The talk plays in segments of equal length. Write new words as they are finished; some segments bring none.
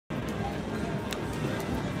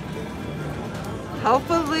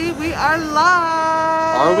Hopefully we are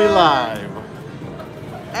live. Are we live?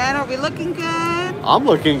 And are we looking good? I'm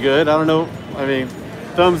looking good. I don't know. I mean,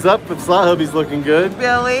 thumbs up if Slot Hubby's looking good.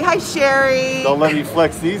 Billy. Hi, Sherry. Don't let me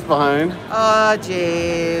flex these behind. Oh,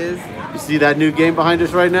 jeez. You see that new game behind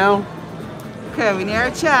us right now? Okay, we need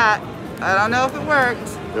our chat. I don't know if it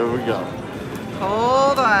worked. There we go.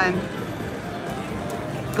 Hold on.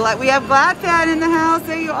 We have Glad Fan in the house.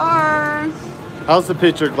 There you are. How's the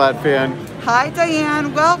picture, Glad Fan? Hi,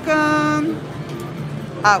 Diane. Welcome.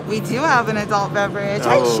 We do have an adult beverage.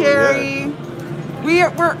 Hi, Sherry. Yeah.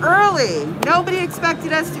 We're early. Nobody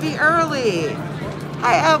expected us to be early.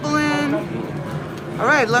 Hi, Evelyn. All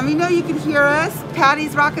right, let me know you can hear us.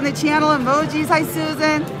 Patty's rocking the channel emojis. Hi,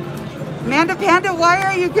 Susan. Amanda Panda, why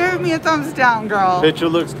are you giving me a thumbs down, girl? Picture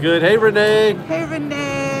looks good. Hey, Renee. Hey,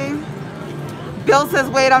 Renee. Bill says,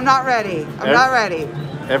 wait, I'm not ready. I'm not ready.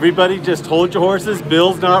 Everybody just hold your horses.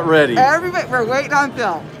 Bill's not ready. Everybody, we're waiting on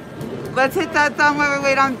Bill. Let's hit that thumb while we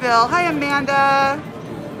wait on Bill. Hi, Amanda.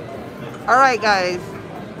 All right, guys.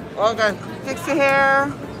 Okay, fix the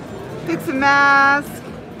hair, fix the mask.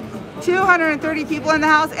 230 people in the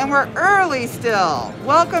house, and we're early still.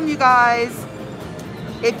 Welcome, you guys.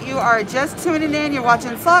 If you are just tuning in, you're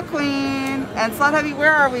watching Slot Queen and Slot Hubby.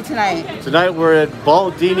 Where are we tonight? Tonight we're at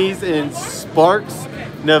Baldini's in Sparks,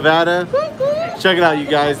 Nevada. Check it out, you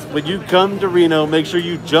guys. When you come to Reno, make sure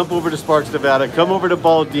you jump over to Sparks, Nevada. Come over to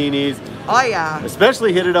Baldini's. Oh, yeah.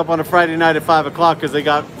 Especially hit it up on a Friday night at 5 o'clock because they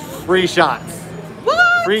got free shots.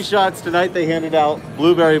 What? Free shots tonight. They handed out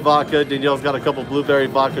blueberry vodka. Danielle's got a couple blueberry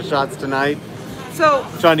vodka shots tonight. So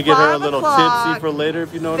trying to get her a little tipsy for later,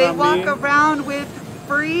 if you know what I mean. They walk around with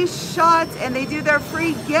free shots and they do their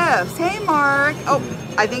free gifts. Hey, Mark. Oh,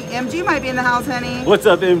 I think MG might be in the house, honey. What's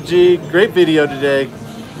up, MG? Great video today.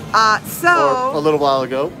 Or a little while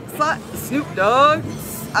ago. Snoop Dogg.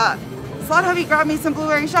 Slot Hubby grabbed me some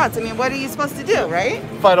blueberry shots. I mean, what are you supposed to do, right?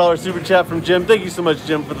 $5 super chat from Jim. Thank you so much,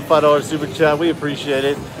 Jim, for the $5 super chat. We appreciate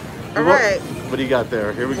it. All right. What do you got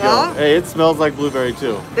there? Here we go. Hey, it smells like blueberry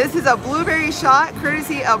too. This is a blueberry shot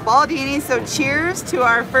courtesy of Baldini. So cheers to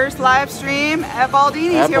our first live stream at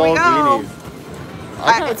Baldini's. Here we go.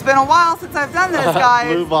 It's been a while since I've done this,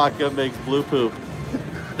 guys. Blue vodka makes blue poop.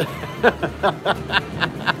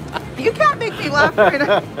 You can't make me laugh right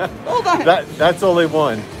now. Hold on. That's only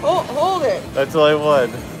one. Hold it. That's only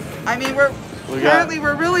one. I mean, we're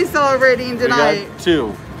really celebrating tonight. We got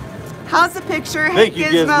two. How's the picture? Thank you,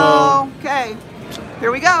 Gizmo. Okay,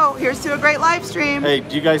 here we go. Here's to a great live stream. Hey,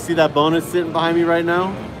 do you guys see that bonus sitting behind me right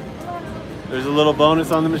now? There's a little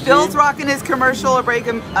bonus on the machine. Bill's rocking his commercial break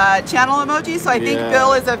channel emoji, so I think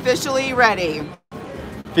Bill is officially ready.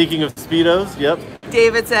 Speaking of Speedos, yep.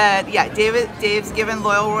 David said, Dave's giving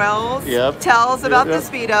Loyal Royals. Yep. Tell us about the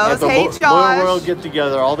Speedos. Hey, Josh. Loyal Royal get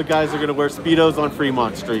together. All the guys are going to wear Speedos on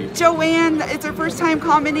Fremont Street. Joanne, it's her first time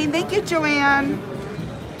commenting. Thank you, Joanne.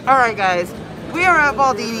 All right, guys. We are at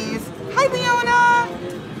Baldini's. Hi, Leona.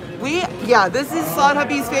 This is Slot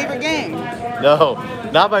Hubby's favorite game. No,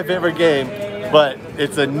 not my favorite game, but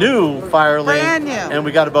it's a new Fire Link. Brand new. And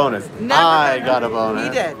we got a bonus. I got a bonus.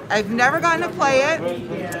 He did. I've never gotten to play it.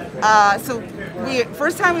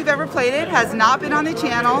 First time we've ever played it, has not been on the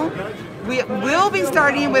channel. We will be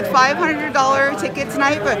starting with $500 ticket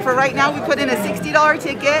tonight, but for right now we put in a $60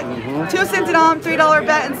 ticket, 2 cents a dom, $3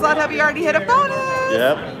 bet, and Slot Hubby already hit a bonus.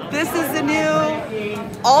 Yep. This is the new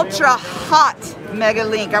ultra hot Mega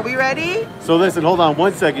Link. Are we ready? So listen, hold on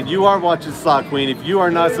 1 second. You are watching Slot Queen. If you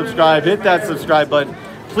are not subscribed, hit that subscribe button.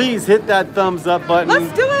 Please hit that thumbs up button.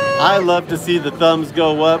 Let's do it. I love to see the thumbs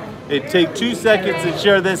go up. It take 2 seconds and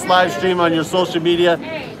share this live stream on your social media.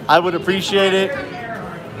 I would appreciate it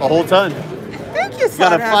a whole ton. Thank you,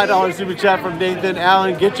 Got a $5 super chat from Nathan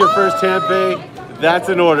Allen. Get your first tempeh. That's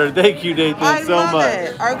an order. Thank you, Nathan, so much.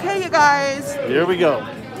 It. Okay, you guys. Here we go.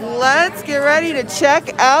 Let's get ready to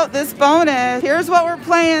check out this bonus. Here's what we're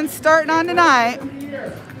playing starting on tonight.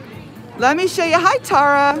 Let me show you. Hi,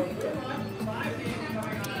 Tara.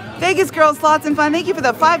 Vegas Girls, Slots and Fun. Thank you for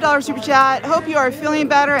the $5 super chat. Hope you are feeling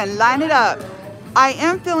better and line it up. I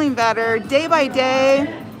am feeling better day by day,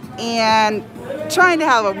 and trying to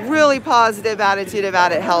have a really positive attitude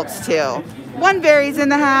about it helps too. One Berry's in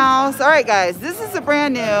the house. All right, guys, this is a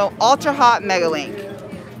brand new Ultra Hot Mega Link.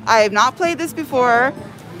 I have not played this before.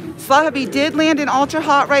 Slot Hubby did land in Ultra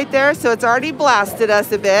Hot right there, so it's already blasted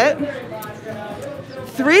us a bit.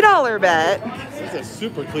 $3 bet. This is a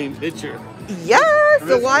super clean picture. Yes,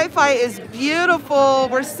 the Wi-Fi is beautiful.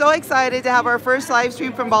 We're so excited to have our first live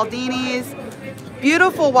stream from Baldini's.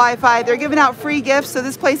 Beautiful Wi-Fi. They're giving out free gifts, so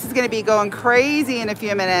this place is going to be going crazy in a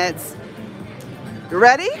few minutes. You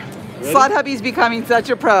ready? Slot Hubby's becoming such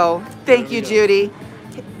a pro. Thank you, Judy.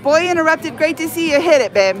 Boy interrupted. Great to see you. Hit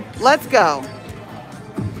it, babe. Let's go.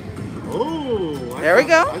 Oh, there we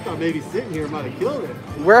go. I thought maybe sitting here might have killed it.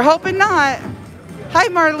 We're hoping not. Hi,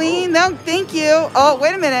 Marlene. No, thank you. Oh,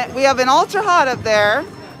 wait a minute. We have an ultra hot up there.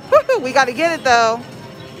 We got to get it, though.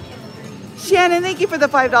 Shannon, thank you for the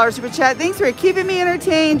 $5 super chat. Thanks for keeping me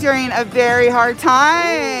entertained during a very hard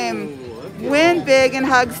time. Ooh, Win big and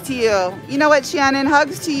hugs to you. You know what, Shannon?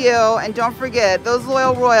 Hugs to you. And don't forget, those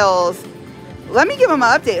loyal royals. Let me give them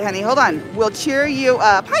an update, honey. Hold on. We'll cheer you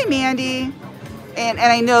up. Hi, Mandy. And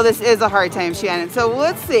I know this is a hard time, Shannon. So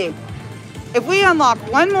let's see. If we unlock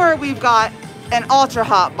one more, we've got an ultra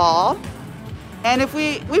hot ball. And if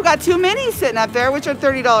we've got 2 minis sitting up there, which are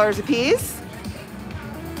 $30 a piece.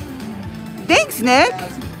 Thanks, Nick.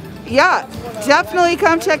 Yeah, definitely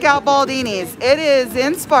come check out Baldini's. It is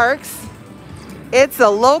in Sparks. It's a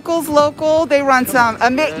locals local. They run some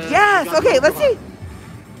yes. Okay, let's see.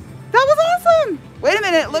 That was awesome. Wait a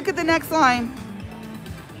minute. Look at the next line.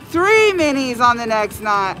 3 minis on the next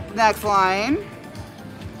line.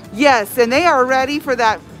 Yes, and they are ready for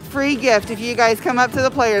that free gift if you guys come up to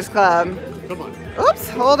the Players Club. Come on. Oops,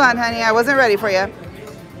 hold on, honey. I wasn't ready for you.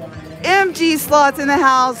 MG Slots in the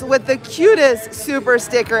house with the cutest super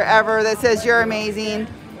sticker ever that says you're amazing.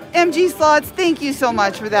 MG Slots, thank you so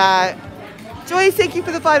much for that. Joyce, thank you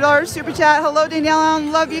for the $5 super chat. Hello, Danielle.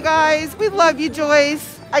 Love you guys. We love you,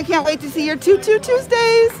 Joyce. I can't wait to see your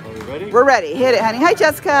Tuesdays. Are we ready? We're ready. Hit it, honey. Hi,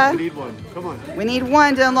 Jessica. We need one. Come on. We need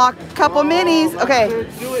one to unlock a couple minis. Okay.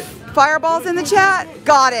 Do it. Fireballs in the chat.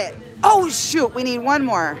 Got it. Oh, shoot. We need one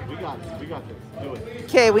more. We got it. We got this. Do it.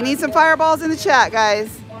 Okay, we need some fireballs in the chat,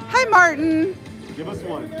 guys. Hi, Martin. Give us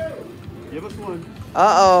one. Give us one.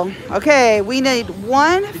 Uh-oh. Okay, we need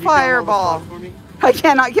one fireball. I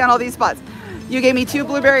cannot count all these spots. You gave me 2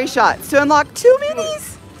 blueberry shots to unlock 2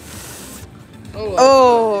 minis.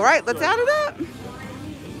 Oh, right. Let's add it up.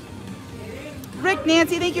 Rick,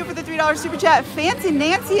 Nancy, thank you for the $3 super chat. Fancy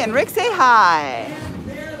Nancy and Rick say hi.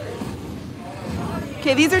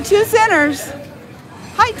 Okay, these are 2 centers.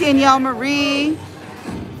 Hi, Danielle Marie.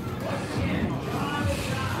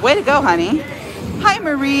 Way to go, honey. Hi,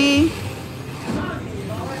 Marie.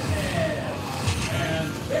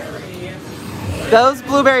 Those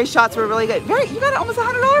blueberry shots were really good. You got almost a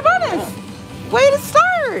 $100 bonus. Way to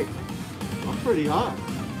start. I'm pretty hot.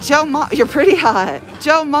 You're pretty hot.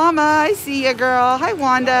 Joe Mama, I see you, girl. Hi,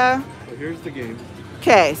 Wanda. So here's the game.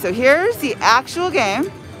 Okay, so here's the actual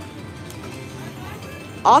game.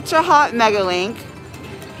 Ultra Hot Mega Link.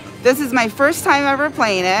 This is my first time ever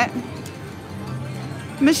playing it.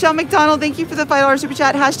 Michelle McDonald, thank you for the $5 super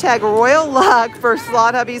chat. Hashtag Royal Luck for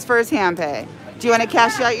Slot Hubby's first hand pay. Do you want to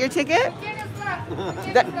cash out your ticket?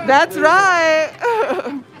 That's right.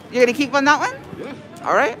 You're going to keep on that one? Yeah.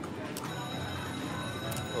 All right.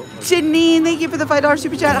 Janine, thank you for the $5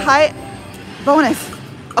 super chat. Hi, bonus.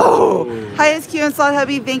 Oh, hi SQ and Slot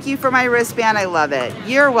Hubby. Thank you for my wristband. I love it.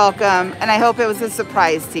 You're welcome, and I hope it was a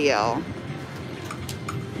surprise to you.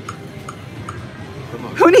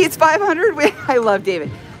 Who needs 500? I love David.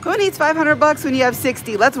 Who needs 500 bucks when you have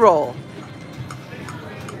 60? Let's roll.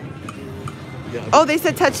 Yeah. Oh, they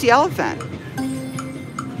said touch the elephant.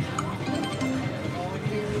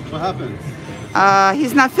 What happens?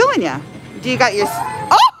 He's not feeling you. Do you got your?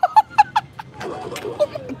 Oh! Oh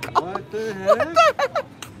my God. What the heck?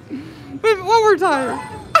 Wait, one more time.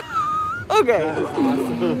 Okay.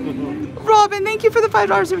 Awesome. Robin, thank you for the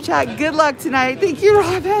 $5 super chat. Good luck tonight. Thank you,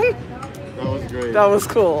 Robin. That was great. That was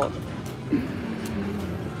cool.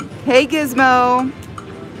 Hey, Gizmo.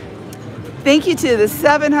 Thank you to the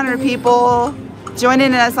 700 people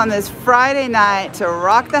joining us on this Friday night to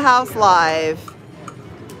rock the house live.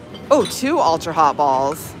 Oh, 2 ultra hot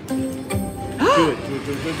balls. Do it.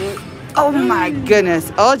 Oh my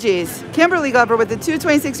goodness. Oh geez. Kimberly Glover with the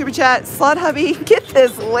 226 super chat. Slot Hubby, get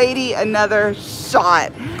this lady another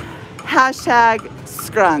shot. Hashtag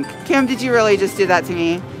Skrunk. Kim, did you really just do that to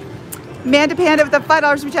me? Manda Panda with the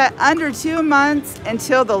 $5 super chat. Under 2 months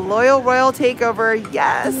until the Loyal Royal Takeover.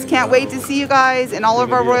 Yes. Can't wait to see you guys and all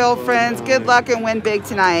of our Royal friends. Good luck and win big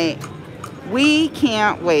tonight. We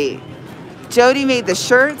can't wait. Jody made the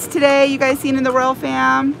shirts today. You guys seen in the Royal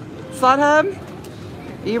Fam? Slot Hub?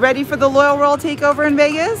 Are you ready for the Loyal Royal Takeover in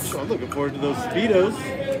Vegas? I'm looking forward to those Speedos.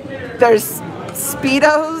 There's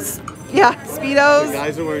Speedos. Yeah, Speedos. The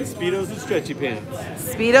guys are wearing Speedos and stretchy pants.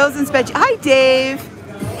 Speedos and stretchy. Hi, Dave.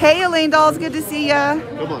 Hey, Elaine Dolls. Good to see ya.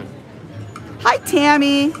 Come on. Hi,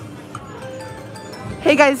 Tammy.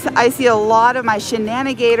 Hey, guys. I see a lot of my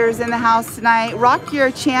shenanigators in the house tonight. Rock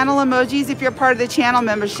your channel emojis if you're part of the channel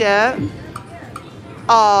membership.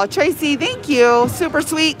 Oh, Tracy, thank you. Super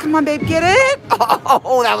sweet. Come on, babe, get it.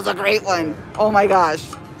 Oh, that was a great one. Oh my gosh.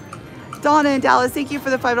 Donna in Dallas, thank you for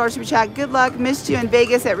the $5 super chat. Good luck. Missed you in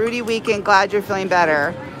Vegas at Rudy Weekend. Glad you're feeling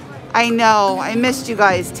better. I know. I missed you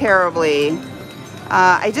guys terribly.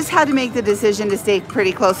 I just had to make the decision to stay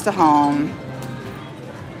pretty close to home.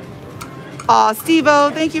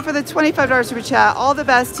 Steve-O, thank you for the $25 super chat. All the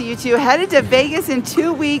best to you two. Headed to Vegas in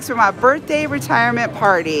 2 weeks for my birthday retirement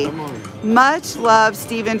party. Much love,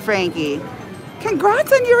 Steve and Frankie.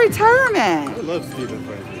 Congrats on your retirement. I love Steve and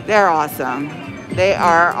Frankie. They're awesome. They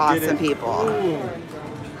are awesome people. Ooh.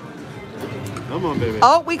 Come on, baby.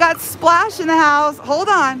 Oh, we got Splash in the house. Hold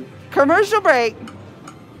on. Commercial break.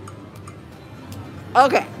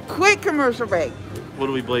 Okay, quick commercial break. What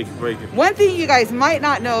are we breaking? One thing you guys might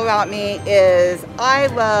not know about me is I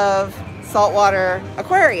love saltwater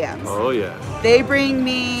aquariums. Oh, yeah. They bring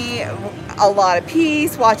me a lot of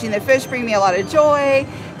peace. Watching the fish bring me a lot of joy.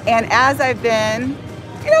 And as I've been,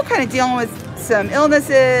 you know, kind of dealing with some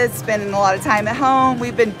illnesses, spending a lot of time at home,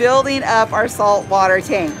 we've been building up our saltwater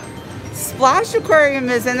tank. Splash Aquarium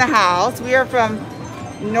is in the house. We are from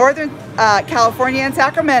Northern California and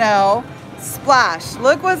Sacramento. Splash.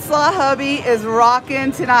 Look what Slaw Hubby is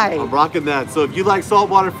rocking tonight. I'm rocking that. So if you like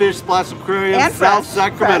saltwater fish, Splash Aquarium, and South fresh,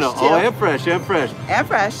 Sacramento. fresh too. Oh, and fresh, and fresh. And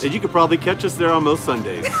fresh. And you could probably catch us there on most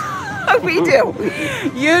Sundays. We do.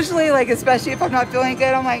 Usually, like, especially if I'm not feeling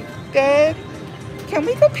good, I'm like, babe, can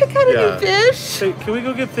we go pick out a new fish? Hey, can we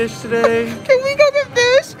go get fish today? Can we go get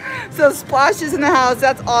fish? So Splash is in the house.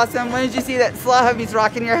 That's awesome. When did you see that Slaw Hubby's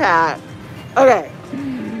rocking your hat? Okay.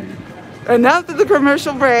 Enough of the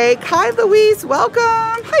commercial break. Hi, Luis. Welcome.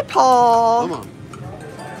 Hi, Paul. Come on.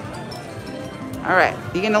 All right.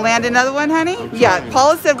 You going to land another one, honey? Yeah.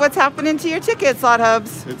 Paula said, what's happening to your tickets, Slot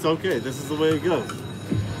Hubs? It's okay. This is the way it goes.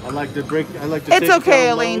 I like to take It's okay, it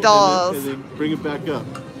down Elaine low Dolls. and then bring it back up.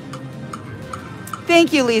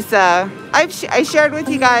 Thank you, Lisa. I shared with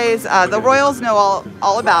you guys, the Royals know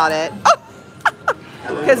all about it.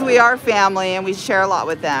 Because we are family and we share a lot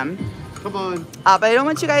with them. Come on. But I don't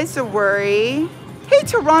want you guys to worry. Hey,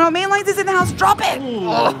 Toronto Mainlines is in the house. Drop it.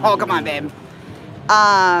 Oh, come on, babe.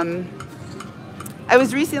 I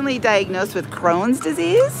was recently diagnosed with Crohn's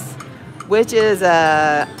disease, which is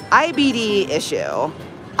a IBD issue.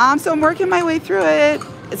 So I'm working my way through it.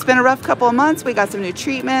 It's been a rough couple of months. We got some new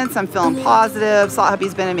treatments. I'm feeling positive. Salt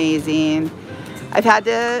Hubby's been amazing. I've had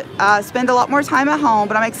to spend a lot more time at home,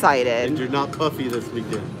 but I'm excited. And you're not puffy this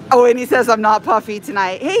weekend. Oh, and he says I'm not puffy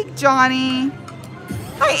tonight. Hey, Johnny.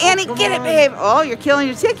 Hi, Annie. Get it, babe. Oh, you're killing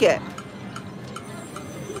your ticket.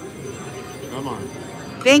 Come on.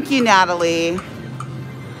 Thank you, Natalie.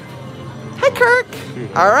 Hi, Kirk.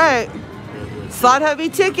 All right. Slot Hubby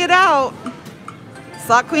ticket out.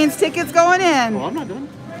 Slot Queen's ticket's going in. Oh, I'm not done.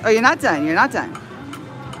 Oh, you're not done. You're not done.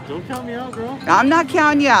 Don't count me out, girl. I'm not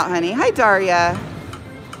counting you out, honey. Hi, Daria.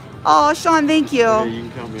 Oh, Sean, thank you. Yeah, you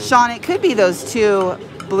can count me out. Sean, it could be those 2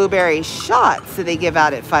 blueberry shots that they give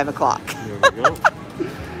out at 5 o'clock. There we go.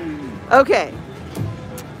 Okay.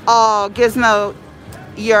 Oh, Gizmo,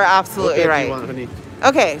 you're absolutely right. You want, honey.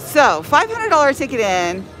 Okay, so $500 ticket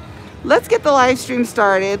in. Let's get the live stream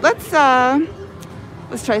started. Let's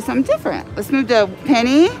try something different. Let's move to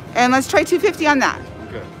Penny and let's try $250 on that.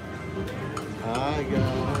 Okay. I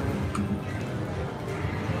got.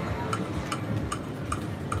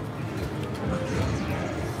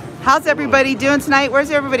 How's everybody doing tonight?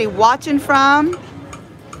 Where's everybody watching from?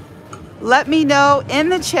 Let me know in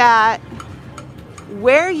the chat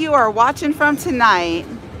where you are watching from tonight.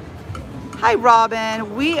 Hi,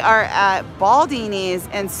 Robin. We are at Baldini's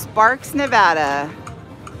in Sparks, Nevada.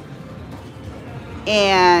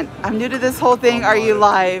 And I'm new to this whole thing. Are you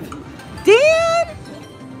live? Dan?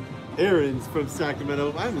 Aaron's from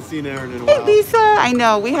Sacramento. I haven't seen Aaron in a while. Hey, Lisa. I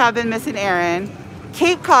know. We have been missing Aaron.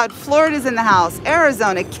 Cape Cod, Florida's in the house.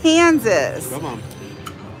 Arizona, Kansas. Come on.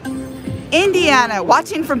 Indiana,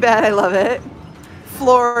 watching from bed. I love it.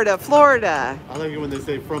 Florida. I like it when they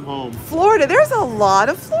say from home. Florida. There's a lot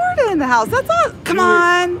of Florida in the house. That's all. Come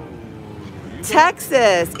on.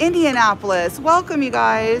 Texas, Indianapolis. Welcome, you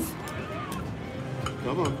guys.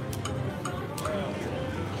 Come on.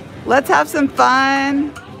 Let's have some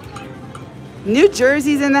fun. New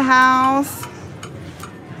Jersey's in the house.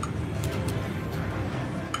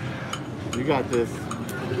 You got this.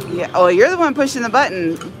 Yeah. Oh, you're the one pushing the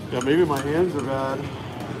button. Yeah, maybe my hands are bad.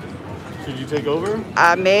 Should you take over?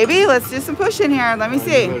 Maybe. Let's do some pushing here. Let me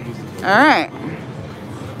see. All right.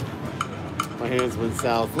 My hands went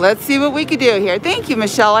south. Let's see what we could do here. Thank you,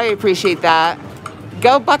 Michelle. I appreciate that.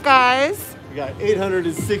 Go Buckeyes. We got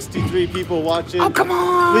 863 people watching. Oh, come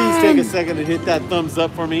on. Please take a second and hit that thumbs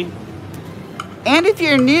up for me. And if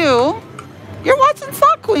you're new, you're watching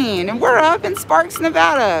Slot Queen, and we're up in Sparks,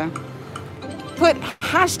 Nevada. Put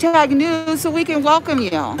hashtag news so we can welcome you.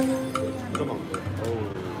 Come on.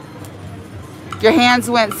 Oh. Your hands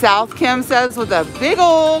went south, Kim says, with a big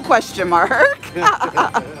old question mark.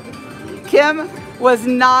 Kim was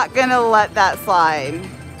not gonna let that slide.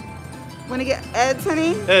 Wanna get Ed's,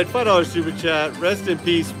 honey? Ed, $5 super chat. Rest in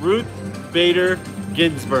peace, Ruth Bader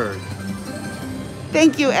Ginsburg.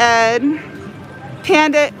 Thank you, Ed.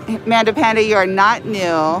 Amanda Panda, you are not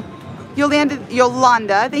new.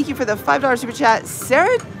 Yolanda, thank you for the $5 super chat.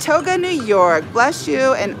 Saratoga, New York, bless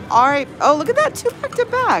you. And oh, look at that, 2 back to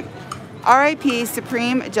back. R.I.P.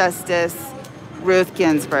 Supreme Justice Ruth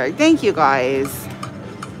Ginsburg. Thank you, guys.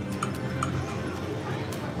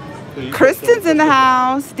 Kristen's in the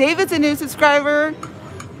house. David's a new subscriber.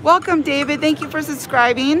 Welcome, David. Thank you for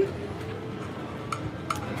subscribing.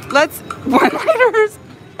 Let's one-liners.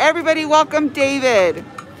 Everybody, welcome David.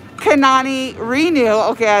 Kanani Renew.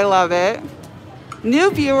 Okay, I love it. New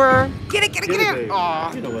viewer. Get it.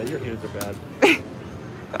 You know what? Your hands are bad.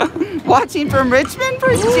 Watching from Richmond,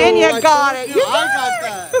 Virginia. Ooh, got it. You I got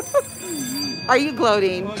that. Are you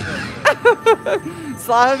gloating?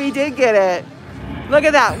 Slavi did get it. Look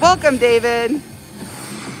at that. Welcome, David.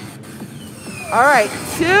 All right,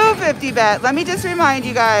 250 bet. Let me just remind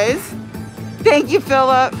you guys. Thank you,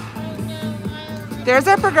 Philip. There's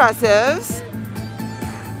our progressives.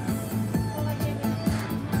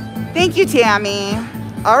 Thank you, Tammy.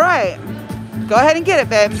 All right. Go ahead and get it,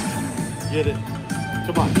 babe. Get it.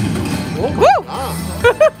 Come on. Oh, woo!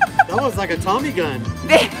 That was like a Tommy gun.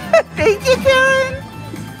 Thank you, Karen.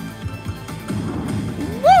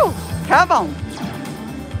 Woo! Come on.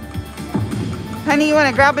 Honey, you want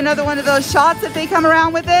to grab another one of those shots if they come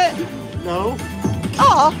around with it? No.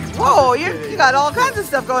 Oh, whoa, you got all kinds of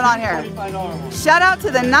stuff going on here. Shout out to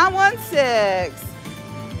the 916.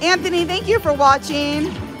 Anthony, thank you for watching.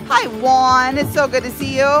 Hi, Juan. It's so good to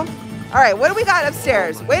see you. All right, what do we got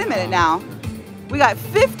upstairs? Wait a minute now. We got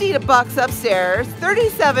 50 bucks upstairs,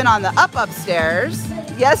 37 on the upstairs.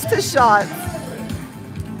 Yes to shots.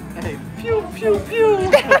 Hey, pew, pew,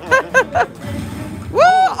 pew. Woo!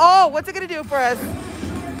 Oh, what's it gonna do for us?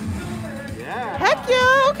 Yeah. Heck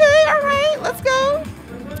yeah, okay, all right, let's go.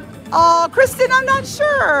 Oh, Kristen, I'm not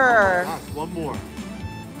sure. One more.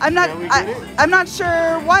 I'm not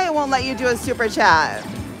sure why it won't let you do a super chat.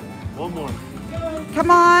 One more.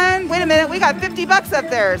 Come on, wait a minute, we got 50 bucks up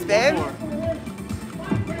there, babe. One more.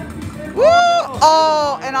 Woo!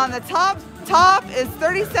 Oh, and on the top is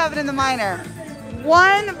 37 in the minor.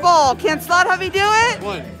 One ball. Can Slot Hubby do it?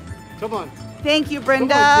 One. Come on. Thank you,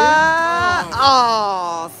 Brenda. On,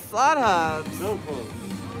 oh, Slot Hubs. So close.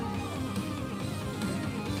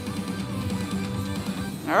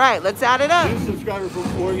 All right, let's add it up. New subscriber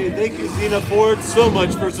from Oregon. Thank you, Zena Ford, so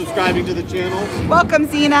much for subscribing to the channel. Welcome,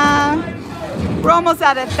 Zena. We're almost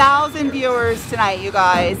at 1,000 viewers tonight, you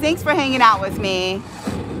guys. Thanks for hanging out with me.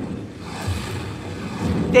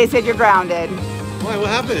 They said you're grounded. Why? What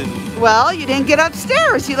happened? Well, you didn't get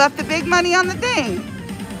upstairs. You left the big money on the thing.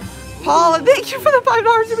 Paula, thank you for the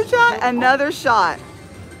 $5 super chat. Another shot.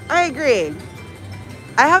 I agree.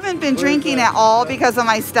 I haven't been drinking at all because of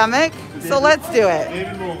my stomach, so let's do it.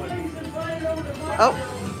 Oh,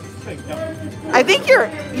 I think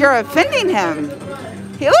you're offending him.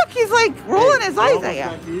 Hey, look, he's like rolling his eyes at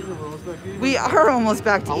you. We are almost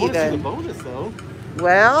back to even. I want to see the even. bonus though.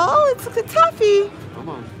 Well, it's a toughie. Come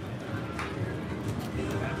on.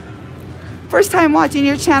 First time watching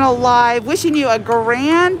your channel live. Wishing you a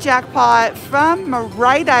grand jackpot from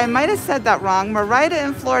Merida. I might have said that wrong. Merida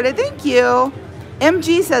in Florida. Thank you.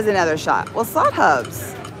 MG says another shot. Well, Slot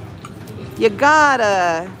Hubs, you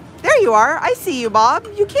gotta. There you are. I see you, Bob.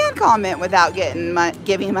 You can comment without giving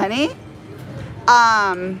money.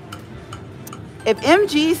 If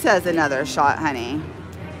MG says another shot, honey,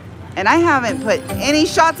 and I haven't put any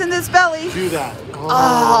shots in this belly. Do that.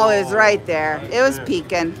 Oh, it was right there. It was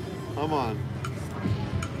peeking. Come on.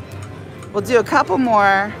 We'll do a couple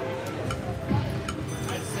more.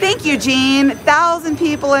 Thank you, Gene. 1,000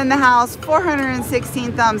 people in the house.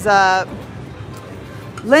 416 thumbs up.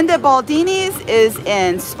 Linda Baldini's is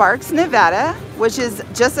in Sparks, Nevada, which is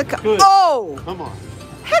just a... Oh! Come on.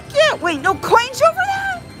 Heck yeah! Wait, no coins over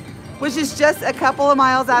that? Which is just a couple of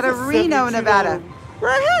miles out of Reno, Nevada. We're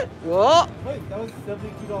ahead. Whoa. Wait, that was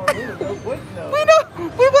 $72 no coin, though. We know.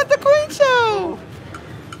 We want the coin show.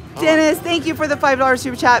 Dennis, thank you for the $5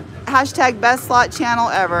 super chat. Hashtag best slot channel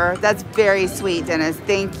ever. That's very sweet, Dennis.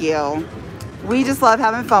 Thank you. We just love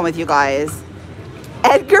having fun with you guys.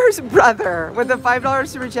 Edgar's brother with the $5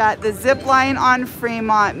 super chat. The zip line on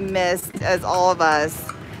Fremont missed as all of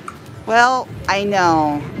us. Well, I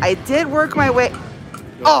know. I did work my way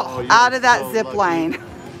out of that zip line.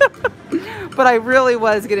 But I really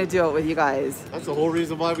was going to do it with you guys. That's the whole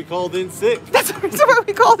reason why we called in sick. That's the reason why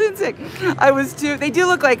we called in sick. They do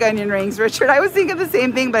look like onion rings, Richard. I was thinking the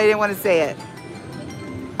same thing, but I didn't want to say it.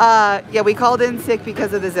 Yeah, we called in sick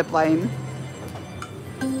because of the zip line.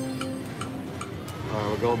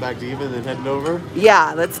 We're going back to even and heading over?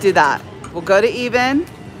 Yeah, let's do that. We'll go to even.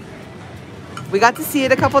 We got to see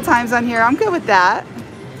it a couple times on here. I'm good with that.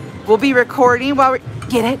 We'll be recording while we're...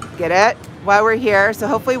 Get it? While we're here. So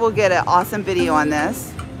hopefully we'll get an awesome video on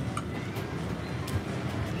this.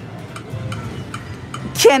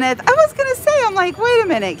 Kenneth, I was going to say, I'm like, wait a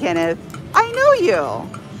minute, Kenneth. I know you.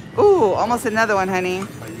 Ooh, almost another one, honey.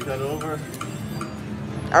 Are you head over?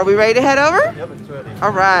 Are we ready to head over? Yep, it's ready.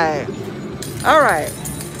 All right. All right.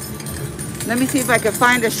 Let me see if I can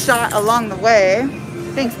find a shot along the way.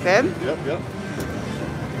 Thanks, babe. Yep.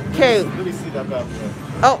 Okay. Let me see that bad boy.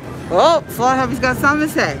 Oh, Slot Hubby's got something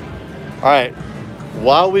to say. All right.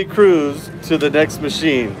 While we cruise to the next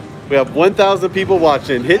machine, we have 1,000 people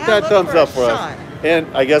watching. Hit that thumbs up for us. And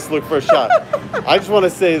I guess look for a shot. I just want to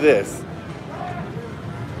say this.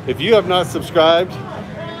 If you have not subscribed,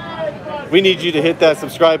 we need you to hit that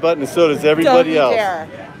subscribe button, and so does everybody else. Dare.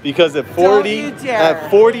 Because at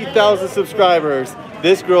 40,000 subscribers,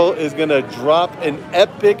 this girl is gonna drop an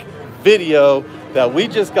epic video that we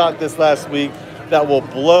just got this last week that will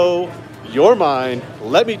blow your mind.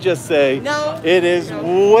 Let me just say, it is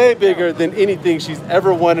way bigger than anything she's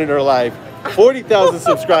ever won in her life. 40,000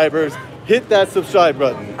 subscribers. Hit that subscribe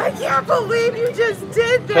button. I can't believe you just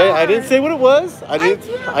did that. Hey, I didn't say what it was. I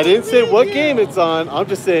didn't say what game it's on. I'm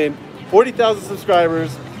just saying 40,000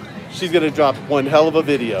 subscribers. She's gonna drop one hell of a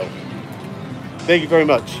video. Thank you very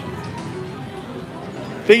much.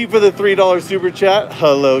 Thank you for the $3 super chat.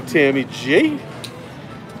 Hello, Tammy J.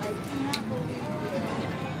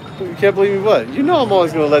 You can't believe me what? You know I'm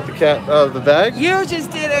always gonna let the cat out of the bag. You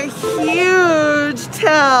just did a huge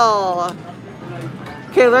tell.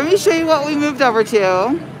 Okay, let me show you what we moved over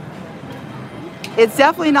to. It's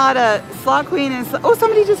definitely not a slot queen and oh,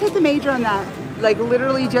 somebody just hit the major on that. Like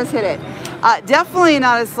literally just hit it. Definitely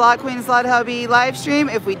not a slot queen and slot hubby live stream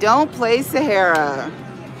if we don't play Sahara.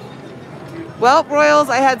 Well, Royals,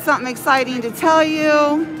 I had something exciting to tell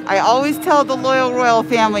you. I always tell the loyal Royal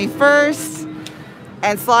family first,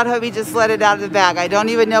 and Slot Hubby just let it out of the bag. I don't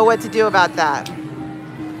even know what to do about that.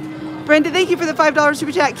 Brenda, thank you for the $5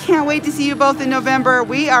 super chat. Can't wait to see you both in November.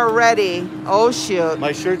 We are ready. Oh, shoot.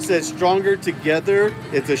 My shirt says Stronger Together.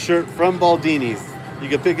 It's a shirt from Baldini's. You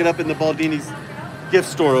can pick it up in the Baldini's gift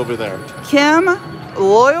store over there. Kim,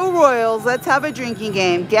 loyal Royals, let's have a drinking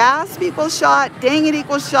game. Gasp equals shot, dang it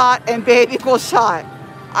equals shot, and babe equals shot.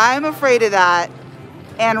 I'm afraid of that.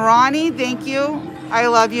 And Ronnie, thank you. I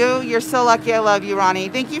love you. You're so lucky. I love you, Ronnie.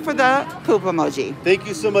 Thank you for the poop emoji. Thank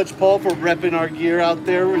you so much, Paul, for repping our gear out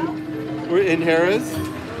there. We're in Harris.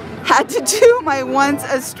 Had to do my once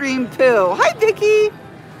a stream poo. Hi, Vicky.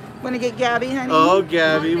 Want to get Gabby, honey? Oh,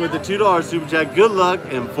 Gabby, with the $2 super chat. Good luck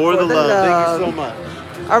and for the love. Thank you so much.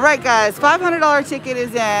 All right, guys. $500 ticket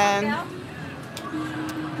is in.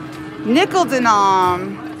 Nickel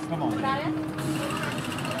denom. Come on.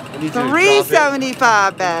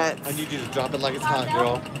 $3.75 bets. I need you to drop it like it's hot,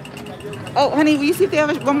 girl. Oh, honey, will you see if they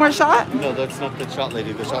have one more shot? No, that's not the shot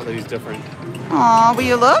lady. The shot lady's different. Aw, will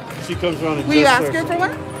you look? She comes around and will you ask her for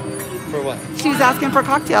one? For what? She was asking for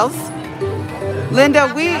cocktails. Linda,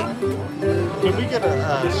 Can we get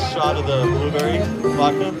a shot of the blueberry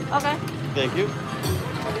vodka? Okay. Thank you.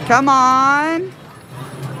 Come on.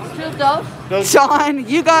 No. John,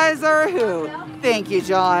 you guys are a hoot. Thank you,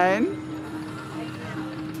 John.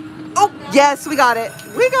 Oh, yes, we got it.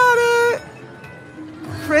 We got it.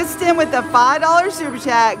 Kristen with the $5 super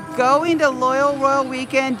chat, going to Loyal Royal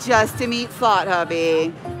Weekend just to meet Slot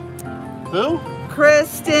Hubby. Who?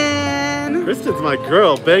 Kristen. Kristen's my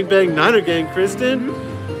girl. Bang Bang Niner Gang, Kristen.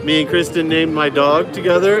 Me and Kristen named my dog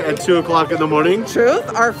together at 2 o'clock in the morning.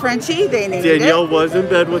 Truth, our Frenchie, they named Danielle it. was in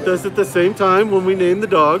bed with us at the same time when we named the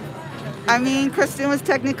dog. I mean, Kristen was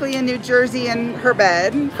technically in New Jersey in her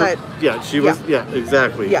bed, but... Yeah, she was, yeah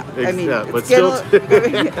exactly. Yeah, I mean, but still...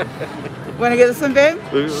 Want to get this one, babe?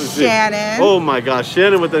 Shannon. Oh my gosh,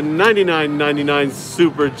 Shannon with a $99.99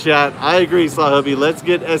 super chat. I agree, Slot Hubby. Let's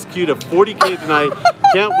get SQ to 40K tonight.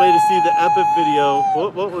 Can't wait to see the epic video.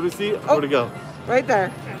 What, let me see. Where'd it go? Right there.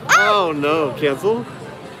 Oh no, cancel.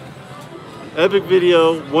 Epic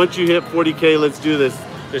video. Once you hit 40K, let's do this.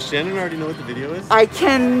 Does Shannon already know what the video is? I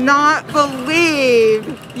cannot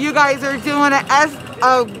believe you guys are doing a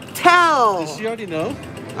tell. Does she already know?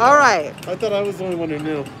 All right. I thought I was the only one who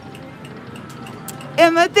knew.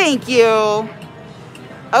 Emma, thank you.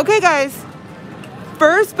 Okay, guys.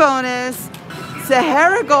 First bonus,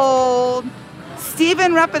 Sahara Gold.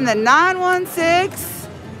 Steven repping the 916.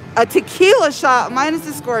 A tequila shot minus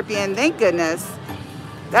the Scorpion. Thank goodness.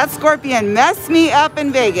 That Scorpion messed me up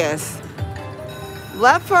in Vegas.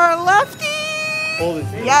 Left for a lefty.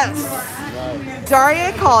 Yes. Right.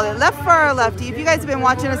 Daria called it. Left for a lefty. If you guys have been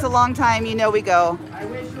watching us a long time, you know we go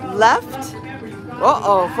left.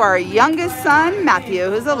 Uh-oh, for our youngest son, Matthew,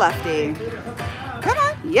 who's a lefty. Come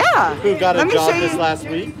on. Yeah. Who got a job this last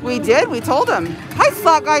week? We did. We told him. Hi,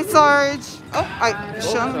 Slot Guy Sarge. Oh,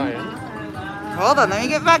 hold on. Let me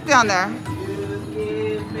get back down there.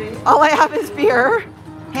 All I have is beer.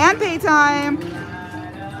 Hand pay time.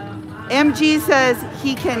 MG says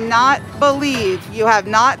he cannot believe you have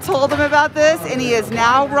not told him about this, and he is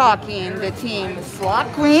now rocking the team Slot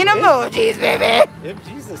Queen emojis, baby.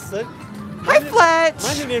 MG's a son. Hi, Fletch.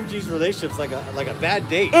 Mine and MG's relationship's like a bad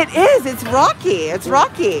date. It is. It's rocky. It's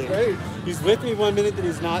rocky. Right. He's with me one minute, then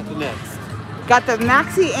he's not the next. Got the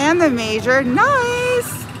maxi and the major.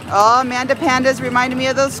 Nice. Oh, Amanda Panda's reminded me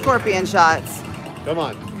of those Scorpion shots. Come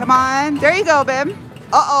on. Come on. There you go, babe.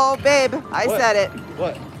 Uh-oh, babe. I said it.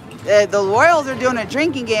 What? The Royals are doing a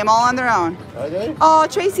drinking game all on their own. Are they? Oh,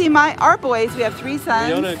 Tracy, our boys, we have 3 sons.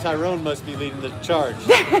 Leona and Tyrone must be leading the charge.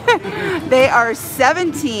 They are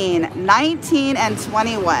 17, 19, and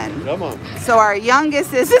 21. Come on. So our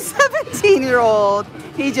youngest is a 17-year-old.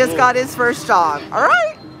 He just got his first job. All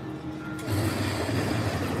right.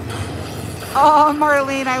 Oh,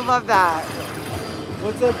 Marlene, I love that.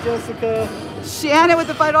 What's up, Jessica? Shannon with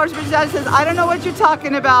the $5 super chat says, I don't know what you're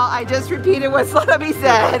talking about. I just repeated what Slutty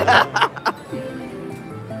said.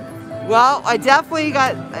 Well, I definitely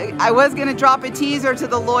I was going to drop a teaser to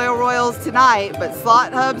the Loyal Royals tonight, but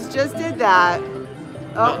Slot Hubs just did that.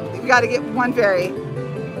 Oh, you got to get one fairy.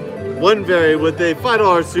 One fairy with a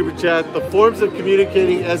 $5 super chat. The forms of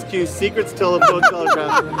communicating SQ, secrets, telephone,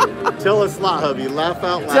 telegraph. Tell us, Slot Hubby. Laugh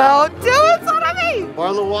out loud. Don't do it, Slot Hubby.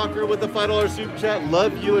 Marla Walker with the $5 super chat.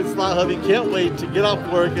 Love you and Slot Hubby. Can't wait to get off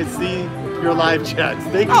work and see your live chats.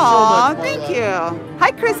 Thank you so much, Marla. Thank you.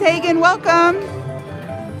 Hi, Chris Hagan. Welcome.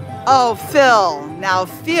 Oh, Phil. Now,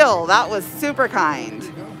 Phil, that was super kind.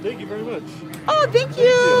 Thank you very much. Oh, thank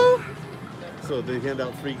you. So they hand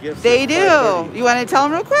out free gifts? They do. You want to tell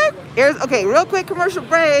them real quick? Okay, real quick commercial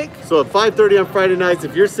break. So at 5:30 on Friday nights,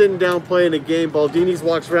 if you're sitting down playing a game, Baldini's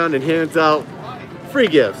walks around and hands out free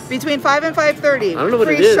gifts. Between 5 and 5:30. I don't know what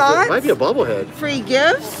it is. It might be a bobblehead. Free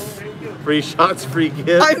gifts. Free shots, free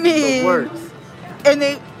gifts. I mean, it works. And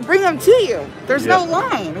they bring them to you. There's no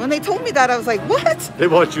line. When they told me that, I was like, what? They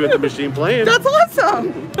want you at the machine playing. That's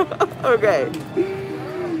awesome. Okay.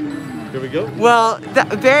 Here we go. Well,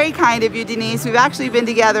 very kind of you, Denise. We've actually been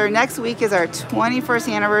together. Next week is our 21st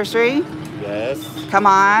anniversary. Yes. Come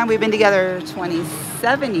on. We've been together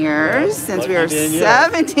 27 years since we were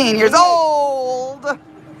 17 years old.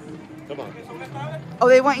 Come on. Oh,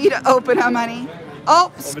 they want you to open them, honey.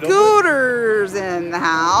 Oh, Scooter's in the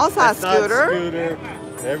house. Hi, Scooter. Scooter.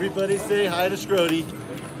 Everybody say hi to Scrody.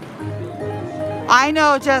 I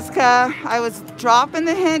know, Jessica. I was dropping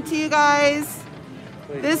the hint to you guys.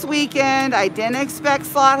 This weekend, I didn't expect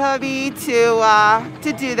Slot Hubby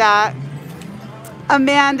to do that.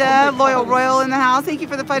 Amanda, Loyal Royal in the house. Thank you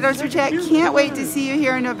for the $5 super chat. Can't wait to see you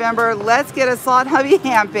here in November. Let's get a Slot Hubby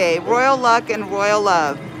hand pay. Royal luck and royal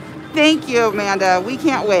love. Thank you, Amanda. We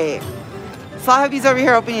can't wait. Slot Hubby's over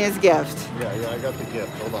here opening his gift. Yeah, I got the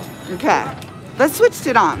gift. Hold on. Okay. Let's switch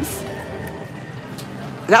to Doms.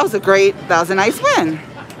 That was a nice win.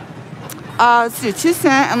 Let's do 2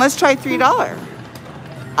 cents and let's try $3.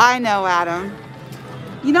 I know, Adam.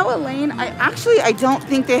 You know, Elaine, I don't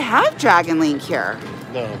think they have Dragon Link here.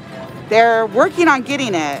 No. They're working on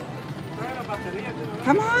getting it.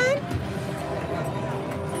 Come on.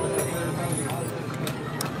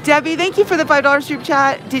 Debbie, thank you for the $5 super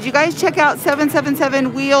chat. Did you guys check out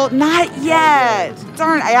 777 Wheel? Not yet.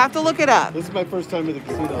 Darn, I have to look it up. This is my first time to the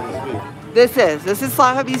casino this week. This is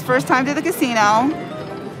Slot Hubby's first time to the casino.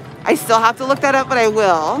 I still have to look that up, but I will.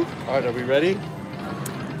 All right, are we ready?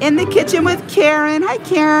 In the kitchen with Karen. Hi,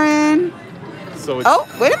 Karen. So it's, oh,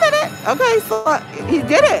 wait a minute. Okay, so he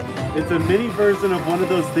did it. It's a mini version of one of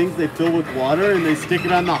those things they fill with water and they stick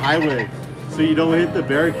it on the highway so you don't hit the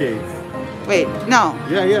barricades. Wait, no.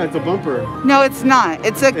 Yeah, it's a bumper. No, it's not.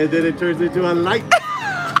 It's a... And then it turns into a light.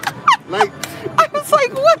 Light. I was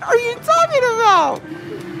like, what are you talking about?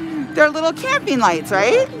 They're little camping lights,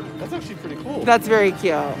 right? That's actually pretty cool. That's very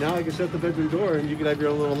cute. Now I can shut the bedroom door and you can have your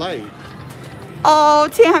own little light. Oh,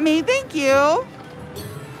 Tammy, thank you.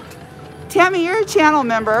 Tammy, you're a channel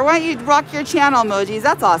member. Why don't you rock your channel emojis?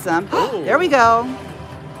 That's awesome. Oh. There we go.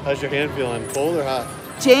 How's your hand feeling? Cold or hot?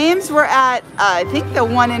 James, we're at, I think the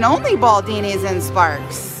one and only Baldini's in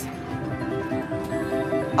Sparks.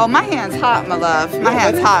 Oh, my hand's hot, my love. My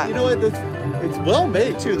hand's hot. You know what? It's well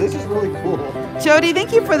made, too. This is really cool. Jody,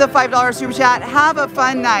 thank you for the $5 super chat. Have a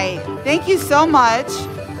fun night. Thank you so much.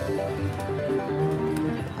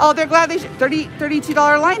 Oh, they're glad they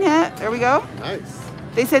 $32 line hit. There we go. Nice.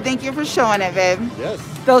 They said thank you for showing it, babe. Yes.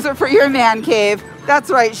 Those are for your man cave. That's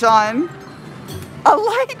right, Sean. A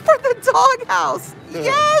light for the doghouse.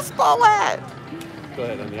 Yes, Paulette. Go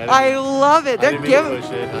ahead, honey. I love it. They're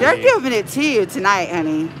giving it to you tonight,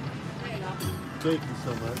 honey. Thank you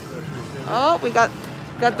so much. Oh, we got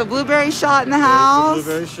the blueberry shot in the house. The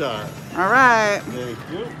blueberry shot. All right. Thank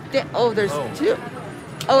you. Oh, there's two.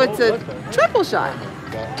 Oh, it's a triple shot.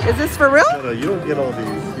 Is this for real? No, you don't get all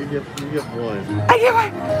these. You get one. I get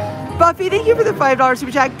one. Buffy, thank you for the $5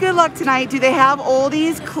 super chat. Good luck tonight. Do they have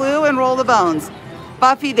oldies, Clue, and Roll the Bones?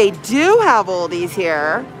 Buffy, they do have oldies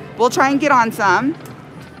here. We'll try and get on some.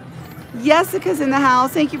 Jessica's in the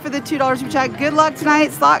house. Thank you for the $2 super chat. Good luck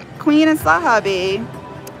tonight, Slot Queen and Slot Hubby.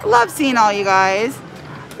 Love seeing all you guys.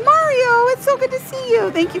 Mario, it's so good to see you.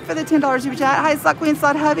 Thank you for the $10 super chat. Hi, Slot Queen,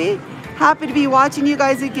 Slot Hubby. Happy to be watching you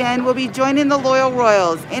guys again. We'll be joining the Loyal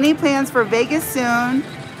Royals. Any plans for Vegas soon?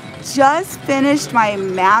 Just finished my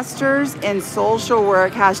master's in social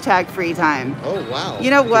work, #free time. Oh, wow.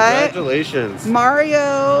 You know what? Congratulations.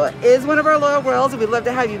 Mario is one of our Loyal Royals, and we'd love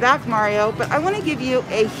to have you back, Mario. But I want to give you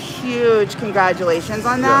a huge congratulations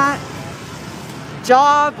on that.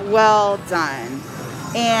 Job well done.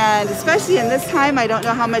 And especially in this time, I don't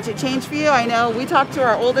know how much it changed for you. I know we talked to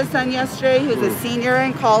our oldest son yesterday, who's a senior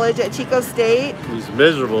in college at Chico State. He's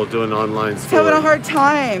miserable doing online school. He's having a hard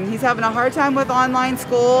time. He's having a hard time with online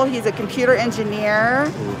school. He's a computer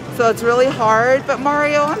engineer, so it's really hard. But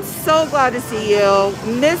Mario, I'm so glad to see you.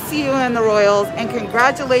 Miss you in the Royals, and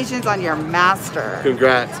congratulations on your master.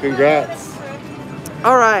 Congrats, congrats.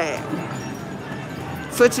 All right.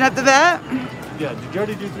 Switching up the bet. Yeah, did you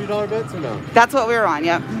already do $3 bets or no? That's what we were on,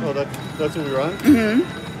 yep. Oh, that's what we were on? Mm-hmm.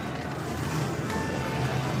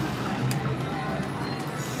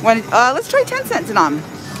 Let's try 10 cents in them.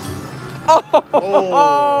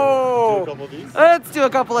 Oh! Do a couple of these? Let's do a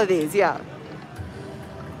couple of these, yeah.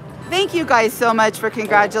 Thank you guys so much for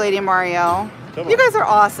congratulating Mario. You guys are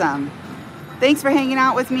awesome. Thanks for hanging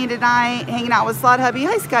out with me tonight, hanging out with Slot Hubby.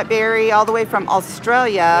 Hi, Scott Berry, all the way from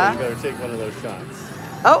Australia. You better take one of those shots.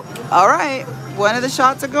 Oh, all right. One of the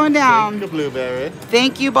shots are going down. Take the blueberry.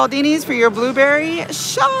 Thank you, Baldini's, for your blueberry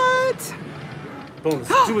shot. Boom.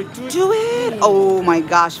 Do it. Do it. Oh my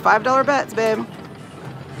gosh, $5 bets, babe.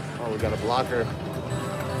 Oh, we got a blocker.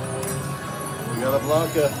 We got a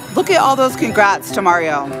blocker. Look at all those congrats to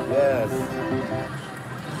Mario. Yes.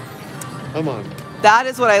 Come on. That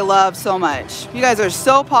is what I love so much. You guys are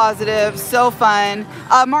so positive, so fun.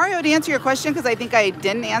 Mario, to answer your question, because I think I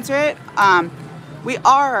didn't answer it, we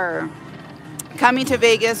are coming to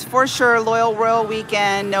Vegas for sure, Loyal Royal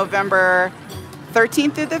Weekend, November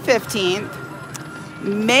 13th through the 15th.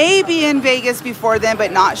 Maybe in Vegas before then,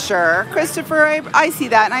 but not sure. Christopher, I see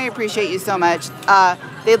that, and I appreciate you so much.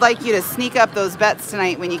 They'd like you to sneak up those bets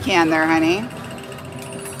tonight when you can there, honey.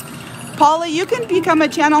 Paula, you can become a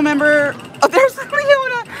channel member. Oh, there's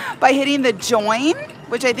Leona. By hitting the join,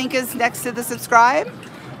 which I think is next to the subscribe.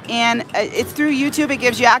 And it's through YouTube. It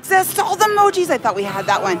gives you access to all the emojis. I thought we had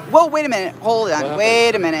that one. Whoa, wait a minute. Hold on.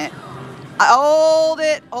 Wait a minute. Hold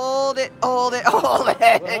it,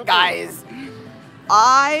 guys.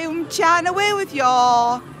 I'm chatting away with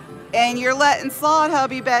y'all, and you're letting Slot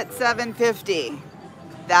Hubby bet $7.50.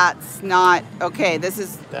 That's not okay. That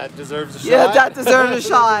deserves a shot. Yeah, that deserves a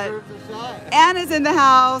shot. Anna's in the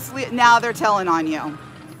house. Now they're telling on you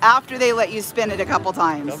after they let you spin it a couple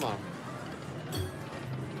times. Come on.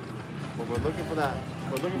 Well, we're looking for that.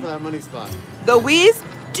 We're looking for that money spot. The Wheeze,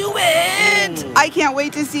 do it! Ooh. I can't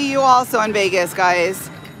wait to see you also in Vegas, guys.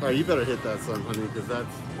 All right, you better hit that some, honey, because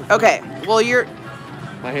that's... Okay, well,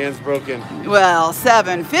 My hand's broken. Well,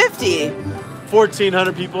 $7.50.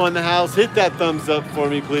 1,400 people in the house. Hit that thumbs up for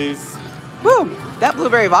me, please. Woo! That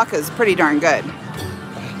blueberry vodka is pretty darn good.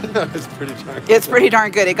 It's pretty darn good. It's pretty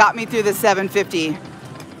darn good. It got me through the $7.50.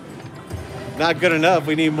 Not good enough.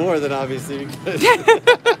 We need more than obviously.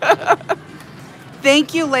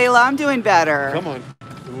 Thank you, Layla. I'm doing better. Come on.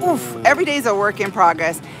 Oof. Every day's a work in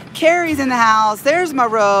progress. Carrie's in the house. There's my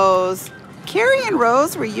Rose. Carrie and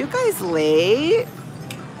Rose, were you guys late?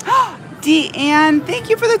 Deanne, thank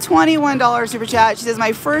you for the $21 super chat. She says,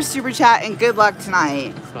 my first super chat and good luck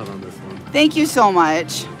tonight. It's not on this one. Thank you so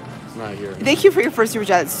much. It's not here. Thank you for your first super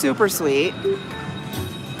chat. It's super sweet.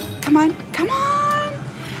 Come on. Come on.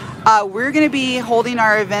 We're going to be holding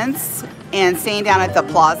our events and staying down at the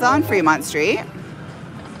Plaza on Fremont Street.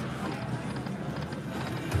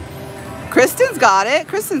 Kristen's got it.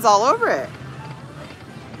 Kristen's all over it.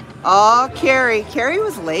 Oh, Carrie. Carrie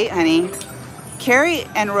was late, honey. Carrie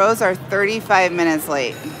and Rose are 35 minutes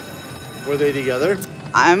late. Were they together?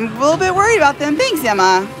 I'm a little bit worried about them. Thanks,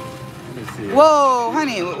 Emma. Let me see. Whoa,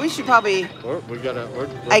 honey, we should probably...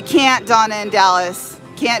 I can't, Donna in Dallas.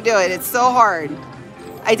 Can't do it. It's so hard.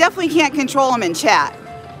 I definitely can't control them in chat.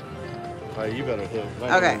 All right, you better hit.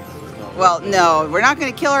 Okay. Well, no, we're not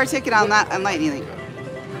going to kill our ticket on that on Lightning Link.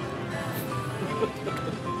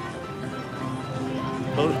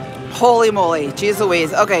 Holy moly, jeez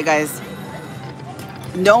Louise. Okay, guys.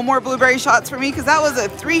 No more blueberry shots for me because that was a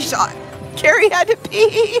 3-shot. Carrie had to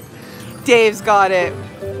pee. Dave's got it.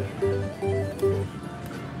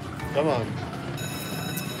 Come on.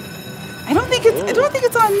 I don't think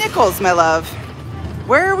it's on nickels, my love.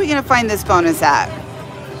 Where are we gonna find this bonus at?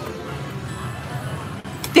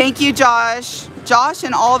 Thank you, Josh. Josh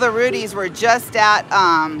and all the Rudies were just at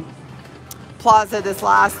Plaza this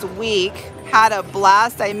last week. Had a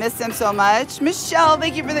blast. I miss them so much. Michelle,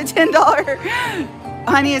 thank you for the $10.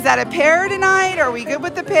 Honey, is that a pear tonight? Are we good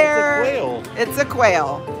with the pear? It's a quail. It's a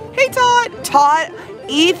quail. Hey, Todd. Todd,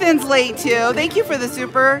 Ethan's late too. Thank you for the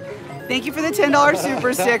super. Thank you for the $10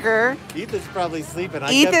 super sticker. Ethan's probably sleeping.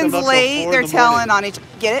 Ethan's late. They're telling on each.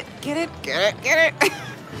 Get it? Get it? Get it? Get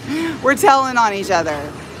it? We're telling on each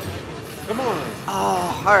other. Come on.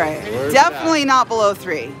 Oh, all right. Where's Definitely not below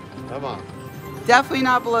 3. Come on. Definitely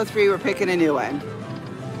not below 3. We're picking a new one.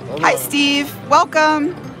 Come Hi, on. Steve.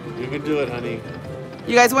 Welcome. You can do it, honey.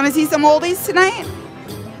 You guys want to see some oldies tonight?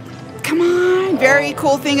 Come on. Very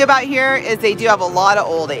cool thing about here is they do have a lot of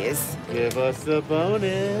oldies. Give us a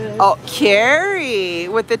bonus. Oh, Carrie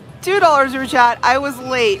with the $2 super chat. I was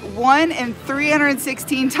late. 1 in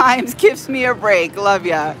 316 times gives me a break. Love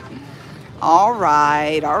ya. All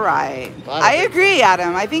right. All right. I agree,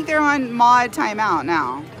 Adam. I think they're on mod timeout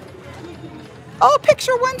now. Oh,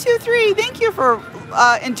 picture 123. Thank you for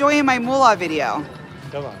enjoying my moolah video.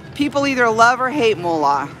 Come on. People either love or hate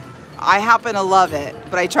moolah. I happen to love it,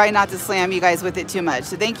 but I try not to slam you guys with it too much.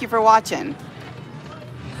 So thank you for watching.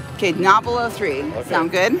 Okay, not below 3. Okay.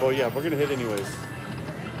 Sound good? Oh yeah, we're gonna hit anyways.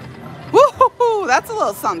 Woo-hoo-hoo, that's a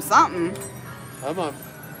little something, something. Come on.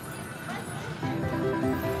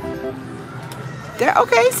 There,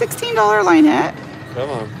 okay, $16 line hit. Come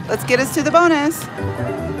on. Let's get us to the bonus.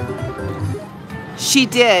 She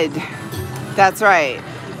did. That's right.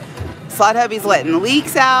 Slot Hubby's letting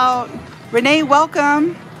leaks out. Renee,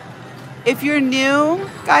 welcome. If you're new,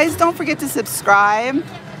 guys, don't forget to subscribe.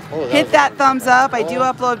 Hit that thumbs up. I do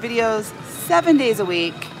upload videos 7 days a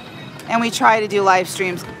week, and we try to do live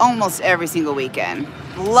streams almost every single weekend.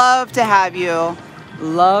 Love to have you.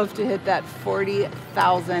 Love to hit that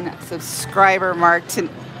 40,000 subscriber mark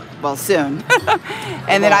well, soon.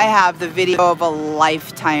 And then I have the video of a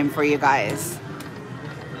lifetime for you guys.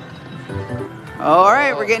 All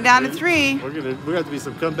right, we're getting down to 3. We have to be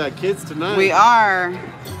some comeback kids tonight. We are.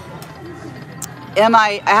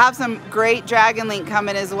 I have some great Dragon Link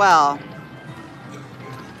coming as well.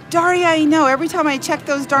 Daria, I know. Every time I check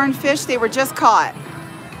those darn fish, they were just caught.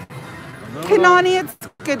 No. Kanani, it's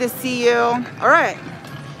good to see you. All right.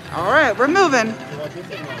 All right, we're moving.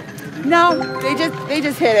 No, they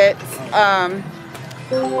just hit it.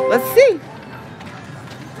 Let's see.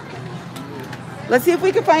 Let's see if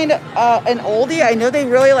we can find an oldie. I know they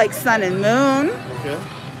really like Sun and Moon. Okay.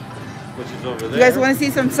 Which is over there. You guys want to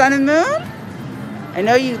see some Sun and Moon? I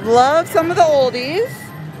know you love some of the oldies.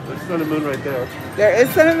 There's Sun and Moon right there. There is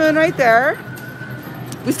Sun and Moon right there.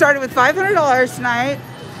 We started with $500 tonight.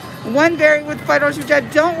 One berry with $5 per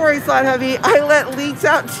jet. Don't worry, Slot Hubby. I let leaks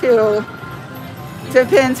out too.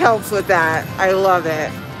 Depends helps with that. I love it.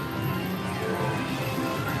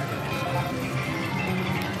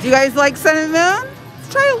 Do you guys like Sun and Moon? Let's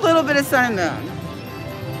try a little bit of Sun and Moon.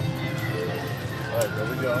 All right, there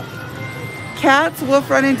we go. Cats, Wolf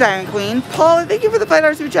Run, and Diamond Queen. Paula, thank you for the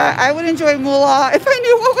 $5 super chat. I would enjoy moolah if I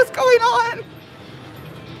knew what was going on.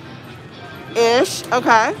 Ish.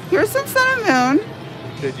 Okay. Here's some Sun and Moon.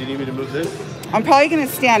 Okay, do you need me to move this? I'm probably going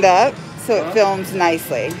to stand up so it films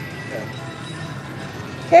nicely. Okay.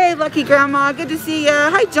 Hey, Lucky Grandma. Good to see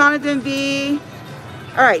ya. Hi, Jonathan B.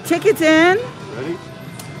 All right, tickets in. Ready?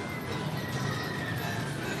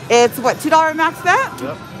 It's what, $2 max bet?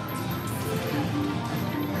 Yep.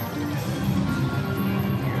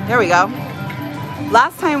 There we go.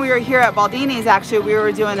 Last time we were here at Baldini's, actually, we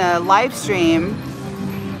were doing a live stream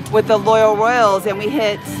with the Loyal Royals, and we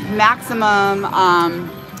hit maximum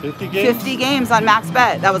 50 games on max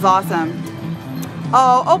bet. That was awesome.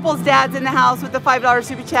 Oh, Opal's dad's in the house with the $5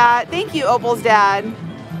 super chat. Thank you, Opal's dad.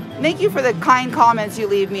 Thank you for the kind comments you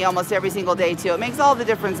leave me almost every single day, too. It makes all the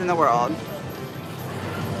difference in the world.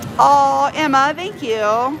 Oh, Emma, thank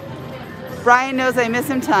you. Brian knows I miss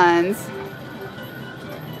him tons.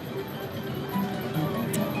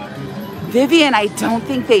 Vivian, I don't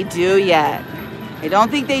think they do yet. I don't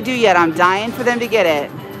think they do yet. I'm dying for them to get it.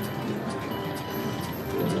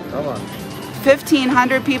 Come on.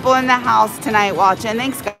 1,500 people in the house tonight watching.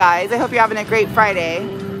 Thanks, guys. I hope you're having a great Friday.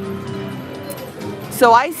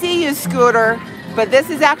 So I see you, Scooter, but this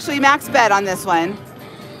is actually max bet on this one.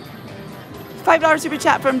 $5 super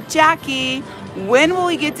chat from Jackie. When will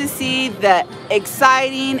we get to see the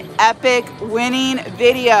exciting, epic winning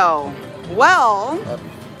video? Well,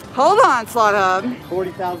 hold on, Slot Hub.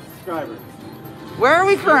 40,000 subscribers. Where are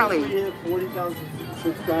we currently? When we hit 40,000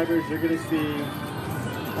 subscribers, you're going to see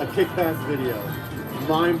a kick-ass video.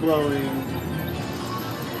 Mind-blowing,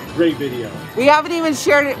 great video. We haven't even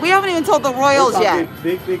shared it. We haven't even told the Royals yet.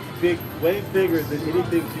 Big, way bigger than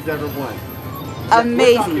anything she's ever won.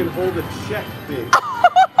 Amazing. We're talking hold a check big.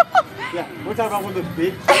 Yeah, we're talking about one of the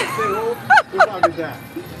big checks they hold. We're talking that.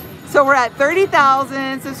 So we're at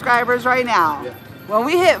 30,000 subscribers right now. Yeah. When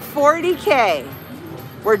we hit 40K,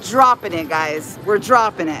 we're dropping it, guys. We're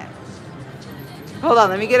dropping it. Hold on,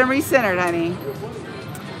 let me get them recentered, honey.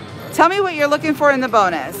 Tell me what you're looking for in the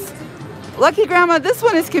bonus. Lucky Grandma, this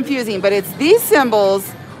one is confusing, but it's these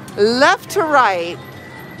symbols left to right.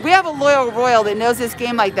 We have a loyal Royal that knows this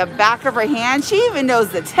game like the back of her hand. She even knows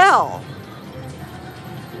the tell.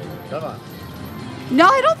 Come on. No,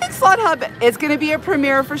 I don't think Slot Hub is going to be a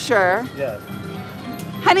premiere for sure. Yes.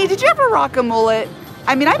 Honey, did you ever rock a mullet?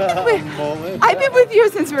 I mean, I've been with you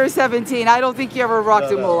since we were 17. I don't think you ever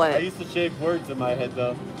rocked a mullet. I used to shape words in my head,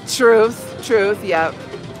 though. Truth, yep.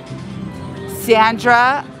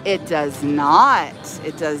 Sandra, it does not.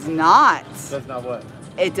 It does not. Does not what?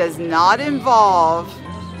 It does not involve...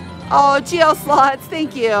 Oh, GL Slots,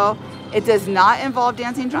 thank you. It does not involve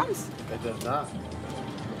dancing drums. It does not.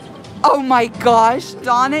 Oh my gosh,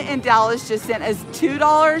 Donna in Dallas just sent us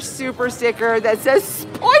 $2 super sticker that says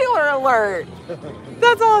spoiler alert.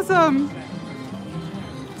 That's awesome.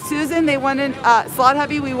 Susan, they want to, Slot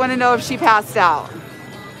Hubby, we want to know if she passed out.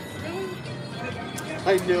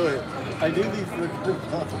 I knew it. I knew these were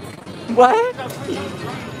What?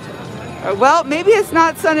 Well, maybe it's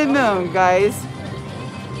not Sun and Moon, guys.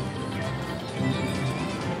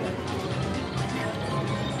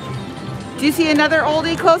 Do you see another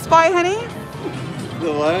oldie close by, honey?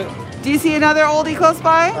 The what? Do you see another oldie close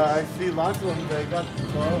by? I see lots of them. They got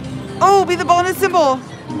Oh, be the bonus symbol.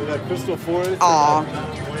 We got Crystal Forest. Aw.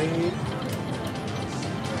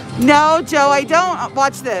 No, Joe, I don't.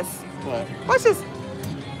 Watch this. What? Watch this.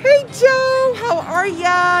 Hey, Joe, how are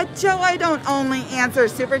ya? Joe, I don't only answer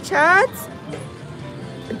super chats.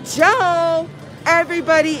 Joe,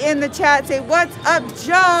 everybody in the chat say, what's up, Joe?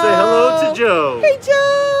 Say hello to Joe. Hey,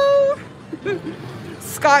 Joe.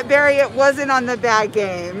 Scott Berry, it wasn't on the bad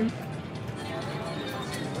game.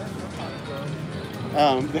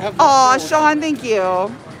 Aw, Sean, thank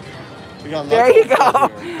you. There you go.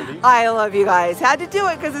 I love you guys. Had to do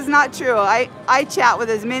it because it's not true. I chat with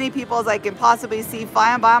as many people as I can possibly see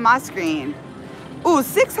flying by on my screen. Ooh,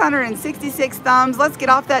 666 thumbs. Let's get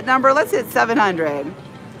off that number. Let's hit 700.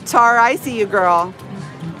 Tara, I see you, girl.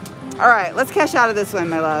 All right, let's cash out of this one,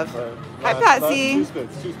 my love. Hi, Patsy.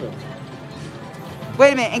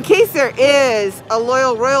 Wait a minute. In case there is a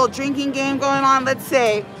loyal royal drinking game going on, let's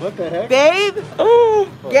say, what the heck? Babe, oh,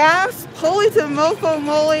 gas, holy to mofo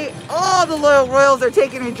moly, all the loyal royals are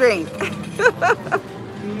taking a drink. All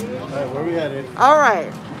right, where we headed? All right.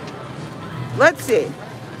 Let's see.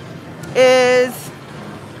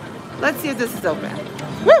 Let's see if this is open.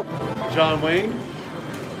 Woo! John Wayne.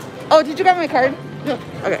 Oh, did you grab my card? Yeah.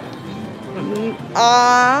 Okay.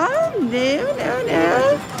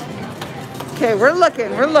 No. Okay, we're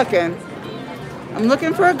looking. I'm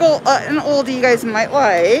looking for an oldie you guys might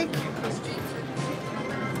like.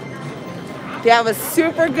 They have a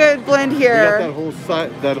super good blend here. We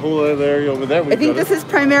got that whole other area over there. I think this is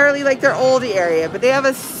primarily like their oldie area, but they have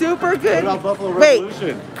a super good. What about Buffalo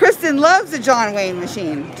Revolution? Wait, Kristen loves the John Wayne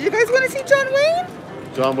machine. Do you guys want to see John Wayne?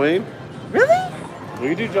 John Wayne? Really? We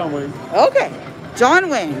can do John Wayne. Okay, John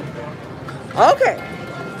Wayne. Okay,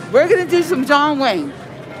 we're gonna do some John Wayne.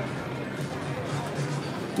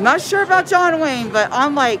 Not sure about John Wayne, but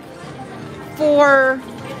I'm like 4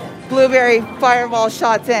 blueberry fireball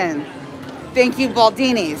shots in. Thank you,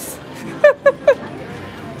 Baldini's.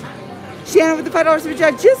 Shannon with the $5 super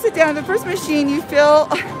chat. Just sit down. The first machine you feel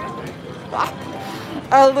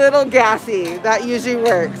a little gassy. That usually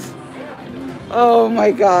works. Oh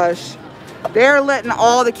my gosh. They're letting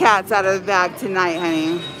all the cats out of the bag tonight,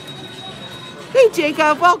 honey. Hey,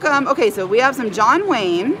 Jacob, welcome. Okay, so we have some John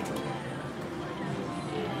Wayne.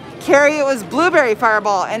 Carrie, it was blueberry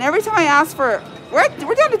fireball. And every time I ask for, we're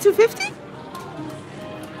down to 250?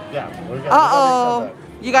 Yeah. Uh-oh.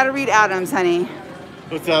 You got to read Adams, honey.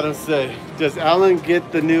 What's Adams say? Does Alan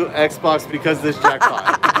get the new Xbox because of this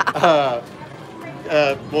jackpot?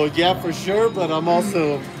 Well, yeah, for sure, but I'm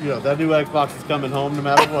also, you know, that new Xbox is coming home no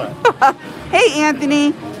matter what. Hey,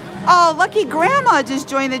 Anthony. Oh, Lucky Grandma just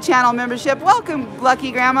joined the channel membership. Welcome,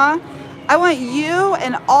 Lucky Grandma. I want you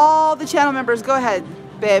and all the channel members, go ahead,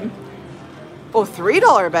 babe. Oh,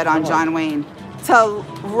 $3 bet on John Wayne to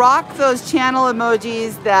rock those channel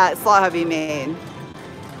emojis that Slaw Hubby made.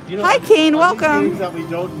 You know, hi, Kane, welcome. Games that we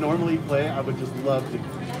don't normally play, I would just love to.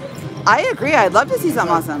 I agree. I'd love to see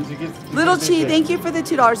something awesome. Little Chi, thank you for the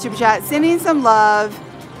 $2 super chat. Sending some love.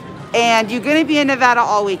 And you're going to be in Nevada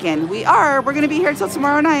all weekend. We are. We're going to be here till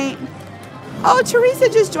tomorrow night. Oh, Teresa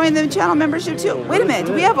just joined the channel membership too. Wait a minute.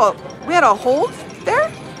 Do we had a hold there? A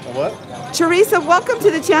what? Teresa, welcome to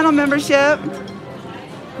the channel membership.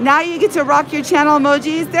 Now you get to rock your channel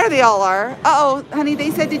emojis. There they all are. Uh-oh, honey, they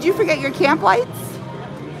said, did you forget your camp lights?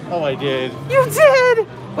 Oh, I did. You did.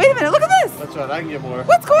 Wait a minute. Look at this. That's right. I can get more.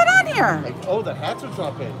 What's going on here? Like, oh, the hats are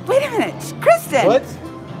dropping. Wait a minute. Kristen. What?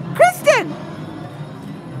 Kristen.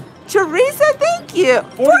 Teresa, thank you.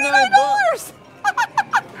 $49.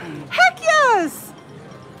 Heck yes.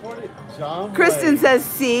 John Kristen says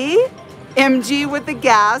C. MG with the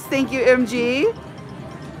gas. Thank you, MG.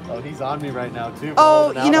 Oh, he's on me right now, too.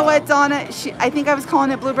 Oh, you know what, Donna? I think I was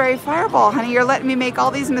calling it Blueberry Fireball. Honey, you're letting me make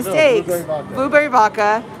all these mistakes. No, Blueberry Vodka. Blueberry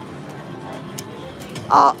Vodka.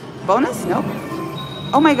 Bonus? Nope.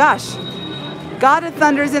 Oh my gosh. God of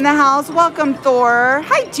Thunder's in the house. Welcome, Thor.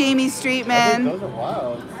 Hi, Jamie Streetman. Those are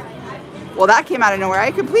wild. Well, that came out of nowhere.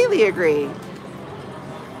 I completely agree.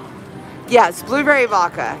 Yes, Blueberry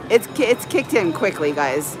Vodka. It's kicked in quickly,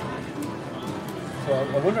 guys. So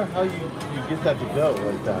I wonder how you get that to go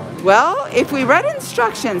like that. Well, if we read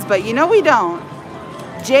instructions, but you know we don't.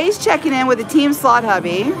 Jay's checking in with the Team Slot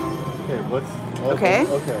Hubby. Okay, Okay.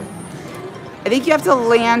 Okay. I think you have to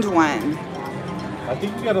land one. I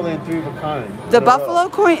think you got to land 3 of a kind. The Buffalo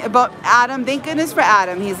coin, but Adam, thank goodness for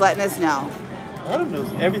Adam. He's letting us know. Adam knows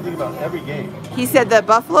everything about every game. He said the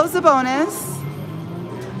Buffalo's a bonus.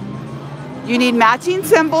 You need matching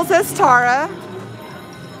symbols, says Tara.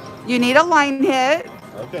 You need a line hit.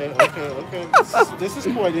 Okay. This is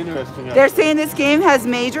quite interesting. They're saying this game has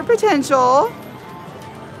major potential.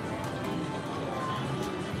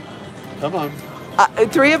 Come on.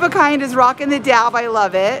 3 of a kind is rocking the dab. I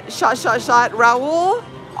love it. Shot. Raul.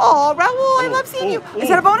 Oh, Raul, I love seeing you. Is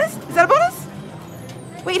that a bonus? Is that a bonus?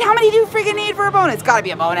 Wait, how many do you freaking need for a bonus? Gotta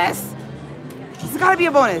be a bonus. It's gotta be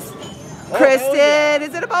a bonus. Kristen,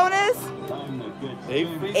 is it a bonus?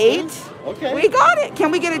 8? Okay. We got it.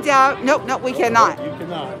 Can we get it down? Nope, we cannot. You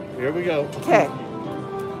cannot. Here we go. Okay.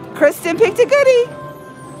 Kristen picked a goodie.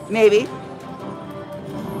 Maybe.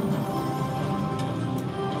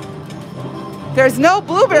 There's no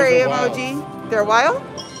blueberry emoji. They're wild?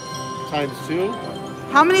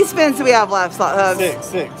 ×2. How many spins do we have left?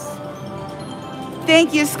 6.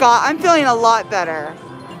 Thank you, Scott. I'm feeling a lot better.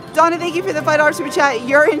 Donna, thank you for the $5 super chat.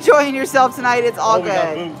 You're enjoying yourself tonight. It's all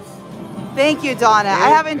good. Thank you, Donna. I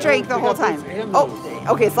haven't drank the whole time. Oh,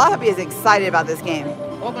 okay. Slaw Hubby is excited about this game.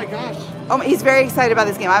 Oh my gosh. Oh, he's very excited about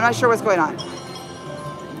this game. I'm not sure what's going on.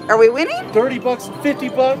 Are we winning? $30,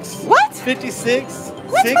 $50. What? 56.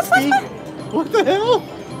 What? 60. What the hell?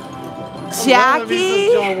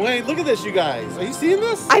 Jackie. John Wayne. Look at this, you guys. Are you seeing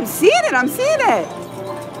this? I'm seeing it.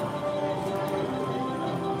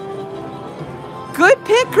 Good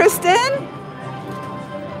pick, Kristen.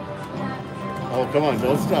 Oh, come on.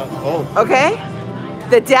 Don't stop. Oh. Okay.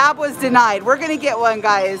 The dab was denied. We're going to get one,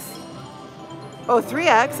 guys. Oh,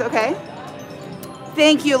 3X. Okay.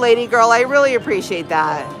 Thank you, lady girl. I really appreciate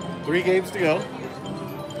that. 3 games to go.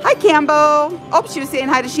 Hi, Cambo. Oh, she was saying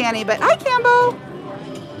hi to Shani, but hi, Cambo.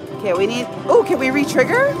 Okay, we need... Oh, can we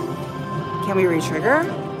re-trigger? Can we re-trigger?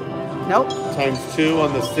 Nope. ×2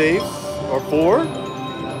 on the safes, or 4.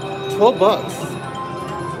 $12.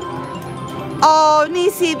 Oh,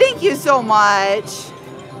 Nisi, thank you so much.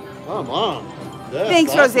 Come on.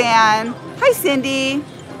 Thanks, awesome. Roseanne. Hi, Cindy.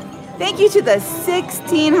 Thank you to the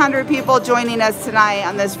 1,600 people joining us tonight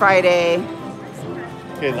on this Friday.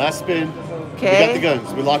 Okay, last spin. Okay. We got the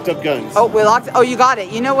guns. We locked up guns. Oh, we locked. Oh, you got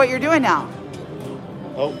it. You know what you're doing now.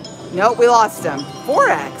 Oh. Nope, we lost him.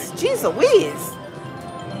 4X. Jeez Louise.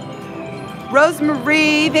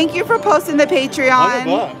 Rosemarie, thank you for posting the Patreon.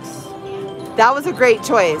 $100. That was a great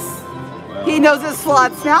choice. He knows his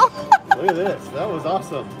slots now. Look at this. That was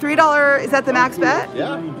awesome. $3. Is that the max bet?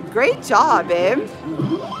 Yeah. Great job, babe.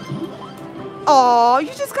 Oh, you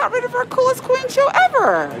just got rid of our coolest coin show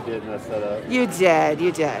ever. I did mess that up. You did.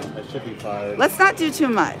 You did. I should be fired. Let's not do too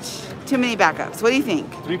much. Too many backups. What do you think?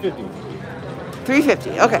 350.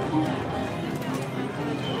 350. Okay.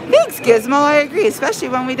 Thanks, Gizmo. I agree, especially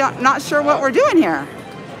when we not sure what we're doing here.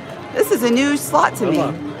 This is a new slot to me.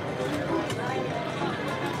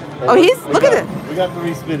 Oh, look at it. We got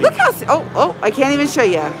 3 spinning. Look how, oh, I can't even show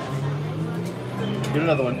you. Get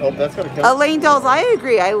another one. Oh, that's got to count. Elaine Dolls, I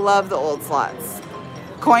agree. I love the old slots.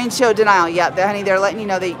 Coin show denial. Yep, honey, they're letting you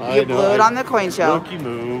know that you blew it on the coin show. Rookie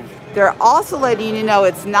move. They're also letting you know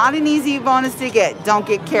it's not an easy bonus to get. Don't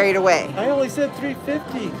get carried away. I only said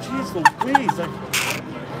 350. Jeez Louise.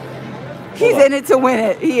 He's in it to win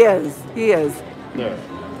it. He is. He is. There.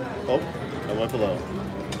 Oh, I went below.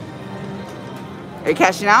 Are you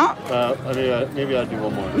cashing out? Maybe I'll do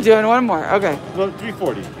one more. We're doing one more. Okay. Well,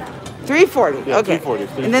 340. 340. Yeah, okay.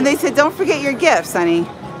 340. And then they said, don't forget your gifts, honey.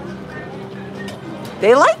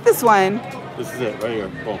 They like this one. This is it right here.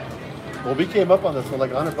 Boom. Well, we came up on this one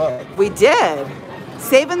like $100. We did.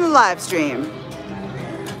 Saving the live stream.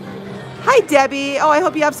 Hi, Debbie. Oh, I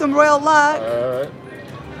hope you have some royal luck. All right.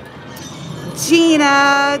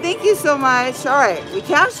 Gina, thank you so much. All right, we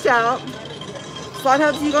cashed out. Slot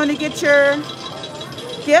Hubs, you going to get your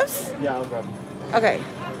gifts? Yeah, I'll grab them. Okay.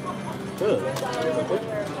 Good.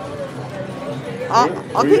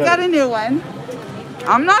 I'll pick out a new one.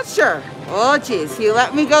 I'm not sure. Oh, geez, he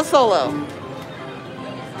let me go solo.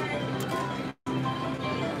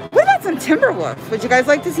 What about some Timberwolf? Would you guys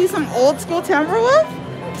like to see some old school Timberwolf?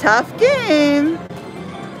 Tough game.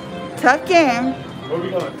 Tough game. Where are we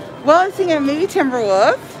going? Well, I was thinking maybe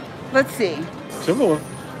Timberwolf. Let's see. Timberwolf.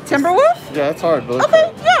 Timberwolf? Yeah, it's hard, but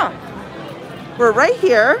okay, yeah. We're right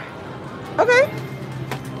here. Okay.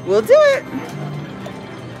 We'll do it.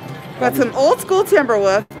 Got some old school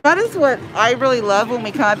Timberwolf. That is what I really love when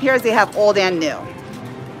we come up here is they have old and new.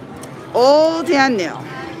 Old and new.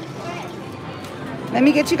 Let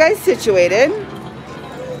me get you guys situated.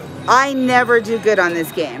 I never do good on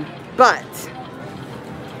this game, but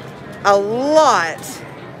a lot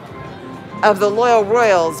of the Loyal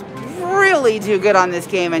Royals really do good on this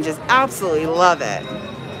game and just absolutely love it.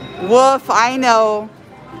 Woof, I know.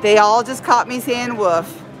 They all just caught me saying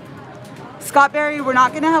woof. Scott Berry, we're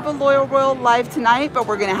not going to have a Loyal Royal live tonight, but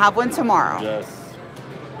we're going to have one tomorrow. Yes.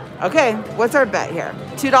 Okay, what's our bet here?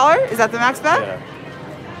 $2? Is that the max bet? Yeah.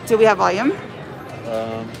 Do we have volume?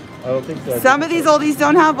 I don't think so. Some of these oldies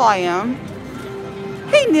don't have volume.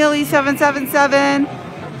 Hey, Neely777.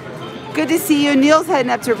 Good to see you. Neil's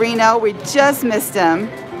heading up to Reno. We just missed him.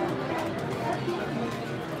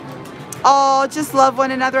 Oh, just love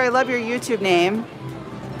one another. I love your YouTube name.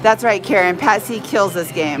 That's right, Karen. Pat C kills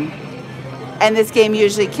this game. And this game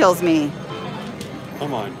usually kills me.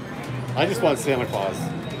 Come on. I just want Santa Claus.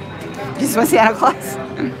 You just want Santa Claus?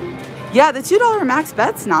 Yeah, the $2 max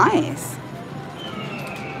bet's nice.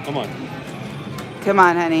 Come on. Come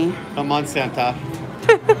on, honey. Come on, Santa.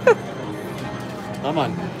 Come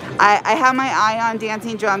on. I have my eye on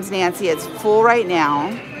Dancing Drums, Nancy. It's full right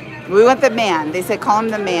now. We want the man. They said call him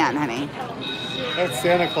the man, honey. That's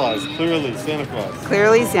Santa Claus. Clearly, Santa Claus.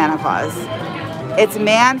 Clearly Santa Claus. It's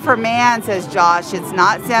man for man, says Josh. It's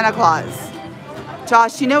not Santa Claus.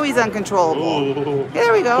 Josh, you know he's uncontrollable. Ooh. Yeah,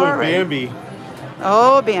 there we go. All right. Bambi.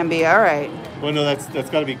 Oh, Bambi. All right. Well, no, that's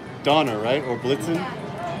got to be Donner, right? Or Blitzen?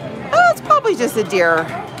 Oh, it's probably just a deer.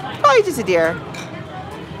 Probably just a deer.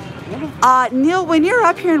 Neil, when you're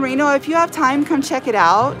up here in Reno, if you have time, come check it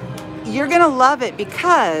out. You're going to love it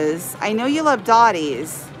because I know you love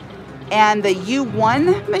Dottie's. And the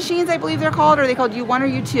U1 machines, I believe they're called, or are they called U1 or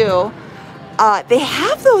U2? They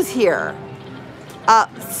have those here.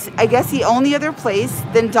 I guess the only other place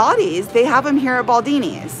than Dottie's, they have them here at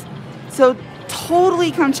Baldini's. So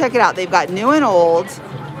totally come check it out. They've got new and old,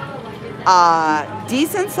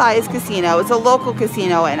 decent sized casino. It's a local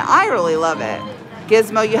casino and I really love it.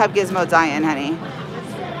 Gizmo, you have Gizmo dying, honey.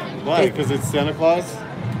 Why? Because it's Santa Claus?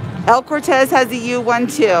 El Cortez has the U1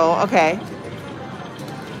 too. Okay.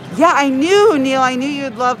 Yeah, I knew, Neil. I knew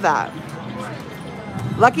you'd love that.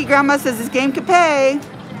 Lucky Grandma says this game could pay.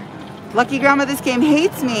 Lucky Grandma, this game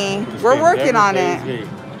hates me. We're working on it.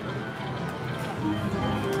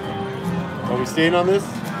 Are we staying on this?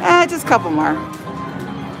 Just a couple more.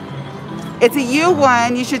 It's a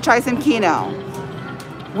U1. You should try some Keno.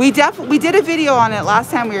 We did a video on it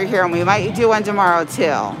last time we were here, and we might do one tomorrow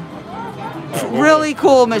too. Really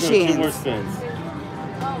cool machines. 2 more spins.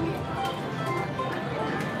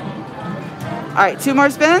 All right, 2 more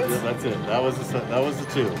spins? Yeah, that's it. That was the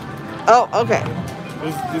 2. Oh, okay.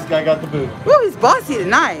 This guy got the boot. Woo, he's bossy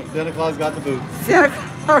tonight. Santa Claus got the boot. Santa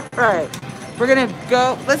Claus. All right. We're going to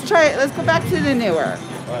go. Let's try it. Let's go back to the newer.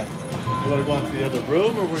 All right. You want to go on to the other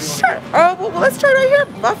room or where do you Sure. want to go? Oh, well, let's try right here.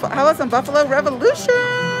 How about some Buffalo Revolution?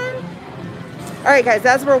 All right, guys,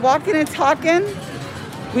 as we're walking and talking,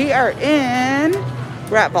 we're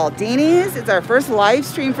at Baldini's. It's our first live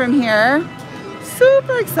stream from here.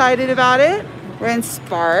 Super excited about it. We're in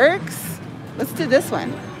Sparks. Let's do this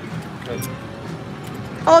one. Okay.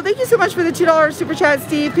 Oh, thank you so much for the $2 super chat,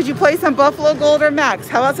 Steve. Could you play some Buffalo Gold or Max?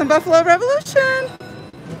 How about some Buffalo Revolution?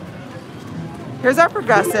 Here's our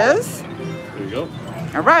progressives. There you go.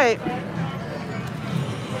 All right.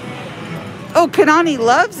 Oh, Kanani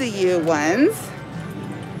loves the U ones.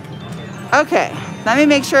 Okay, let me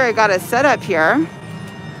make sure I got it set up here.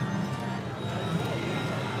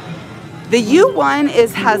 The U1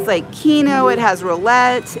 has like Keno, it has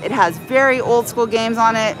roulette, it has very old school games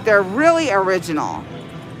on it. They're really original.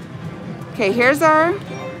 Okay, here's our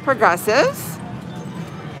progressives.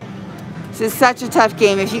 This is such a tough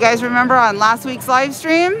game. If you guys remember on last week's live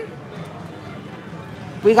stream,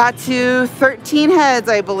 we got to 13 heads,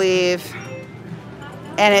 I believe.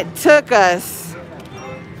 And it took us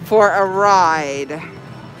for a ride.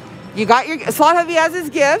 You got your, Slot Hubby has his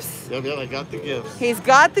gifts. Yep, I got the gifts. He's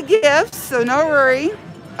got the gifts, so no worry.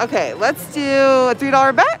 Okay, let's do a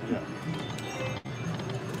 $3 bet. Yeah.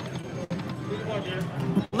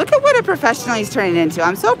 Look at what a professional he's turning into.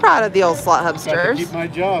 I'm so proud of the old Slot Hubsters. Keep my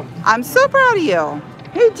job. I'm so proud of you.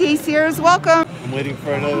 Hey, J Sears, welcome. I'm waiting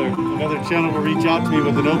for another channel to reach out to me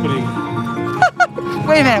with an opening.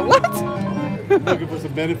 Wait a minute, what? I'm looking for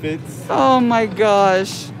some benefits. Oh my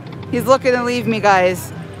gosh. He's looking to leave me,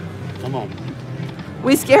 guys. Come on.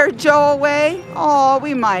 We scared Joe away? Oh,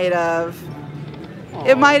 we might have. Aww.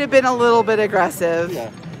 It might have been a little bit aggressive. Yeah.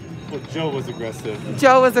 Well, Joe was aggressive.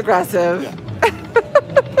 Joe was aggressive. Yeah.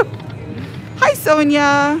 Hi,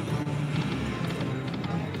 Sonia.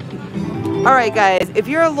 All right, guys. If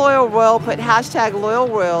you're a Loyal Royal, put hashtag Loyal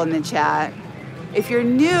Royal in the chat. If you're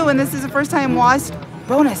new and this is the first time watched,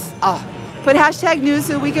 bonus. Oh, put hashtag new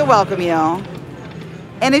so we can welcome you.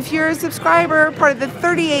 And if you're a subscriber, part of the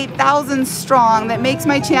 38,000 strong that makes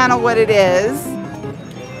my channel what it is,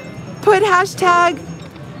 put hashtag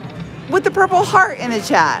with the purple heart in the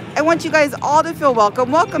chat. I want you guys all to feel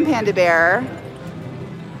welcome. Welcome, Panda Bear.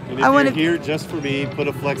 And if you're here just for me, put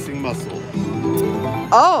a flexing muscle.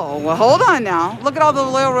 Oh, well, hold on now. Look at all the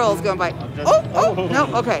Loyal Royals going by. Oh,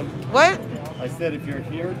 no, okay. What? I said if you're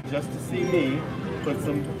here just to see me, put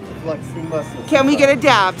some flexing muscle. Can we get a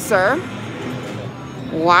dab, sir?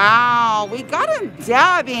 Wow, we got him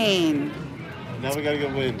dabbing. Now we gotta go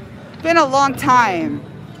win. Been a long time.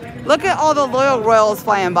 Look at all the Loyal Royals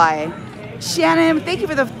flying by. Shannon, thank you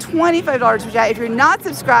for the $25 for chat. If you're not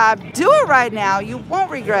subscribed, do it right now. You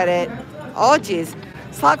won't regret it. Oh, geez.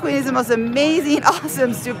 Slot Queen is the most amazing,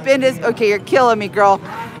 awesome, stupendous. Okay, you're killing me, girl.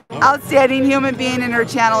 Outstanding human being in her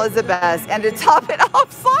channel is the best. And to top it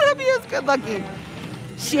off, Slot Hubby is good looking.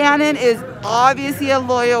 Shannon is obviously a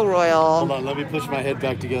Loyal Royal. Hold on, let me push my head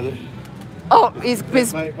back together. Oh,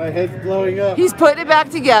 my head's blowing up. He's putting it back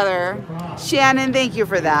together. Shannon, thank you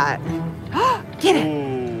for that. Get it.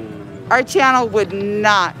 Ooh. Our channel would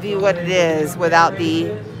not be what it is without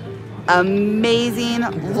the amazing,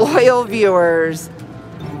 loyal viewers.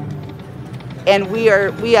 And we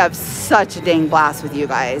have such a dang blast with you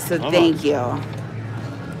guys, so thank you.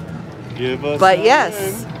 Give us But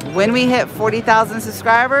yes, when we hit 40,000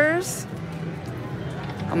 subscribers,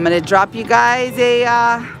 I'm gonna drop you guys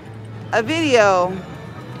a video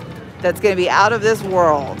that's gonna be out of this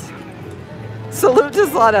world. Salute to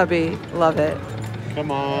Slot Hubby. Love it.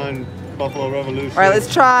 Come on, Buffalo Revolution. All right,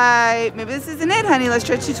 let's try. Maybe this isn't it, honey. Let's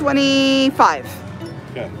try 225.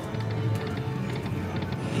 Okay.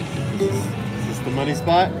 Is this the money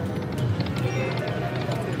spot?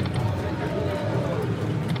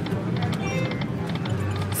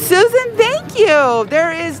 Susan, thank you.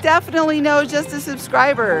 There is definitely no just the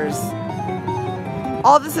subscribers.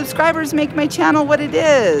 All the subscribers make my channel what it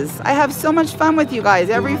is. I have so much fun with you guys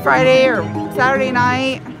every Friday or Saturday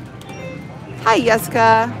night. Hi,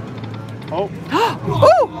 Jessica. Oh.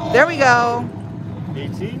 Oh, there we go.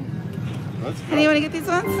 18. Let's go. Honey, you want to get these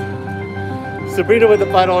ones? Sabrina with the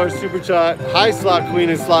 $5 super chat. Hi, Slot Queen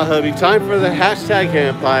and Slot Hubby. Time for the hashtag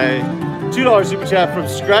hand pie. $2 super chat from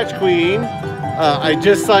Scratch Queen. I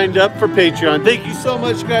just signed up for Patreon. Thank you so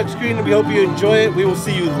much, Scratch Queen. We hope you enjoy it. We will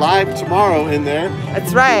see you live tomorrow in there.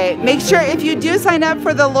 That's right. Make sure if you do sign up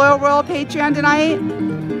for the Loyal Royal Patreon tonight,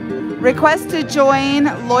 request to join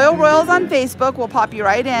Loyal Royals on Facebook. We'll pop you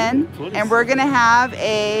right in. Please. And we're going to have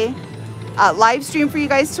a live stream for you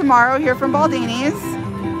guys tomorrow here from Baldini's.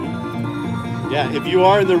 Yeah, if you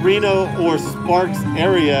are in the Reno or Sparks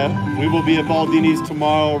area, we will be at Baldini's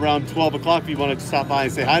tomorrow around 12 o'clock if you want to stop by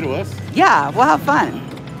and say hi to us. Yeah, we'll have fun.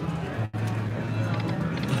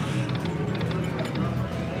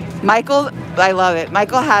 Michael, I love it.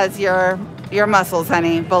 Michael has your muscles,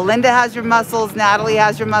 honey. Belinda has your muscles. Natalie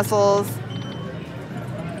has your muscles.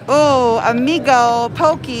 Oh, Amigo,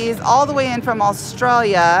 Pokies, all the way in from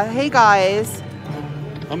Australia. Hey, guys.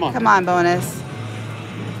 Come on. Come on, bonus.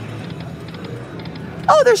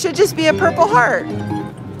 Oh, there should just be a purple heart.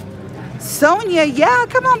 Sonia, yeah,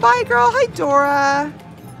 come on by, girl. Hi, Dora.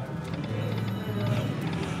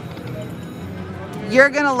 You're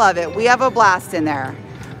going to love it. We have a blast in there.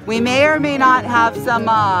 We may or may not have some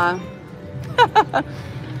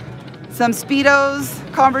some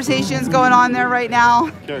Speedos conversations going on there right now.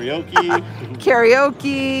 Karaoke.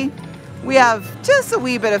 Karaoke. We have just a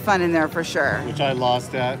wee bit of fun in there for sure. Which I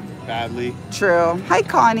lost at badly. True. Hi,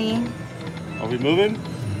 Connie. Are we moving?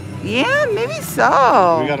 Yeah, maybe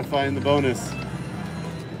so. We got to find the bonus.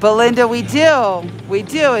 Belinda, we do. We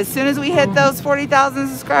do. As soon as we hit those 40,000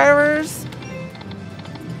 subscribers.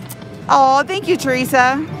 Oh, thank you,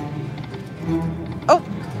 Teresa.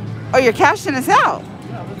 Oh, you're cashing us out.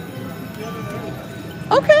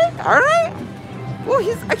 Okay, all right. Well,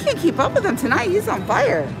 I can't keep up with him tonight. He's on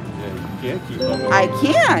fire. Yeah, you can't keep up with him. I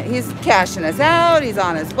can't. He's cashing us out. He's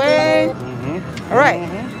on his way. All right.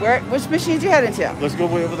 Which machines you heading to? Let's go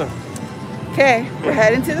way over there. Okay, we're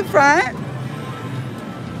heading to the front.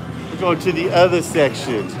 We're going to the other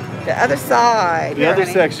section. The other side. The other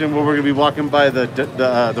section where we're going to be walking by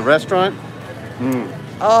the restaurant.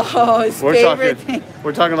 Oh, his favorite thing.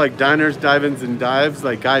 We're talking like diners, dive-ins, and dives,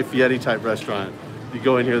 like Guy Fieri type restaurant. You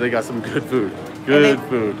go in here, they got some good food. Good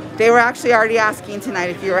food. They were actually already asking tonight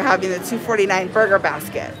if you were having the $2.49 burger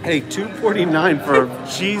basket. Hey, $2.49 for a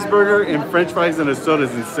cheeseburger and French fries and a soda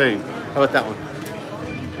is insane. How about that one?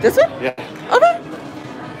 This one? Yeah. Okay.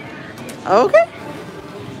 Okay.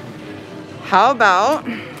 How about,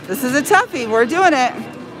 this is a toughie. We're doing it.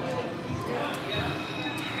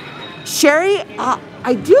 Sherry,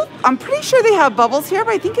 I'm pretty sure they have bubbles here,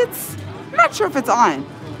 but I'm not sure if it's on.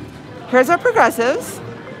 Here's our progressives.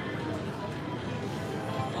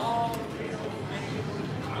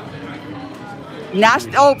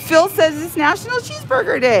 Phil says it's National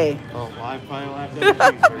Cheeseburger Day. Oh, well, I probably will have to have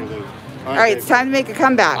a cheeseburger then. All right, it's time to make a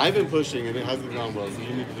comeback. I've been pushing and it hasn't gone well, so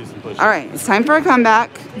you need to do some pushing. All right, it's time for a comeback.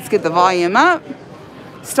 Let's get the volume up.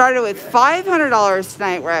 Started with $500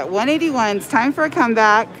 tonight. We're at $181. It's time for a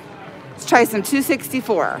comeback. Let's try some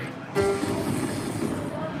 $264.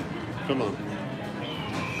 Come on.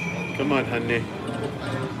 Come on, honey.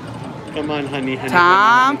 Come on, honey.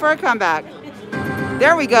 Time for a comeback.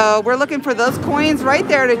 There we go. We're looking for those coins right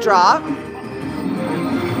there to drop.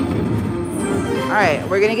 All right,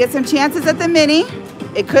 we're going to get some chances at the mini.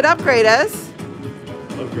 It could upgrade us.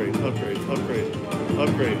 Upgrade, upgrade, upgrade,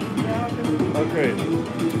 upgrade, upgrade.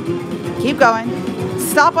 Keep going.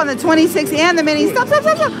 Stop on the 26 and the mini. Stop, stop,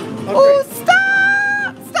 stop, stop. Oh,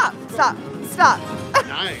 stop. Stop, stop, stop.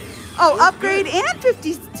 Nice. Oh, upgrade and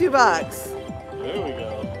 $52. There we go.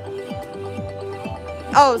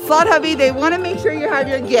 Oh, Slot Hubby, they want to make sure you have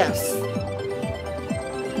your gifts.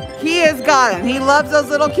 He has got them. He loves those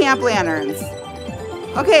little camp lanterns.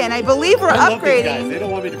 Okay, and I believe we're upgrading. Love these guys. They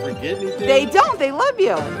don't want me to forget anything. They don't. They love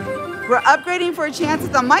you. We're upgrading for a chance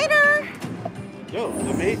at the minor. No,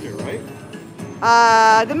 the major, right?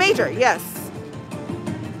 The major, yes.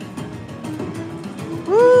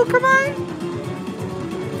 Woo, come on.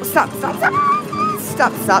 Stop, stop, stop.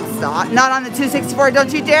 Stop, stop, stop. Not on the 264,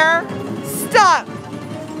 don't you dare. Stop.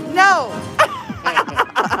 No.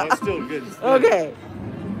 That's still good. Okay.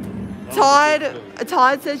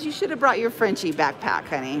 Todd says you should have brought your Frenchie backpack,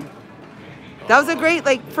 honey. That was a great,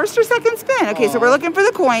 first or second spin. Okay, so we're looking for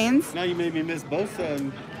the coins. Now you made me miss both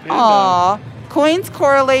and Aw. Coins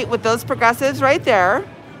correlate with those progressives right there.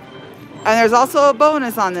 And there's also a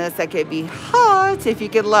bonus on this that could be hot if you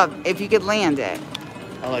could land it.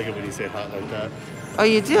 I like it when you say hot like that. Oh,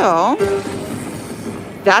 you do?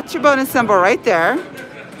 That's your bonus symbol right there.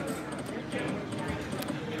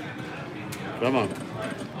 Come on.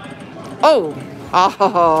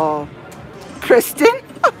 Oh, Kristen.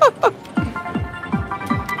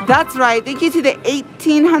 That's right. Thank you to the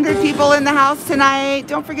 1,800 people in the house tonight.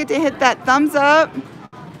 Don't forget to hit that thumbs up.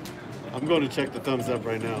 I'm going to check the thumbs up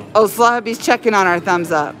right now. Oh, Slobby's checking on our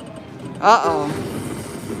thumbs up. Uh-oh.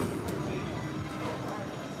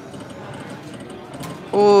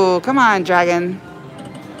 Oh, come on, Dragon.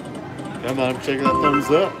 Come on, I'm checking that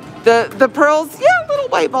thumbs up. The pearls, yeah, a little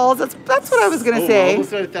white balls. That's what I was gonna say. We're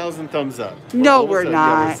almost at 1,000 thumbs up. No, we're not.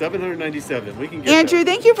 Yeah, we're 797. We can get Andrew, that.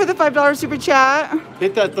 thank you for the $5 super chat.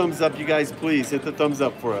 Hit that thumbs up, you guys. Please hit the thumbs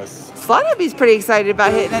up for us. Slot Hubby's pretty excited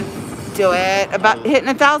about hitting hitting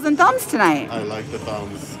 1,000 thumbs tonight. I like the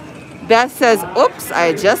thumbs. Beth says, "Oops,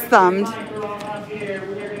 I just thumbed."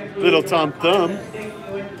 Little Tom Thumb.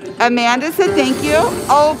 Amanda said, "Thank you."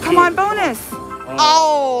 Oh, come on, bonus.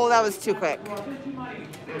 Oh, that was too quick.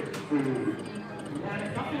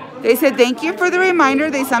 They said, "Thank you for the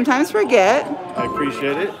reminder. They sometimes forget." I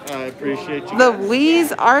appreciate it. I appreciate you.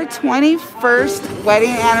 Louise, our 21st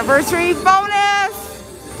wedding anniversary bonus.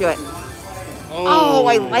 Do it. Oh,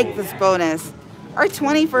 I like this bonus. Our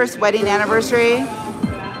 21st wedding anniversary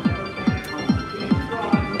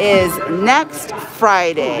is next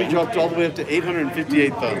Friday. We dropped all the way up to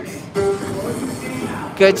 858 thumbs.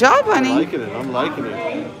 Good job, honey. I'm liking it. I'm liking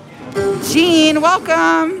it. Jean,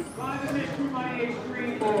 welcome.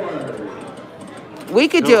 We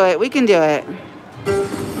could do it. We can do it.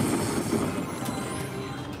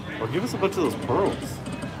 Or give us a bunch of those pearls.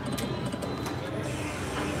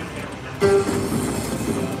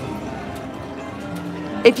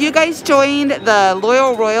 If you guys joined the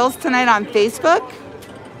Loyal Royals tonight on Facebook,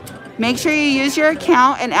 make sure you use your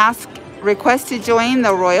account and request to join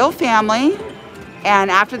the Royal family.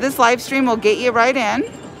 And after this live stream, we'll get you right in.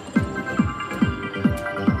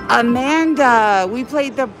 Amanda, we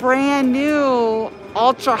played the brand new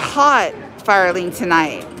Ultra Hot Firelink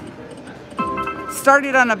tonight.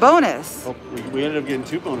 Started on a bonus. Oh, we ended up getting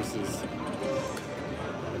 2 bonuses.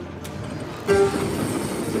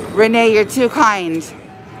 Renee, you're too kind.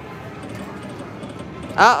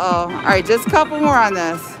 Uh-oh. All right, just a couple more on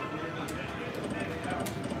this.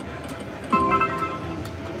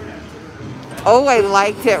 Oh, I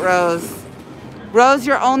liked it, Rose. Rose,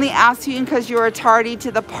 you're only asking because you were tardy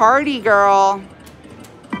to the party, girl.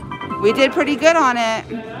 We did pretty good on it.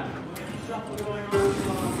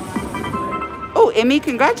 Oh, Emmy,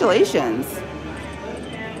 congratulations.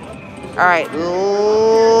 All right,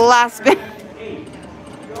 last spin.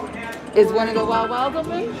 Is one of the Wild Wilds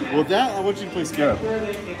open? Well, I want you to play Scarab.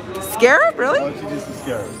 Scarab, really? I want you to do some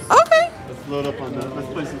Scarab. Okay. Let's load up on that. Let's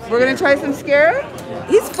play some Scarab. We're gonna try some Scarab? Yeah.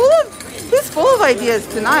 He's full of ideas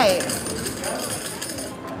tonight.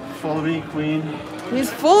 Follow me, Queen. He's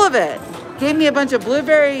full of it. Gave me a bunch of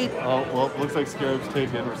blueberry Oh, well, looks like Scarab's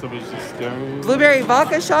taken or somebody's just staring. blueberry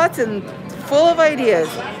vodka shots and full of ideas.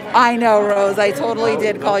 I know, Rose. I totally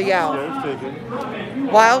did call you out. Scarab's taken.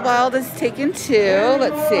 Wild Wild is taken too.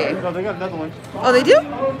 Let's see. No, they got another one. Oh, they do?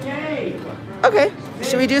 Okay.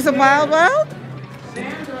 Should we do some Wild Wild?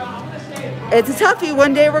 It's a toughie.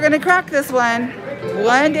 One day we're going to crack this one.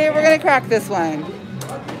 One day we're going to crack this one.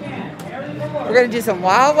 We're going to do some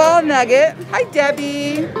Wild Wild Nugget. Hi,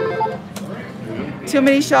 Debbie. Too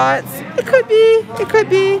many shots. It could be. It could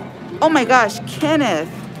be. Oh my gosh, Kenneth.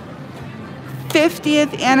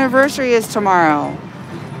 50th anniversary is tomorrow.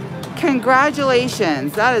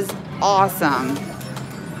 Congratulations. That is awesome.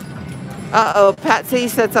 Uh-oh, Patsy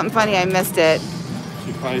said something funny. I missed it.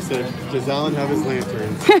 She probably said, does Alan have his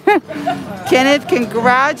lanterns? Kenneth,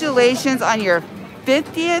 congratulations on your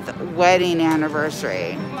 50th wedding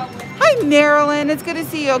anniversary. Hi, Marilyn. It's good to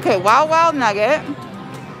see you. Okay, Wild Wild Nugget.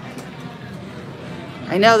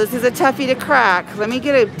 I know this is a toughie to crack. Let me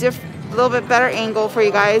get a little bit better angle for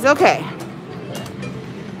you guys. Okay.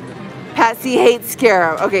 Patsy hates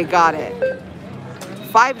Scarab. Okay, got it.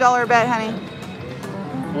 $5 bet, honey.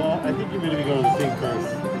 Well, I think you're going to be going to the pink purse.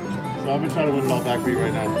 So I'm going to try to win it all back for you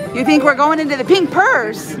right now. You think we're going into the pink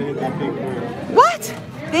purse? You're going to hit that pink purse. What?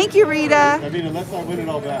 Thank you, Rita. I mean, unless I win it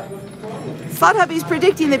all back. Slot Hubby's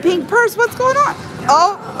predicting the pink purse. What's going on?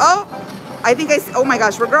 Oh. I think oh my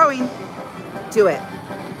gosh, we're growing. Do it.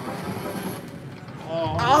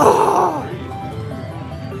 Oh.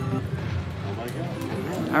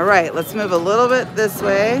 All right, let's move a little bit this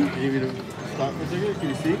way. Can you stop for a second? Can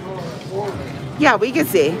you see? Yeah, we can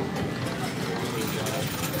see.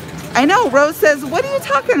 I know, Rose says, what are you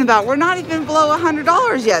talking about? We're not even below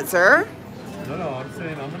 $100 yet, sir. No, I'm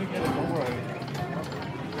saying I'm going to get it. Don't worry.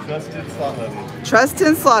 Trust in Slot Hubby. Trust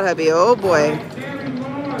in Slot Hubby. Oh, boy.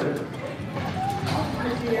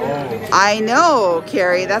 Oh. I know,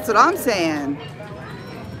 Carrie. That's what I'm saying.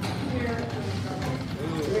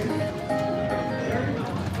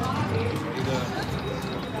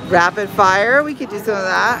 Rapid fire. We could do some of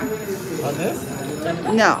that. On this?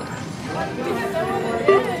 No.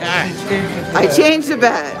 I changed the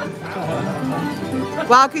bet.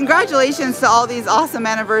 Wow, congratulations to all these awesome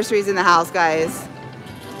anniversaries in the house, guys.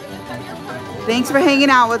 Thanks for hanging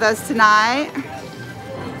out with us tonight.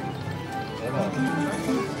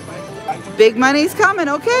 big money's coming.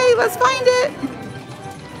 Okay, let's find it. I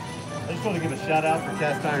just want to give a shout out for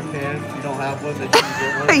cast iron pans. If you don't have one, then you can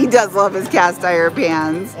get one. He does love his cast iron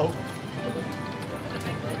pans. Oh.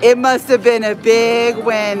 It must have been a big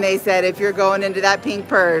win, they said, if you're going into that pink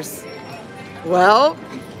purse. Well,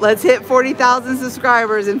 let's hit 40,000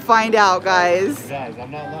 subscribers and find out, guys. Guys, I'm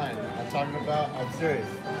not lying. I'm serious.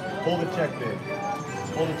 Pull the check, babe.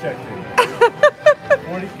 Pull the check, babe.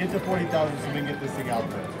 Get to 40,000 so we can get this thing out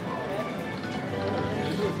there.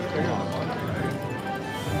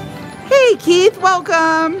 Hey, Keith,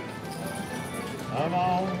 welcome. Come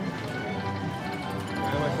on.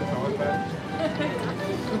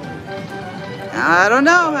 I don't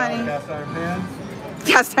know, honey. Cast iron pans?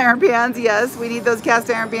 Cast iron pans, yes. We need those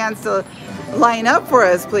cast iron pans to line up for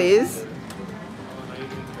us, please.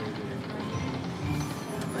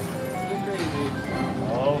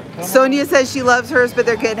 Oh, Sonia says she loves hers, but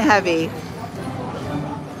they're getting heavy.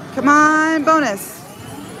 Come on, bonus.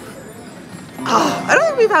 Oh, I don't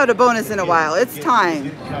think we've had a bonus in a while. It's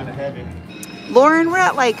time. Kind of heavy. Lauren, we're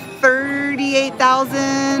at like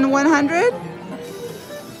 38,100.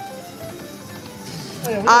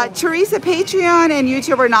 Teresa, Patreon and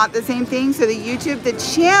YouTube are not the same thing. So the YouTube, the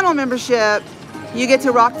channel membership, you get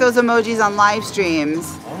to rock those emojis on live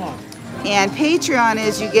streams. And Patreon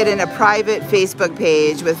is you get in a private Facebook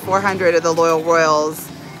page with 400 of the Loyal Royals.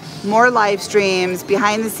 More live streams,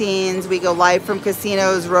 behind the scenes. We go live from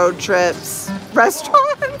casinos, road trips,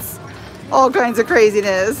 restaurants, all kinds of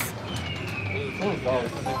craziness.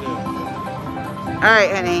 All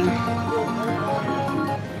right, honey.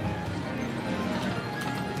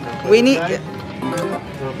 We need.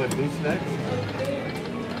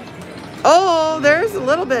 Oh, there's a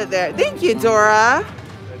little bit there. Thank you, Dora.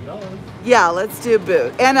 Yeah, let's do a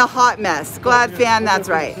boot. And a hot mess. Glad fan, that's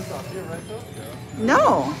right.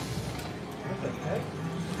 No.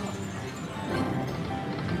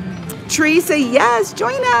 Teresa, yes,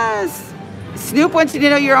 join us. Snoop wants you to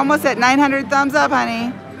know you're almost at 900 thumbs up,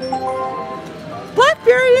 honey.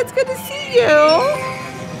 Blackberry, it's good to see you.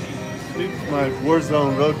 Snoop's my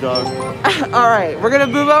Warzone road dog. All right, we're going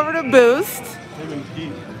to move over to Boost.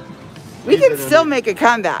 We can still make a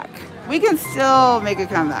comeback. We can still make a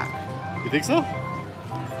comeback. You think so?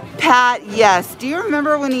 Pat, yes. Do you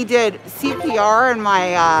remember when he did CPR in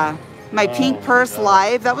my my pink purse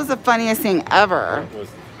live? That was the funniest thing ever.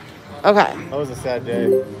 Okay. That was a sad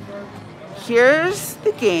day. Here's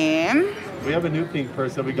the game. We have a new pink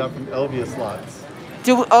purse that we got from Elvia Slots.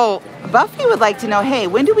 Oh, Buffy would like to know, hey,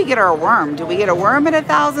 when do we get our worm? Do we get a worm at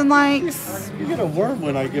 1,000 likes? You get a worm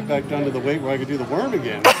when I get back down to the weight where I can do the worm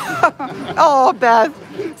again. Oh, Beth.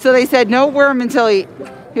 So they said no worm until he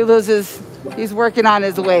loses, he's working on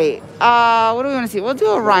his weight. What do we want to see? We'll do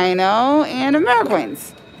a rhino and a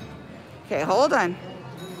Americoins. Okay, hold on.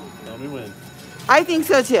 Tell me when. I think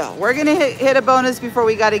so too. We're going to hit a bonus before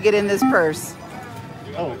we got to get in this purse.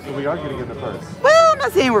 Oh, so we are going to get the purse. Well, I'm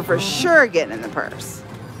not saying we're for sure getting in the purse.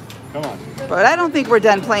 Come on. But I don't think we're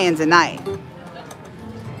done playing tonight. Come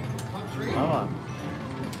on.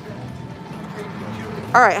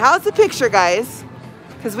 All right, how's the picture, guys?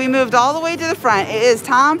 Because we moved all the way to the front. It is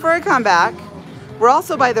time for a comeback. We're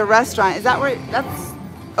also by the restaurant. Is that where, that's,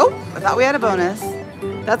 oh, I thought we had a bonus.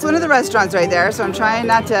 That's one of the restaurants right there, so I'm trying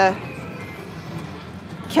not to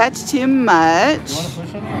catch too much. You want to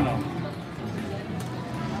push on it or no?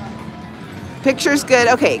 Picture's good.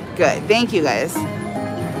 Okay, good. Thank you, guys.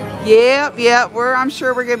 Yep. I'm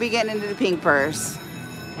sure we're gonna be getting into the pink purse.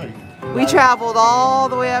 We traveled all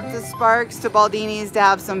the way up to Sparks to Baldini's to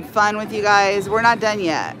have some fun with you guys. We're not done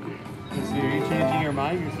yet. So are you changing your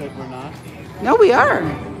mind? You said we're not? No, we are.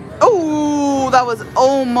 Oh, that was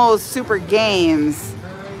almost Super Games.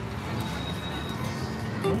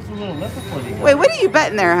 Wait, what are you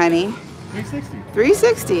betting there, honey? 360.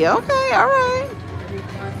 360. Okay, all right.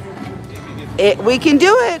 We can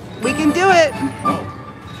do it. We can do it. Oh.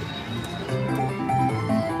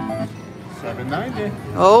 790.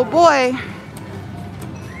 Oh boy.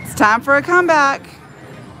 It's time for a comeback.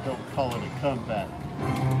 Don't call it a comeback.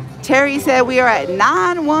 Terry said we are at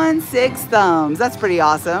 916 thumbs. That's pretty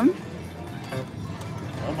awesome.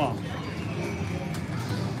 Come on.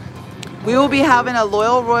 We will be having a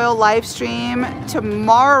Loyal Royal live stream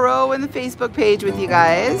tomorrow in the Facebook page with you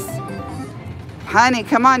guys. Honey,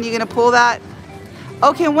 come on, you gonna pull that?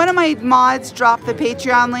 Oh, can one of my mods drop the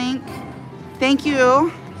Patreon link? Thank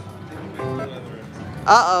you.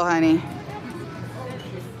 Uh-oh, honey.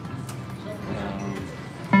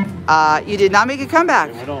 You did not make a comeback.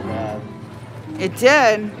 It went all bad. It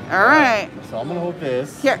did. All right. So I'm gonna hold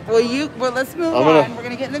this. Here, well, let's move on. We're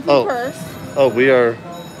gonna get in the pink purse. Oh, we are.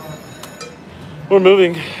 We're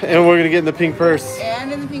moving, and we're gonna get in the pink purse.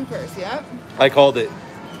 And in the pink purse, yep. I called it.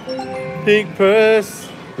 Pink purse.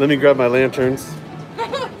 Let me grab my lanterns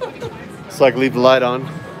so I can leave the light on.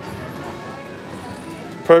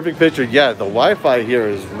 Perfect picture. Yeah, the Wi-Fi here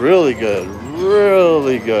is really good.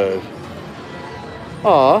 Really good.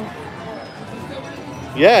 Aw.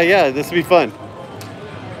 Yeah, this will be fun.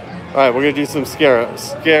 All right, we're gonna do some scarab.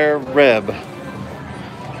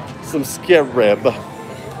 Some scarab.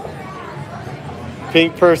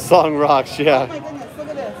 Pink purse song rocks, yeah. Oh my goodness, look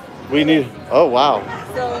at this. We need, oh wow.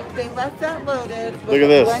 So they left that loaded with Look at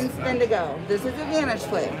this. one spin to go. This is advantage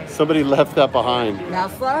play. Somebody left that behind. Now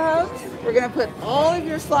slot house, we're gonna put all of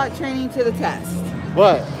your slot training to the test.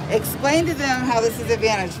 What? Explain to them how this is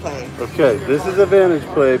advantage play. Okay, this is advantage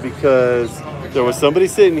play because there was somebody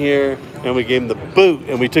sitting here and we gave them the boot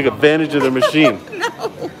and we took advantage of their machine.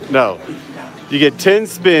 No. You get 10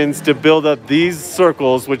 spins to build up these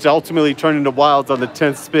circles, which ultimately turn into wilds on the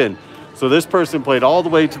 10th spin. So this person played all the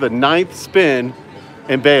way to the 9th spin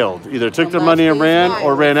and bailed. Either took their money and ran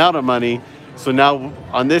or ran out of money. So now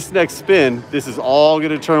on this next spin, this is all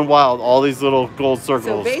gonna turn wild, all these little gold circles.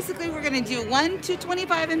 So basically we're gonna do 1 to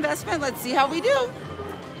 25 investment. Let's see how we do.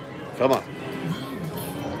 Come on.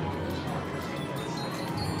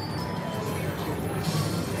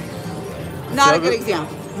 Not a good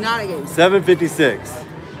example. Not a good example. 756.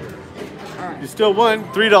 All right. You still won.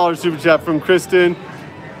 $3 super chat from Kristen.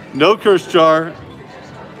 No curse jar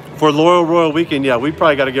for Laurel Royal Weekend. Yeah, we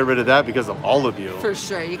probably got to get rid of that because of all of you. For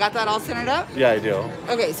sure. You got that all centered up? Yeah, I do.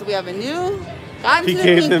 Okay, so we have a new, got He into the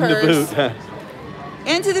gave pink them purse. the boot.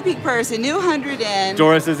 Into the pink purse, a new 100 in.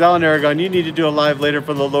 Doris says, Alan Aragon, you need to do a live later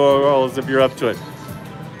for the Laurel Royals if you're up to it.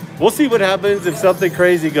 We'll see what happens if something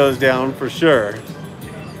crazy goes down for sure.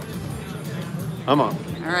 Come on.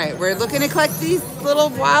 All right, we're looking to collect these little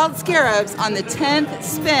wild scarabs on the 10th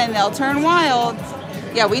spin. They'll turn wild.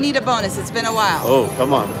 Yeah, we need a bonus. It's been a while. Oh,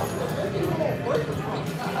 come on.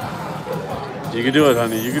 You can do it,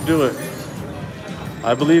 honey. You can do it.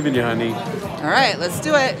 I believe in you, honey. All right, let's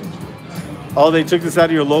do it. Oh, they took this out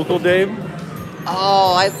of your local, Dave?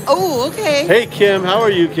 Oh, okay. Hey, Kim. How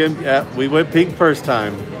are you, Kim? Yeah, we went pink purse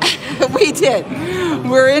time. We did.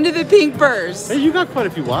 We're into the pink purse. Hey, you got quite a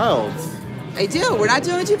few wilds. I do. We're not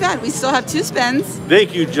doing too bad. We still have 2 spins.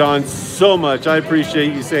 Thank you, John, so much. I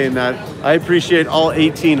appreciate you saying that. I appreciate all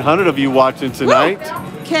 1,800 of you watching tonight.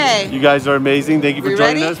 Okay. You guys are amazing. Thank you for We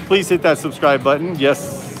joining ready? us. Please hit that subscribe button.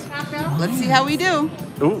 Yes. Let's see how we do.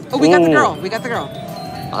 Ooh. Oh, we got the girl. We got the girl.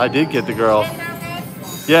 I did get the girl.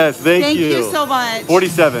 Yes, thank you. Thank you so much.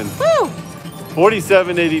 47. Woo!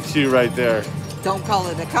 47.82 right there. Don't call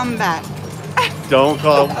it a comeback. Don't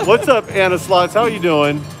call. What's up, Anna Slots? How are you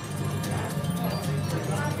doing?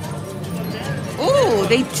 Ooh,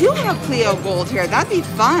 they do have Cleo Gold here. That'd be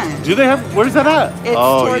fun. Do they have? Where's that at? It's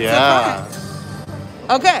oh towards yeah. the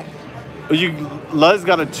front. Okay. Luz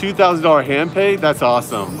got a $2,000 hand pay. That's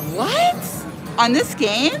awesome. What? On this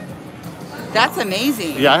game? That's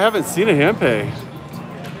amazing. Yeah, I haven't seen a hand pay.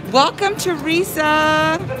 Welcome,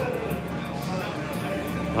 Teresa.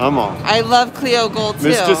 Come on. I love Cleo Gold too.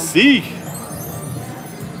 Mr. C.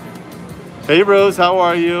 Hey, Rose. How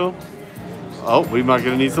are you? Oh, we might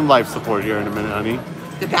gonna need some life support here in a minute, honey.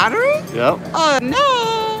 The battery? Yep. Oh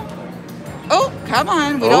no. Oh, come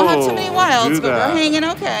on. We don't have too many wilds, do but that. we're hanging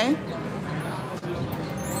okay.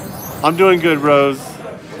 I'm doing good, Rose.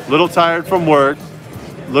 Little tired from work.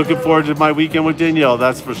 Looking forward to my weekend with Danielle,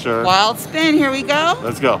 that's for sure. Wild spin, here we go.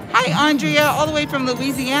 Let's go. Hi, Andrea, all the way from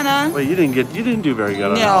Louisiana. Wait, you didn't do very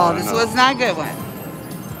good on that No, one, this no. was not a good one.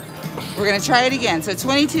 We're gonna try it again. So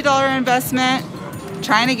 $22 investment,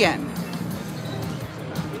 trying again.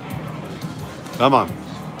 Come on.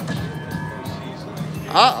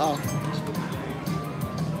 Uh-oh.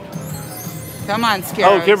 Come on,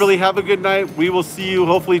 Scarabs. Oh, Kimberly, have a good night. We will see you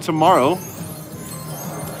hopefully tomorrow.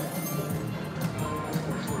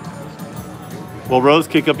 Well, Rose,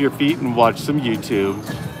 kick up your feet and watch some YouTube.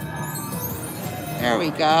 There we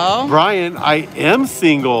go. Brian, I am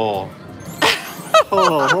single.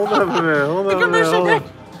 Hold on a minute. Hold on a minute. Hold on.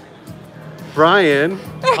 Brian,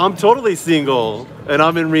 I'm totally single, and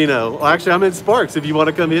I'm in Reno. Well, actually, I'm in Sparks. If you want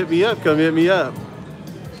to come hit me up, come hit me up.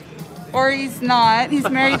 Or he's not. He's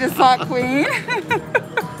married to Sock Queen.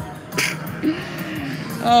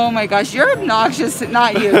 Oh my gosh, you're obnoxious.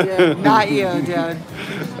 Not you, dude. Not you, dude.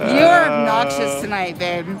 You're obnoxious tonight,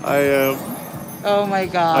 babe. I am. Oh my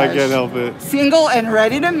gosh. I can't help it. Single and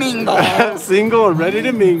ready to mingle. Single and ready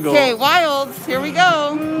to mingle. Okay, wilds. Here we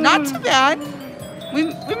go. Not too bad. We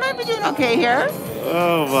might be doing okay here.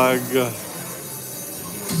 Oh my God.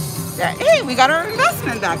 Yeah, hey, we got our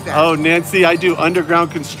investment back there. Oh, Nancy, I do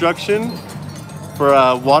underground construction. For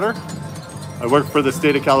water, I work for the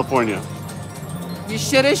state of California. You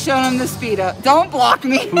should have shown him the speed up. Don't block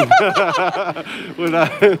me.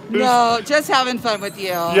 No, just having fun with you.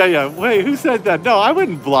 Yeah. Wait, who said that? No, I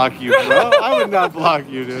wouldn't block you, bro. I would not block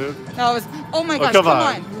you, dude. That was, oh my gosh, come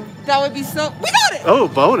on. That would be so, we got it. Oh,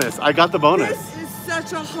 bonus. I got the bonus. This is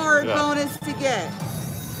such a hard bonus to get.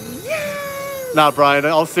 Yes. Nah, Brian,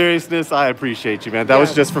 in all seriousness, I appreciate you, man. That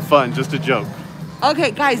was just for fun, just a joke.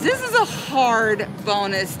 Okay, guys, this is a hard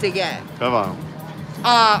bonus to get. Come on.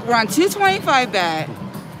 We're on 225 bet.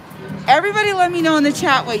 Everybody let me know in the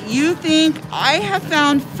chat what you think. I have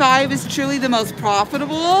found 5 is truly the most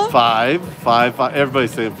profitable. 5.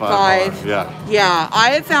 Everybody's saying 5. 5. Yeah. Yeah,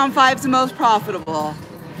 I have found 5's the most profitable.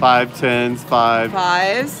 5, 10s, 5.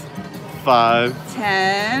 5s. 5.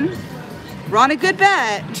 10. We're on a good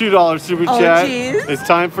bet. $2 super chat. Geez. It's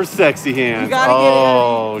time for sexy hands. You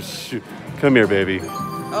gotta get it. Shoot. Come here, baby.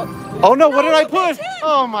 Oh no, what did I put?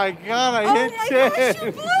 Oh my god, I hit 10. Gosh,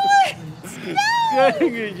 you blew it. No.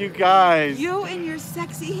 Dang it, you guys. You and your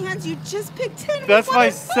sexy hands, you just picked 10. That's my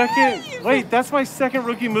second. Wait, that's my second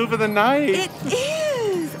rookie move of the night. It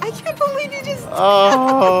is. I can't believe you just.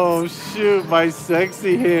 Oh shoot, my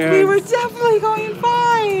sexy hands. We were definitely going 5.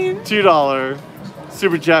 $2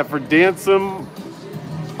 super chat for Dance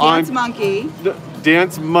Monkey.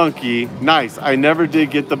 Dance Monkey. Nice. I never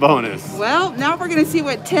did get the bonus. Well, now we're going to see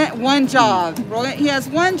what one job. He has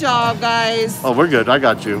one job, guys. Oh, we're good. I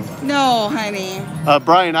got you. No, honey.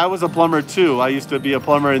 Brian, I was a plumber too. I used to be a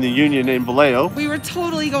plumber in the union in Vallejo. We were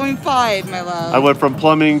totally going 5, my love. I went from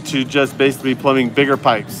plumbing to just basically plumbing bigger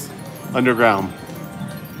pipes underground.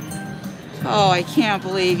 Oh, I can't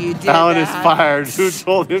believe you did Alan that. is fired. Who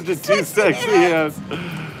told him to do sexy hands?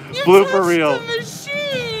 Blooper reel.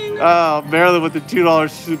 Oh, Marilyn with the $2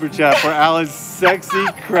 super chat for Alan's sexy,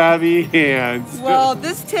 crabby hands. Well,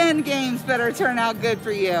 this 10 games better turn out good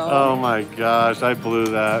for you. Oh my gosh, I blew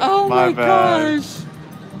that. Oh my bad. gosh.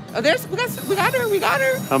 Oh, we got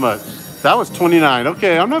her. How much? That was 29.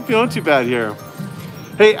 Okay, I'm not feeling too bad here.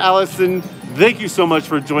 Hey, Allison, thank you so much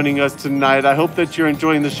for joining us tonight. I hope that you're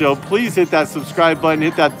enjoying the show. Please hit that subscribe button,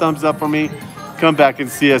 hit that thumbs up for me. Come back and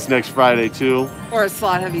see us next Friday, too. Or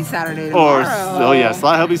Slot Hubby Saturday tomorrow.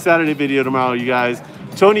 Slot Hubby Saturday video tomorrow, you guys.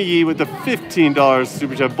 Tony Yee with the $15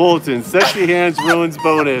 super chat. Bulletin, sexy hands ruins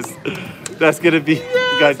bonus. That's going to be,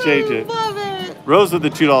 you got to change it. Love it. Rose with the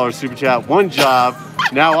 $2 super chat. One job.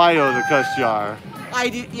 Now I owe the cuss jar. I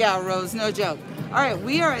do, yeah, Rose, no joke. All right,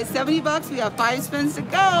 we are at 70 bucks. We have 5 spins to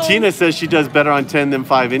go. Tina says she does better on 10 than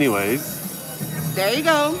 5 anyways. There you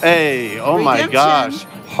go. Hey, oh my gosh.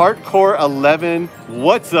 Hardcore 11,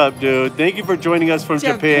 what's up, dude? Thank you for joining us from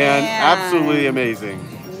Japan. Absolutely amazing.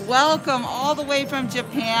 Welcome all the way from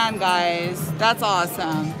Japan, guys. That's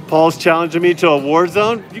awesome. Paul's challenging me to a war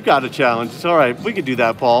zone. You got a challenge. It's all right. We can do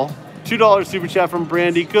that, Paul. $2 super chat from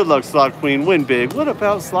Brandy. Good luck, Slot Queen. Win big. What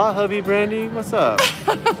about Slot Hubby, Brandy? What's up?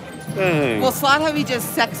 Dang. Well, Slot Hubby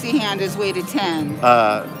just sexy hand his way to 10.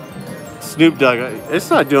 Snoop Dogg,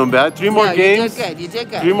 it's not doing bad. 3 more games. You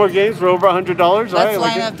did good. 3 more games for over $100. Let's all right,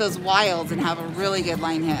 line up those wilds and have a really good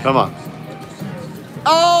line hit. Come on.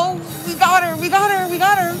 Oh, we got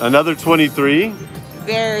her. Another 23.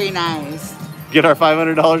 Very nice. Get our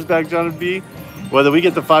 $500 back, John B. Whether we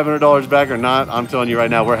get the $500 back or not, I'm telling you right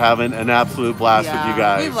now, we're having an absolute blast with you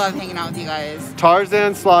guys. We love hanging out with you guys.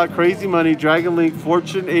 Tarzan Slot, Crazy Money, Dragon Link,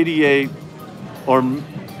 Fortune 88, or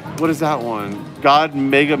what is that one? God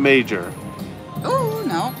Mega Major. Oh,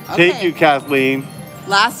 no. Okay. Thank you, Kathleen.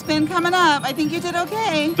 Last spin coming up. I think you did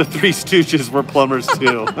okay. The Three Stooges were plumbers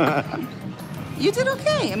too. You did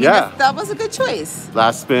okay. I mean, that was a good choice.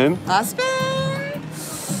 Last spin.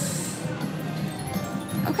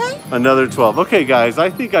 Okay. Another 12. Okay, guys, I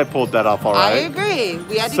think I pulled that off all right. I agree.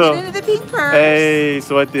 We had to get into the pink purse. Hey,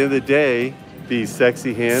 so at the end of the day, these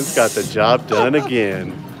sexy hands got the job done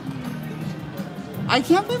again. I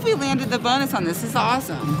can't believe we landed the bonus on this. This is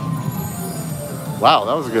awesome. Wow,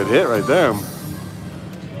 that was a good hit right there.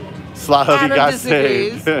 Slot Hubby got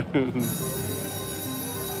saved.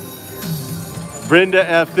 Brenda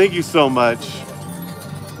F., thank you so much.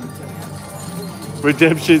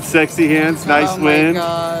 Redemption, sexy hands, nice win.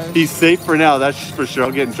 Gosh. He's safe for now, that's for sure.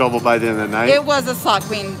 I'll get in trouble by the end of the night. It was a Slot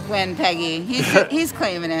Queen win, Peggy. He's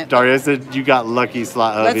claiming it. Daria said you got lucky,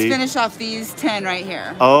 Slot Hubby. Let's finish off these 10 right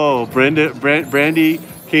here. Oh, Brandy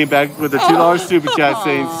came back with a $2 super chat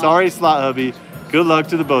saying, sorry, Slot Hubby. Good luck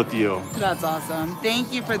to the both of you. That's awesome.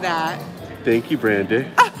 Thank you for that. Thank you, Brandy.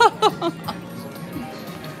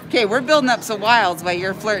 Okay, we're building up some wilds while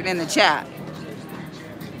you're flirting in the chat.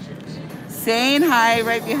 Saying hi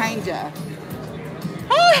right behind you.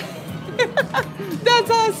 That's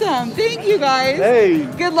awesome. Thank you guys. Hey.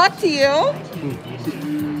 Good luck to you.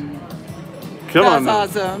 Come on.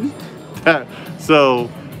 That's awesome. So,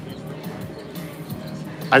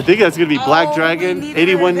 I think that's going to be Black Dragon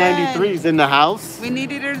 8193 is in the house. We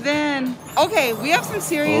needed her then. Okay, we have some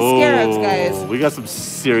serious scarabs, guys. We got some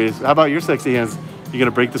serious. How about your sexy hands? You going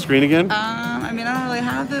to break the screen again? I mean, I don't really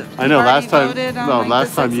have the. I know, last time. No,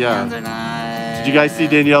 last time, yeah. Did you guys see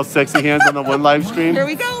Danielle's sexy hands on the one live stream? Here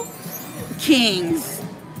we go. Kings.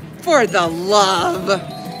 For the love.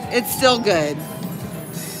 It's still good.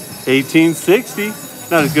 1860.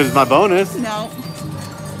 Not as good as my bonus. No.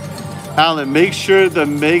 Alan, make sure the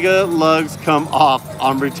mega lugs come off.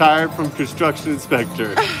 I'm retired from construction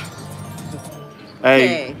inspector.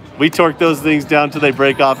 Hey, we torque those things down till they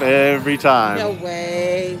break off every time. No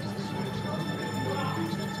way.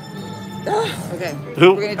 Okay.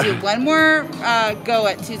 Who? We're going to do one more go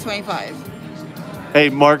at 225. Hey,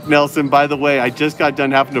 Mark Nelson, by the way, I just got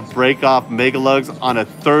done having to break off mega lugs on a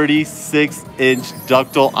 36-inch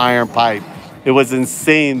ductile iron pipe. It was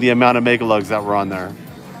insane the amount of mega lugs that were on there.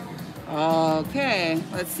 Okay,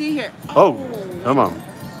 let's see here. Oh, come on.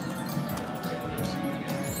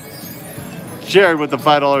 Jared with the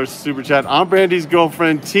 $5 super chat. I'm Brandy's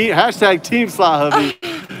girlfriend. Hashtag Team Slot Hubby.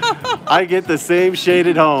 I get the same shade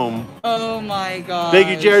at home. Oh my God. Thank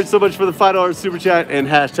you, Jared, so much for the $5 super chat and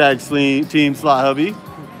hashtag Team Slot Hubby.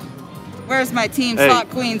 Where's my Team Slot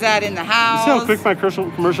Queens at in the house? See how quick my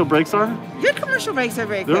commercial breaks are? Your commercial breaks are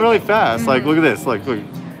very quick. They're really fast. Like, look at this. Like, look.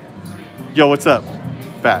 Yo, what's up?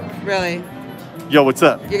 Back. Really? Yo, what's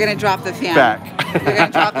up? You're going to drop the fan. Back. You're going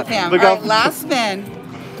to drop the fan. All right, last spin.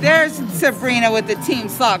 There's Sabrina with the Team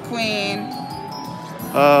Slot Queen.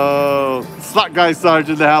 Slot Guy Sarge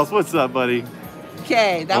in the house. What's up, buddy?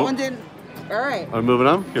 Okay, that one didn't. All right. I'm moving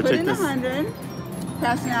on. Here, Put take in this. 100.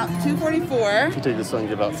 Passing out 244. You take this one and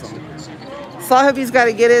give out some. Slot Hubby's got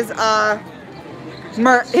to get his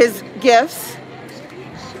gifts.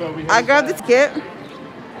 So I grabbed this kit.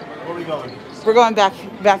 Where are we going? We're going back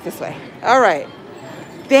this way. All right.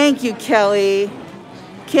 Thank you, Kelly.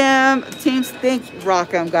 Kim, teams,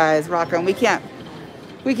 rock 'em, guys, rock 'em. We can't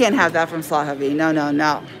have that from Slot Hubby. No, no,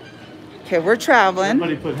 no. Okay, we're traveling.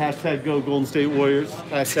 Everybody put hashtag Go Golden State Warriors.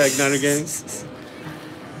 Hashtag Niner Gang.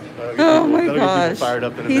 Oh my gosh. Fired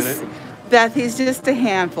up in a minute. Beth, he's just a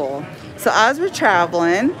handful. So as we're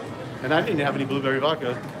traveling. And I didn't have any blueberry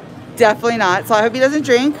vodka. Definitely not. So I hope he doesn't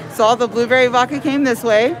drink. So all the blueberry vodka came this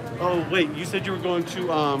way. Oh wait, you said you were going to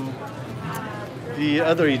the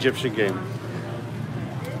other Egyptian game.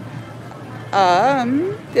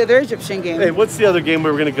 The other Egyptian game. Hey, what's the other game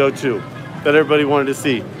we were gonna go to that everybody wanted to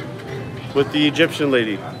see with the Egyptian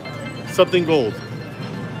lady? Something gold.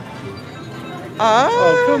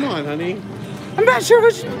 Oh, come on, honey. I'm not sure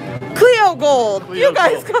which. Cleo Gold. Cleo you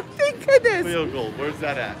guys Gold. thank goodness. Cleo Gold. Where's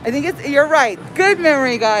that at? I think you're right. Good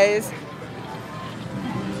memory, guys.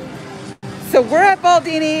 So we're at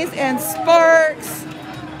Baldini's and Sparks.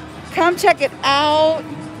 Come check it out.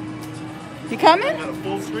 You coming? I got a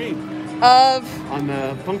full screen. On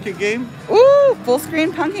the pumpkin game? Ooh, full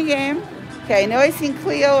screen pumpkin game. Okay, I know I seen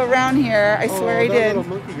Cleo around here. I swear I did.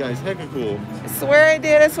 Little monkey guy's hecka cool. I swear I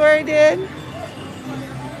did. I swear I did.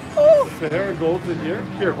 Ooh. Sahara Gold's in here.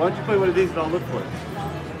 Here, why don't you play one of these and I'll look for it.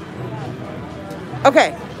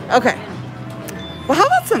 Okay, okay. Well, how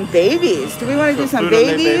about some babies? Do we want to do some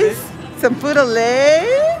babies? Some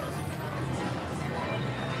Foudelé?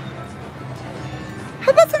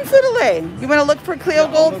 How about some Foudelé? You want to look for Cleo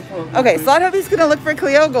Gold? Okay, Slot Hubby's going to look for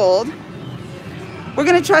Cleo Gold. We're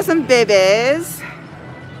going to try some babies.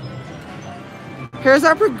 Here's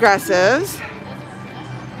our progressives.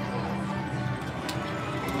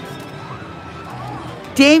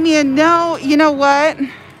 Damien, no, you know what?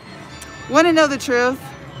 Want to know the truth?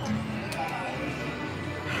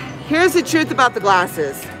 Here's the truth about the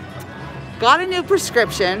glasses. Got a new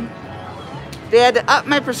prescription. They had to up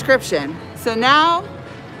my prescription. So now,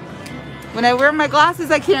 when I wear my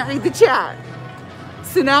glasses, I can't read the chat.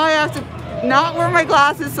 So now I have to not wear my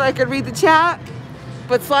glasses so I can read the chat.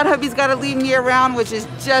 But Slot Hubby's got to lead me around, which is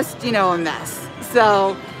just, you know, a mess.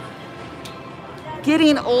 So,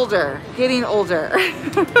 getting older, getting older.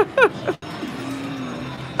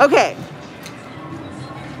 Okay.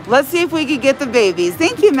 Let's see if we can get the babies.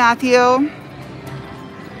 Thank you, Matthew.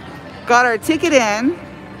 Got our ticket in.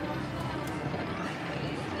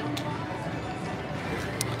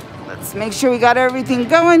 Let's make sure we got everything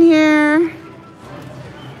going here.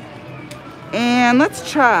 And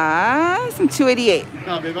let's try some 288.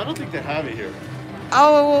 No, babe, I don't think they have it here.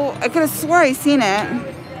 Oh, I could have swore I seen it.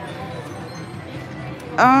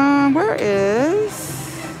 Where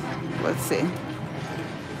is, let's see.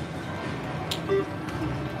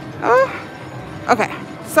 Oh, okay.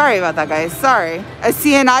 Sorry about that, guys. Sorry. A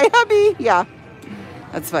CNI hubby? Yeah.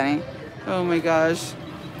 That's funny. Oh my gosh.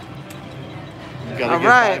 You gotta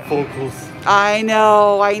get bifocals. I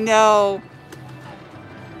know.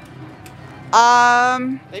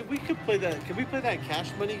 Hey, we could play that. Can we play that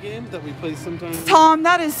cash money game that we play sometimes? Tom,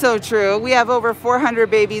 that is so true. We have over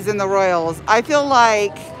 400 babies in the Royals. I feel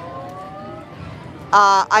like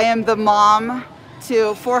I am the mom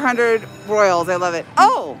to 400 Royals. I love it.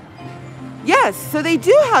 Oh, yes. So they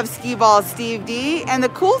do have skee balls, Steve D. And the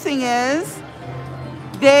cool thing is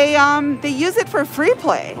they use it for free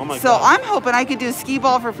play. Oh my so God. I'm hoping I could do skee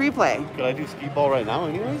ball for free play. Could I do skee ball right now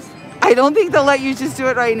anyways? I don't think they'll let you just do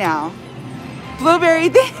it right now. Blueberry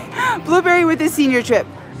with the senior trip.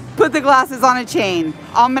 Put the glasses on a chain.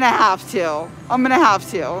 I'm gonna have to.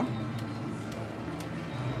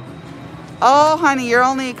 Oh, honey, you're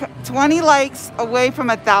only 20 likes away from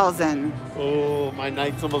 1,000. Oh, my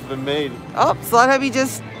night's almost been made. Oh, Slut Hubby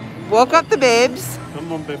just woke up the babes.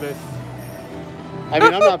 Come on, baby. I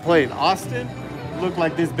mean, I'm not playing. Austin looked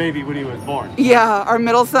like this baby when he was born. Yeah, our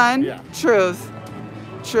middle son. Yeah. Truth.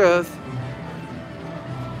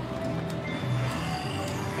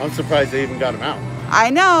 I'm surprised they even got him out. I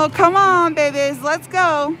know. Come on, babies. Let's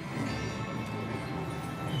go.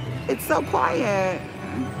 It's so quiet.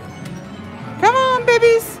 Come on,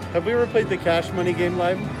 babies. Have we ever played the cash money game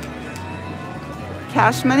live?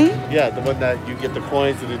 Cash money? Yeah, the one that you get the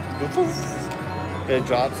coins and it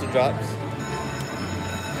drops and drops.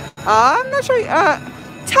 I'm not sure.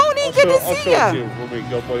 Tony, good to I'll see show it to you. you when we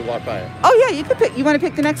go walk by it. Oh yeah, you could pick. You want to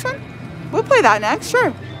pick the next one? We'll play that next.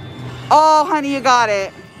 Sure. Oh, honey, you got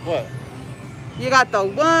it. What? You got the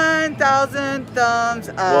 1,000 thumbs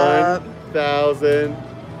up. 1,000.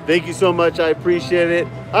 Thank you so much. I appreciate it.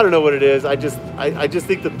 I don't know what it is. I just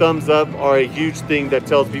think the thumbs up are a huge thing that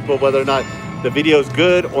tells people whether or not the video is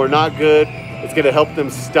good or not good. It's going to help them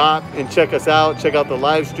stop and check us out, check out the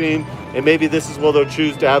live stream, and maybe this is where they'll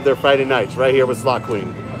choose to have their Friday nights right here with Slot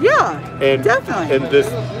Queen. Yeah, and definitely. And this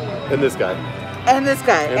guy. And this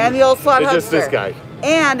guy. And the old slot hubster. Just this guy.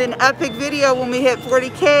 And an epic video when we hit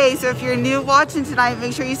 40K. So if you're new watching tonight,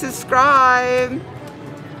 make sure you subscribe.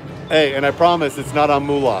 Hey, and I promise it's not on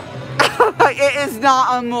Moolah. It is not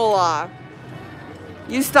on Moolah.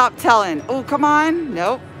 You stop telling. Oh, come on.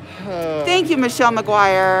 Nope. Thank you, Michelle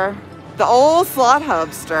McGuire. The old slot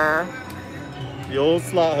hubster. The old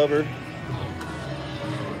slot hubber.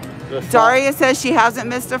 Daria says she hasn't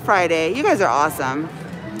missed a Friday. You guys are awesome.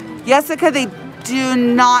 Jessica, they do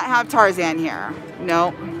not have Tarzan here.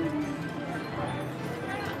 Nope.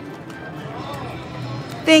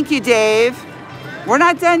 Thank you, Dave. We're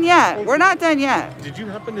not done yet. Did you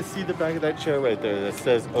happen to see the back of that chair right there that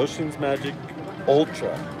says Ocean's Magic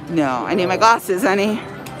Ultra? No, I need my glasses, honey.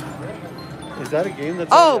 Is that a game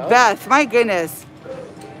that's Oh, Beth, my goodness.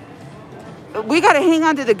 We got to hang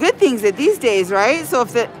on to the good things these days, right? So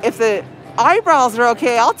if the eyebrows are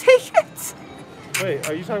okay, I'll take it. Wait,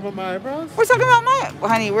 are you talking about my eyebrows? We're talking about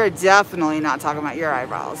honey, we're definitely not talking about your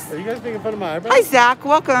eyebrows. Are you guys making fun of my eyebrows? Hi, Zach.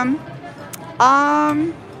 Welcome.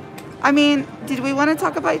 I mean, did we want to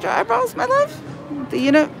talk about your eyebrows, my love? Do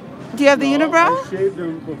you have the unibrow? I shaved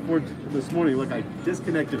them before this morning. Look, I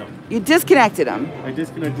disconnected them. You disconnected them? I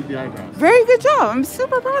disconnected the eyebrows. Very good job. I'm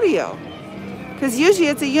super proud of you. Because usually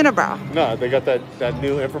it's a unibrow. No, they got that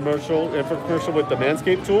new infomercial with the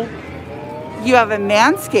Manscaped tool. You have a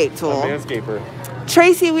Manscaped tool. A Manscaper.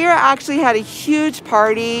 Tracy, we actually had a huge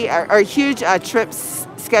party, or a huge trip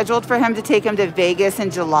scheduled for him to take him to Vegas in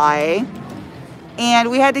July. And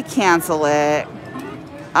we had to cancel it.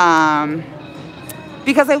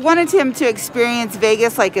 Because I wanted him to experience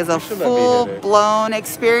Vegas like as a full-blown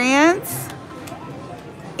experience.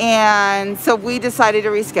 And so we decided to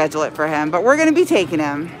reschedule it for him. But we're going to be taking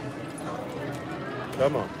him.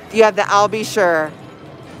 Come on. You have the I'll be sure.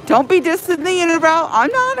 Don't be distant the unibrow.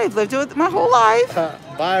 I'm not. I've lived with it my whole life.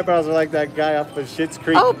 My eyebrows are like that guy off of Schitt's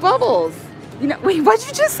Creek. Oh, Bubbles. Wait, what'd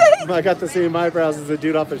you just say? I got the same eyebrows as the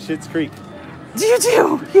dude off of Schitt's Creek. You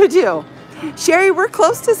do. Sherry, we're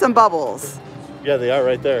close to some Bubbles. Yeah, they are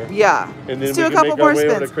right there. Yeah. And then Let's we do a can couple make our more way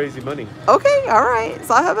spins. over to Crazy Money. Okay, all right.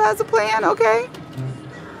 Sahab has a plan. Okay.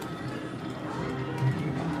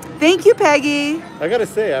 Thank you, Peggy. I gotta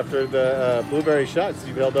say, after the blueberry shots,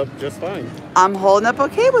 you held up just fine. I'm holding up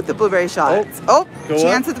okay with the blueberry shots. Oh,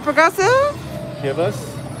 chance at the progressive. Give us.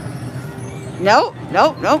 Nope.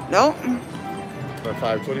 For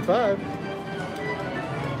 525.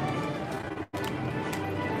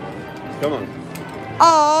 Come on.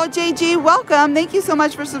 Oh, JG, welcome. Thank you so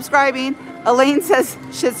much for subscribing. Elaine says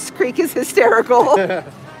Schitt's Creek is hysterical.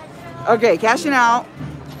 Okay, cashing out.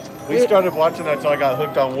 We started watching that until I got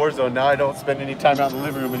hooked on Warzone. Now I don't spend any time out in the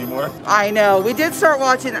living room anymore. I know. We did start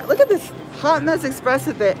watching it. Look at this Hot Mess Express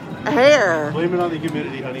with the hair. Blame it on the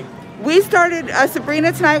humidity, honey. We started,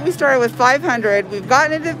 Sabrina, tonight we started with 500. We've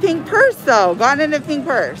gotten into the pink purse, though. Gotten into the pink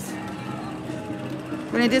purse.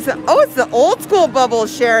 We're going to do some, oh, it's the old school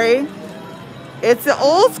bubbles, Sherry. It's the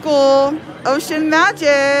old school Ocean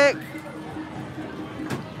Magic.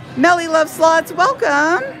 Melly Love Slots,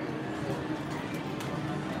 welcome.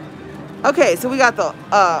 Okay, so we got the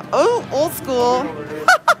old school.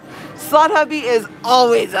 Slot Hubby is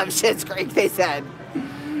always up Shit's Creek, they said.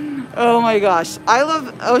 Oh my gosh. I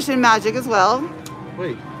love Ocean Magic as well.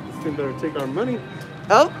 Wait, this thing better take our money.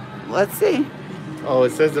 Oh, let's see. Oh,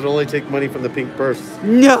 it says it'll only take money from the pink purse.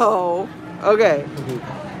 No. Okay.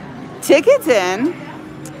 Tickets in.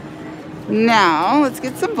 Now, let's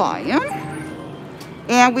get some volume.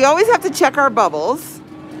 And we always have to check our bubbles.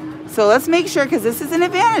 So let's make sure, because this is an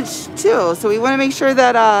advantage too. So we want to make sure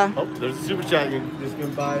that oh, there's a super chat. You're just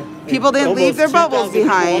gonna buy. People didn't leave their bubbles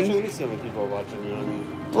behind. Let me see how many people are watching. You know what I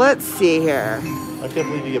mean? Let's see here. I can't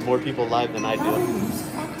believe you get more people live than I do.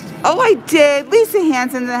 Oh, I did. Lisa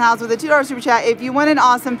Hansen's in the house with a $2 super chat. If you want an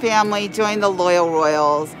awesome family, join the Loyal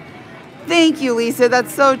Royals. Thank you, Lisa.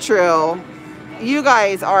 That's so true. You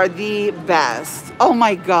guys are the best. Oh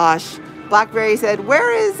my gosh. Blackberry said,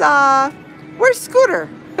 where's Scooter?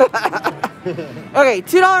 Okay,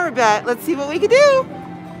 $2 bet. Let's see what we can do.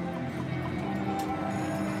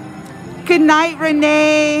 Good night,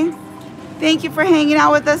 Renee. Thank you for hanging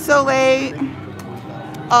out with us so late.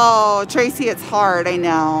 Oh, Tracy, it's hard, I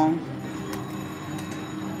know.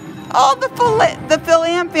 Oh, the Phil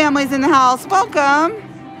Ann family's in the house. Welcome.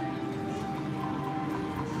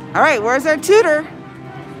 All right, where's our tutor?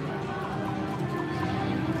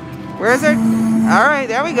 Where's our... All right,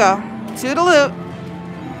 there we go. Toodaloo.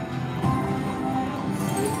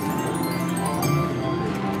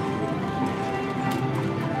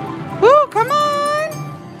 Woo, come on.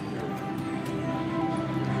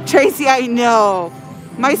 Tracy, I know.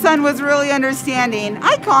 My son was really understanding.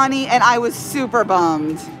 Hi, Connie, and I was super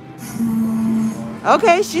bummed.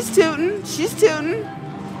 Okay, she's tooting. She's tooting.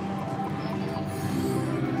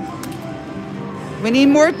 We need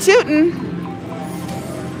more tooting.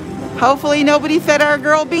 Hopefully nobody fed our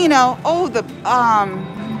girl Beano. Oh, the,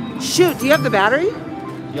 shoot, do you have the battery?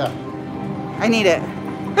 Yeah. I need it.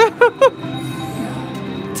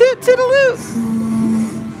 Toot-toodaloo.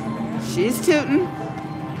 She's tooting.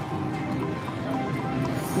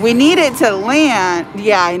 We need it to land.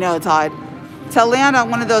 Yeah, I know, Todd. To land on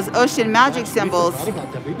one of those Ocean Magic symbols. We've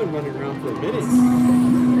been running around for a minute.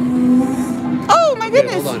 Oh my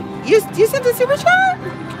goodness. Okay, hold on. You sent the super chat?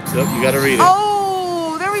 Yep, you gotta read it.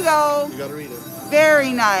 Oh, there we go. You gotta read it.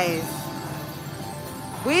 Very nice.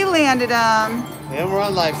 We landed them. And we're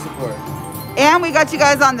on life support. And we got you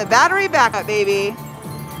guys on the battery backup, baby.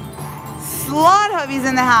 Slot Hubby's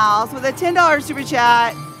in the house with a $10 super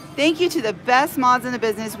chat. Thank you to the best mods in the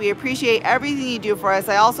business. We appreciate everything you do for us.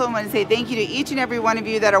 I also want to say thank you to each and every one of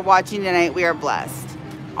you that are watching tonight. We are blessed.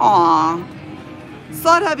 Aw.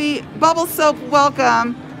 Slot Hubby, Bubble Soap,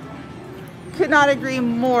 welcome. Could not agree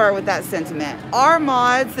more with that sentiment. Our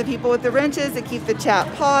mods, the people with the wrenches that keep the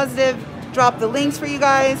chat positive, drop the links for you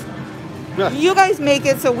guys. You guys make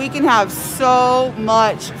it so we can have so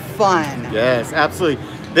much fun. Yes, absolutely.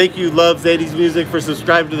 Thank you, Loves 80s Music, for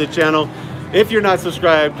subscribing to the channel. If you're not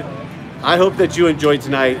subscribed, I hope that you enjoyed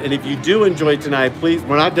tonight. And if you do enjoy tonight, please,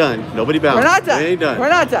 we're not done. Nobody bounce. We're not done. We ain't done. We're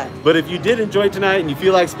not done. But if you did enjoy tonight and you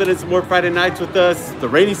feel like spending some more Friday nights with us, the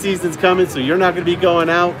rainy season's coming, so you're not going to be going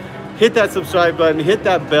out. Hit that subscribe button, hit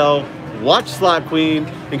that bell, watch Slot Queen,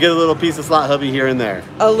 and get a little piece of Slot Hubby here and there.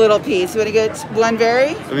 A little piece. You want to get one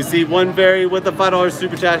very? Let me see one very with the $5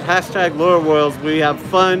 super chat. Hashtag Loyal Royals. We have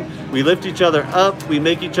fun. We lift each other up. We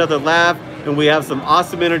make each other laugh. And we have some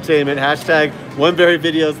awesome entertainment. Hashtag One Very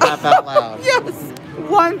Videos Laugh Out Loud. Yes.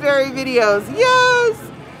 One Very Videos.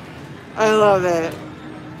 Yes. I love it.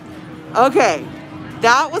 Okay.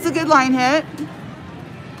 That was a good line hit.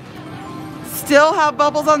 Still have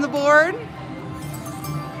bubbles on the board.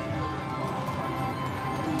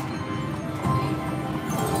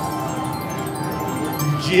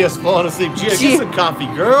 Gia's falling asleep. Gia, get some coffee,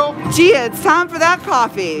 girl. Gia, it's time for that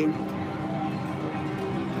coffee.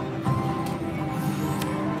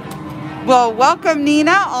 Well, welcome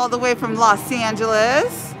Nina, all the way from Los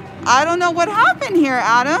Angeles. I don't know what happened here,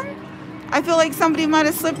 Adam. I feel like somebody might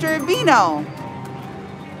have slipped her a Beano.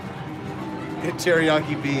 Get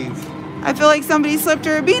teriyaki beans. I feel like somebody slipped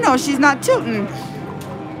her a Beano. She's not tooting.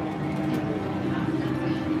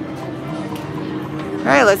 All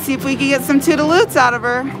right, let's see if we can get some toodaloots out of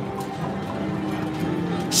her.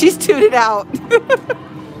 She's tooted out.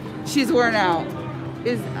 She's worn out.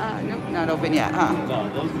 Is nope, not open yet, huh? No,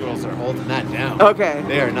 those girls are holding that down. Okay.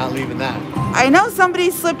 They are not leaving that. I know somebody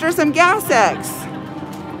slipped her some gas X.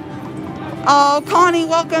 Oh, Connie,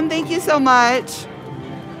 welcome. Thank you so much.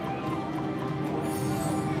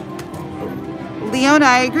 Leona,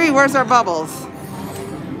 I agree. Where's our bubbles?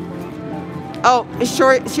 Oh,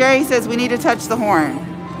 Sherry says we need to touch the horn.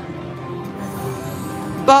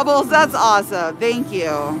 Bubbles, that's awesome. Thank you.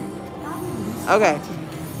 Okay.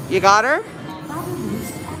 You got her?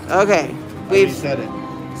 Okay. We've reset it.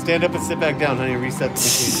 Stand up and sit back down, honey. Reset the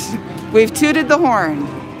machine. We've tooted the horn.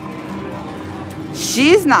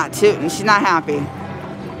 She's not tooting. She's not happy.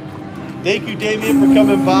 Thank you, Damien, for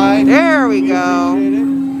coming by. There we go.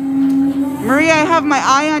 Maria, I have my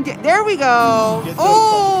eye on... There we go.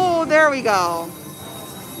 Oh, there we go.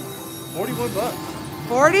 41 bucks.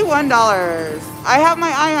 $41. I have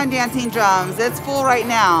my eye on dancing drums. It's full right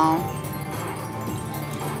now.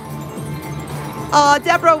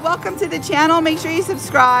 Deborah, welcome to the channel. Make sure you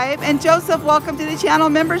subscribe. And Joseph, welcome to the channel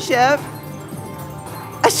membership.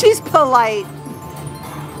 She's polite.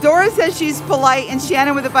 Dora says she's polite, and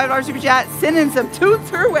Shannon with a $5 super chat sending some toots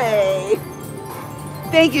her way.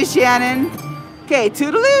 Thank you, Shannon. Okay,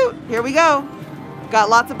 toodaloo. Here we go. Got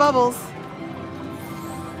lots of bubbles.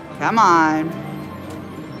 Come on.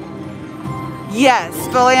 Yes,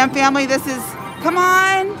 Philam family, this is, come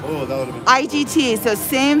on. Oh, that would have been IGT, so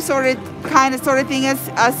same sort of thing as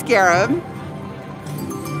a scarab.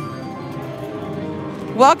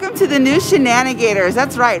 Welcome to the new shenanigators.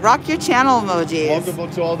 That's right, rock your channel emojis.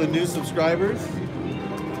 welcome to all the new subscribers.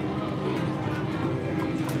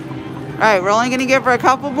 All right, we're only gonna give her a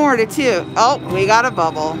couple more to two. Oh, we got a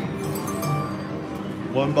bubble.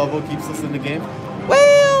 One bubble keeps us in the game.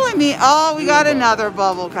 Well, I mean, oh, we got another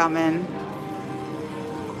bubble coming.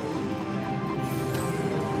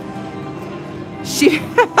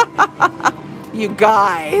 You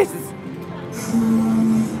guys.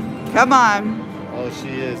 Come on. Oh, she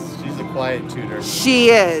is. She's a quiet tutor. She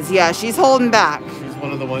is. Yeah, she's holding back. She's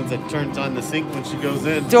one of the ones that turns on the sink when she goes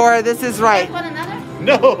in. Dora, this is right.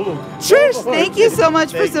 No. Trish, thank you so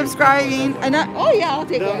much for subscribing. Oh yeah, I'll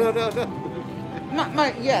take one.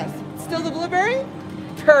 No. Yes. Still the blueberry?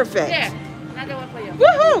 Perfect. There, another one for you.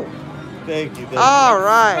 Woohoo! Thank you. All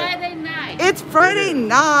right. Friday night. It's Friday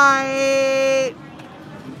night.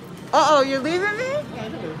 Uh-oh, you're leaving me?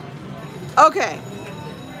 Okay.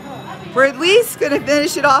 We're at least going to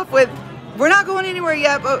finish it off with, we're not going anywhere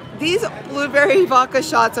yet, but these blueberry vodka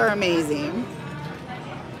shots are amazing.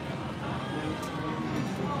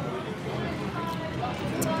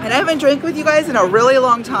 And I haven't drank with you guys in a really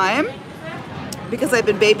long time because I've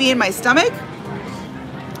been babying my stomach.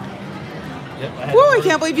 Yep, Whoa, I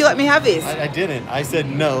can't believe you let me have these. I didn't. I said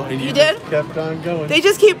no, and you did? just kept on going. They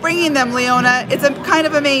just keep bringing them, Leona. It's kind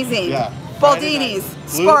of amazing. Yeah. Baldini's,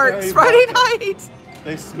 Sparks, Friday night.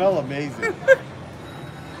 They smell amazing.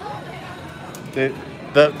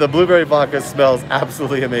 The blueberry vodka smells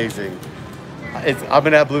absolutely amazing. I'm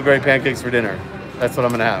gonna have blueberry pancakes for dinner. That's what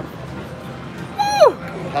I'm gonna have. Woo!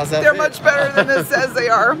 How's that? They're much better than this says they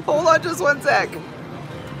are. Hold on just one sec.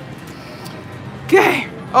 Okay.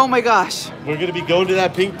 Oh my gosh. We're gonna be going to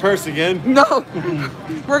that pink purse again. No.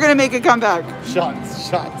 We're gonna make a comeback. Shots.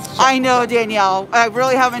 I know, Danielle. I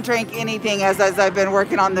really haven't drank anything as I've been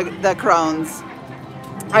working on the Crohn's.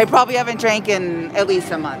 I probably haven't drank in at least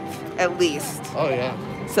a month. At least. Oh yeah.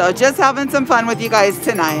 So just having some fun with you guys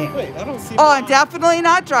tonight. Wait, I don't see. Oh, Mom. and definitely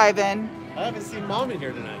not driving. I haven't seen Mom in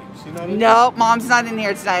here tonight. She not in Nope, Mom's not in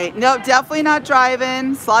here tonight. Nope, definitely not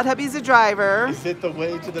driving. Slot Hubby's a driver. Is it the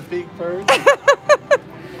way to the pink purse?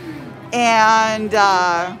 And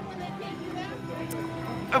I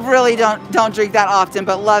really don't drink that often,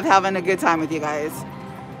 but love having a good time with you guys.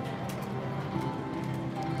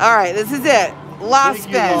 All right, this is it. Last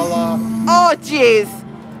Thank you, spin. Lala. Oh, jeez.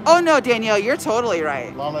 Oh, no, Danielle, you're totally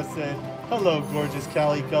right. Lala said, hello, gorgeous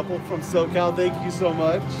Cali couple from SoCal. Thank you so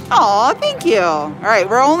much. Oh, thank you. All right,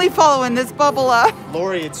 we're only following this bubble up.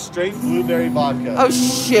 Lori, it's straight blueberry vodka. Oh,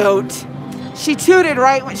 shoot. She tooted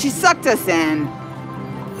right when she sucked us in.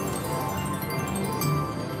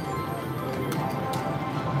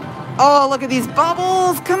 Oh, look at these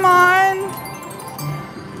bubbles. Come on.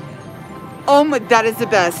 Oh, my, that is the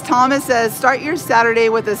best. Thomas says, start your Saturday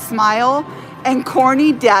with a smile and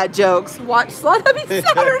corny dad jokes. Watch Slot Hubby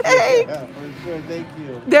Saturday. Yeah, for sure. Thank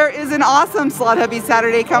you. There is an awesome Slot Hubby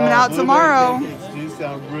Saturday coming out tomorrow. Pancakes do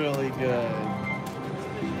sound really good.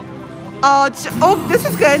 Oh, this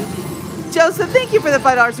is good. Joseph, thank you for the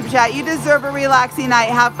 $5 super chat. You deserve a relaxing night.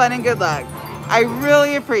 Have fun and good luck. I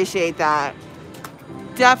really appreciate that.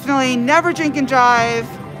 Definitely never drink and drive.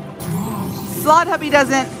 Slot Hubby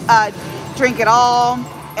doesn't drink at all,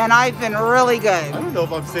 and I've been really good. I don't know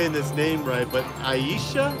if I'm saying this name right, but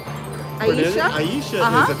Aisha? Aisha?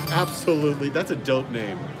 Aisha is an absolutely, that's a dope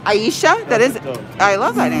name. Aisha? That is, I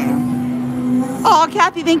love that name. Oh,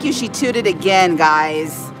 Kathy, thank you. She tooted again,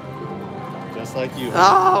 guys. Just like you.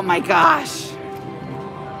 Oh my gosh. Did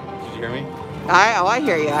you hear me? I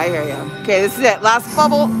hear you. I hear you. Okay, this is it. Last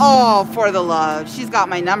bubble. Oh, for the love. She's got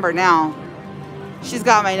my number now. She's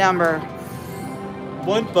got my number.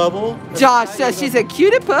 One bubble. Josh says she's a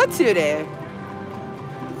cutie patootie.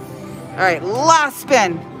 All right, last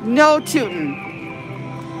spin. No tooting.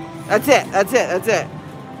 That's it. That's it. That's it.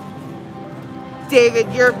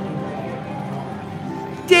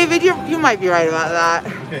 David, you might be right about that.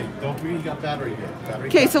 Okay, don't forget you got battery here.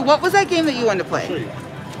 Okay, so what was that game that you wanted to play? I'll show you.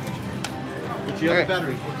 But you have a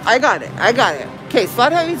battery. I got it. I got it. Okay,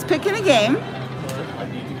 Slot Hubby's picking a game. I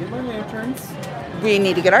need to get my lanterns. We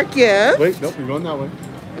need to get our gift. Wait, nope, you're going that way.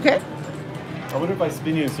 Okay. I wonder if I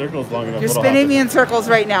spin you in circles long enough. You're spinning me in circles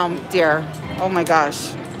right now, dear. Oh my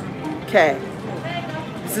gosh. Okay.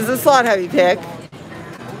 This is a Slot Hubby pick.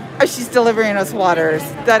 Oh, she's delivering us waters.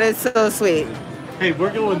 That is so sweet. Hey,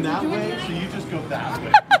 we're going that way, so you just go that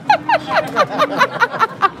way.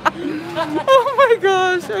 Oh my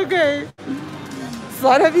gosh. Okay.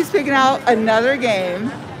 Slot Hubby's picking out another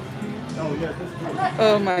game. Oh, yeah, this is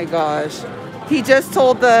Oh my gosh. He just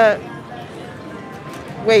told the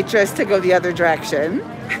waitress to go the other direction.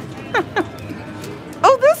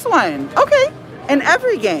 Oh, this one. Okay. In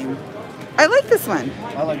every game. I like this one.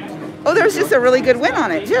 I like this one. Oh, there's just a really good win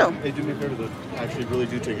on it, too. Hey, do me a favor, though. I actually really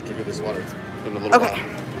do take a drink of this water. It's been a little Okay.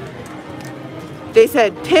 while. They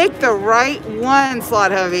said, pick the right one,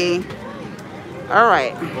 Slot Hubby. All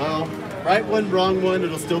right. Well, right one, wrong one,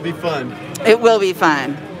 it'll still be fun. It will be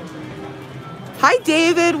fun. Hi,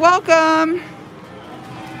 David. Welcome.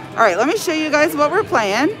 All right, let me show you guys what we're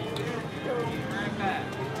playing.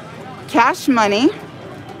 Cash money.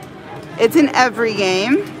 It's in every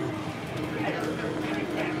game.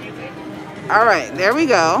 All right, there we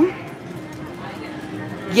go.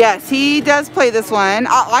 Yes, he does play this one.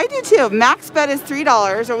 I do too. Max bet is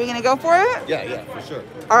 $3. Are we going to go for it? Yeah, for sure.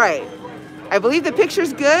 All right. I believe the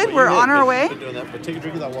picture's good. We're on our way. Doing that, but take a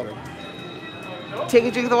drink of that water. Take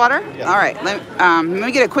a drink of the water? Yeah. All right. Let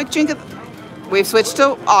me get a quick drink of... We've switched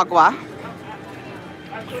to agua.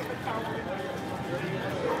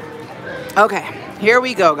 Okay. Here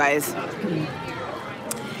we go, guys.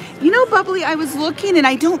 You know, Bubbly, I was looking and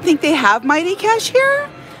I don't think they have Mighty Cash here.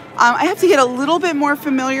 I have to get a little bit more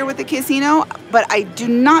familiar with the casino, but I do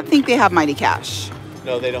not think they have Mighty Cash.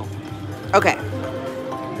 No, they don't. Okay.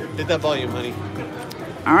 Hit that volume, honey.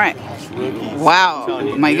 All right. Rookies. Wow.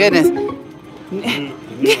 My goodness.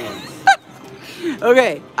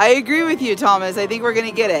 Okay. I agree with you, Thomas. I think we're going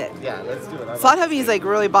to get it. Yeah, let's do it. Slot Hubby is like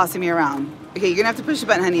really bossing me around. Okay, you're going to have to push the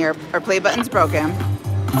button, honey. Our play button's broken.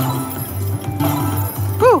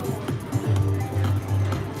 Whew.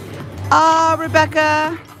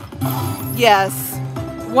 Rebecca. Yes.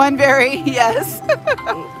 One berry. Yes.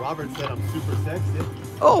 Oh, Robert said I'm super sexy.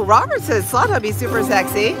 Oh, Robert says Slot Hubby's super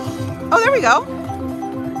sexy. Oh, there we go.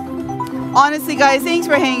 Honestly, guys, thanks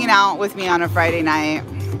for hanging out with me on a Friday night.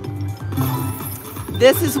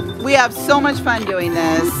 We have so much fun doing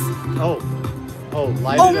this.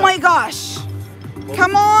 Light Oh it up. my gosh.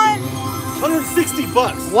 Come on.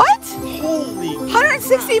 $160. What? Holy.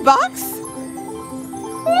 160 bucks?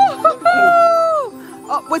 Woo-hoo-hoo.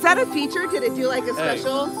 Oh, was that a feature? Did it do like a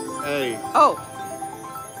special? Hey. Oh.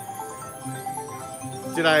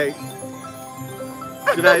 Did I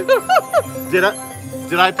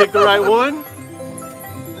pick the right one?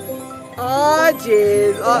 Oh,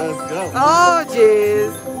 jeez. Let's go. Oh,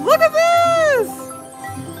 jeez. Look at this.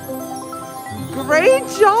 Great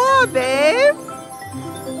job, babe.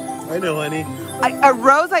 I know, honey. A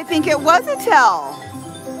rose, I think it was a tell.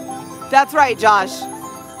 That's right, Josh.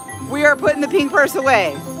 We are putting the pink purse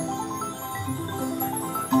away.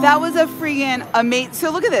 That was a freaking amazing. So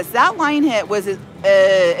look at this. That line hit was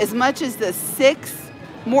as much as the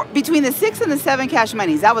between the 6 and the 7 cash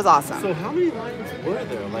monies. That was awesome. So how many lines were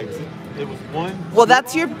there? Like it was one. Well,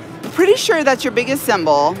 pretty sure that's your biggest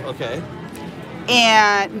symbol. Okay.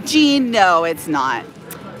 And Jean, no, it's not.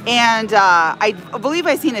 And I believe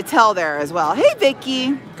I seen a tell there as well. Hey,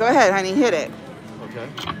 Vicky. Go ahead, honey. Hit it. Okay.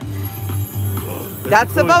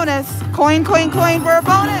 That's the bonus. Coin, coin, coin for a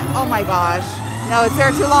bonus. Oh my gosh. No, it's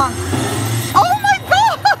there too long. Oh my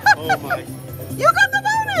god! Oh my. You got the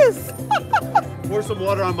bonus! Pour some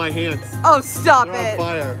water on my hands. Oh, stop They're it. on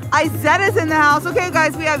fire. Izetta's in the house. Okay,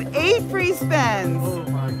 guys, we have 8 free spins. Oh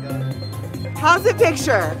my god. How's the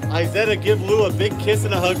picture? Isetta, give Lou a big kiss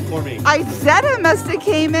and a hug for me. Isetta must have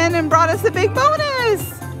came in and brought us a big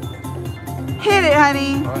bonus. Hit it,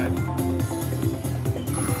 honey. All right.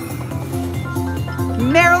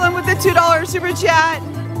 Marilyn with the $2 super chat.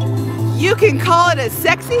 You can call it a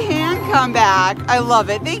sexy hand comeback. I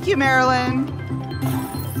love it. Thank you, Marilyn.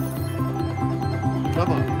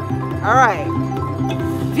 Come on. All right.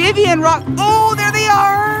 Vivian Rock. Oh, there they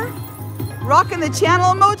are. Rocking the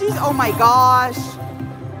channel emojis. Oh my gosh.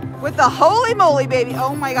 With the holy moly, baby.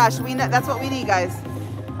 Oh my gosh. That's what we need, guys.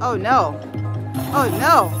 Oh no. Oh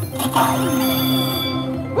no.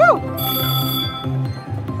 Woo.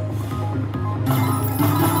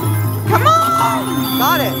 Come on.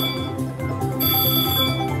 Got it.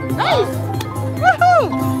 Nice. Woohoo.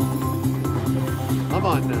 Come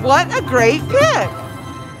on now. What a great pick.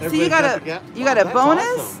 So you got a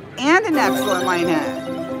bonus awesome. And an excellent line hit.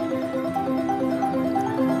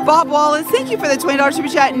 Bob Wallace, thank you for the $20 super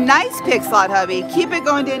chat. Nice pick slot, hubby. Keep it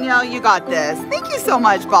going, Danielle. You got this. Thank you so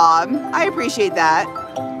much, Bob. I appreciate that.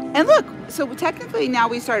 And look, so technically now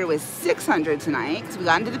we started with 600 tonight because we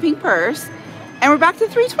got into the pink purse, and we're back to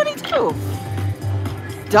 322.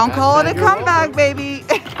 Don't call it a comeback, baby.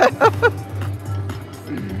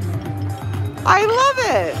 I love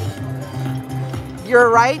it. You're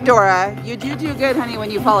right, Dora. You do good, honey, when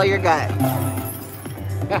you follow your gut.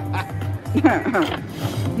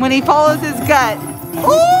 When he follows his gut.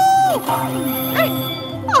 Ooh!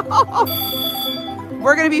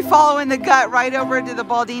 We're going to be following the gut right over to the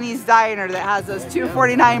Baldini's Diner that has those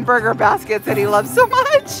 $2.49 burger baskets that he loves so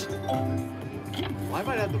much. Well, I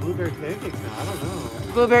might have the blueberry pancakes now. I don't know.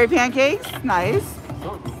 Blueberry pancakes? Nice.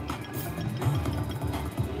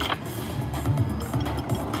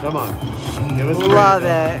 Come on. Give us a Love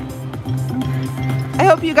it. I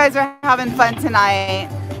hope you guys are having fun tonight.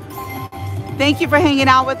 Thank you for hanging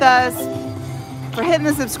out with us, for hitting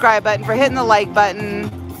the subscribe button, for hitting the like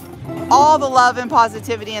button. All the love and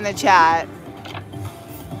positivity in the chat.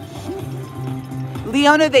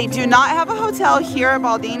 Leona, they do not have a hotel here at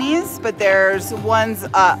Baldini's, but there's ones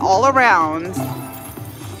all around.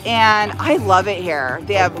 And I love it here.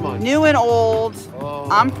 They have new and old. Oh.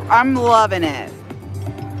 I'm loving it.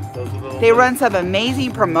 They run some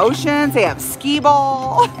amazing promotions. They have skee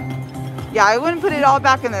ball. Yeah, I wouldn't put it all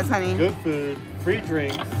back in this, honey. Good food, free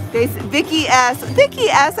drinks. Vicky S,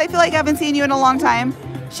 I feel like I haven't seen you in a long time.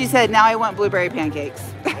 She said, now I want blueberry pancakes.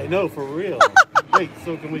 I know, for real. Wait,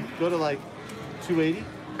 so can we go to like 280?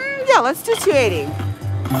 Yeah, let's do 280.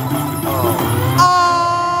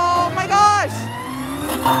 Oh my gosh.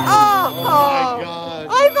 Oh my gosh.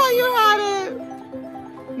 I thought you had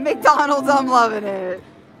it. McDonald's, I'm loving it.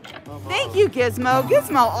 Thank you, Gizmo.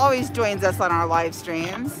 Gizmo always joins us on our live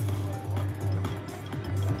streams.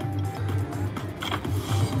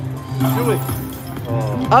 Do it.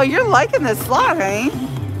 Oh, you're liking this slot, honey.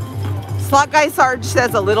 Slot Guy Sarge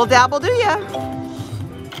says a little dabble, do ya?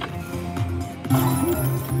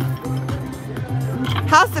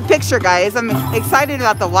 How's the picture, guys? I'm excited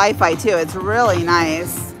about the Wi-Fi too. It's really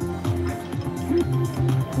nice.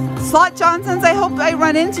 Slot Johnsons, I hope I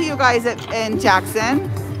run into you guys in Jackson.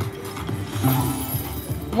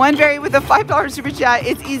 One Berry with a $5 super chat.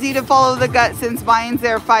 It's easy to follow the gut since mine's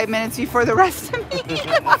there 5 minutes before the rest of me.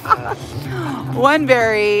 One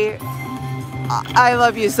Berry, I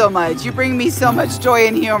love you so much. You bring me so much joy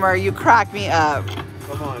and humor. You crack me up.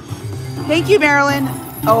 Come on. Thank you, Marilyn.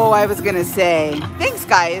 Oh, I was gonna say. Thanks,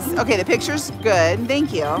 guys. Okay, the picture's good.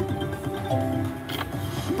 Thank you.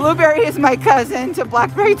 Blueberry is my cousin to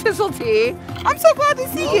Blackberry Thistle Tea. I'm so glad to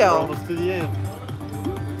see you. We're almost to the end.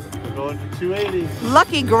 We're going to 280.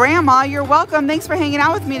 Lucky Grandma, you're welcome. Thanks for hanging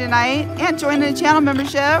out with me tonight and joining the channel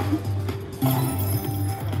membership.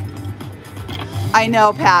 I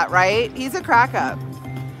know, Pat, right? He's a crack up.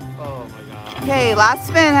 Oh my God. Okay, last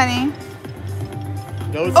spin, honey.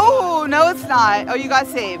 No, it's Oh, no, it's not. Oh, you got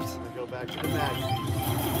saved. Go back to the match.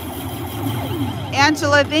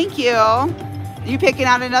 Angela, thank you. You picking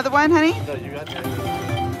out another one, honey? No, you got that.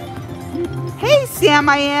 Hey, Sam,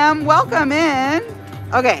 I am. Welcome in.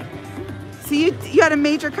 Okay. So you had a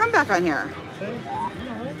major comeback on here.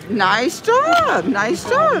 Nice job. Nice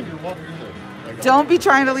job. Don't be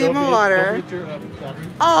trying to leave my water.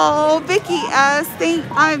 Oh, Vicky S.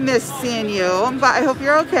 I miss seeing you, but I hope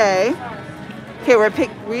you're okay. Okay,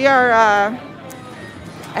 I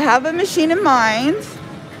have a machine in mind.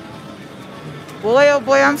 Boy, oh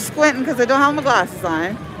boy, I'm squinting because I don't have my glasses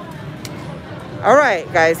on. All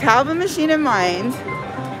right, guys, have a machine in mind.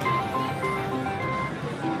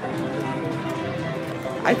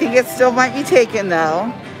 I think it still might be taken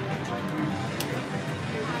though.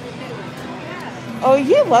 Oh,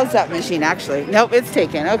 he loves that machine, actually. Nope, it's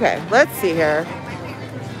taken. Okay, let's see here.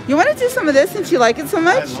 You want to do some of this since you like it so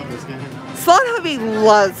much? I love this game. Slot Hubby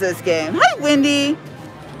loves this game. Hi, Wendy.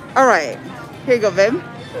 All right, here you go, babe.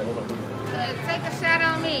 Take a shot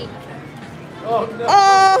on me. Oh, no.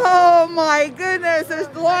 Oh my goodness, there's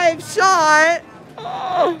a live shot.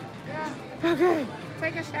 Oh. Okay.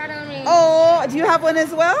 Take a shot on me. Oh, do you have one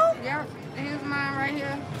as well? Yep. Here's mine right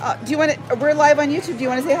here. Do you want to? We're live on YouTube. Do you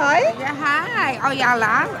want to say hi? Yeah, hi. Oh, y'all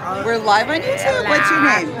live? Oh, We're live on YouTube. What's your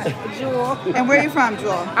name? Jewel. And where are you from,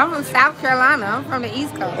 Jewel? I'm from South Carolina. I'm from the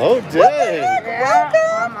East Coast. Oh, dang. Yeah,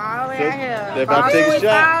 I'm all the way out They're here. about to take a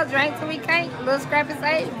shot. Drink till we can't. Little scrappy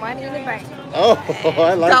save. Money in the bank. Oh,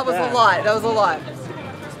 I like that. That was a lot. That was a lot.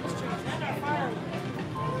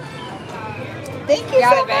 Thank you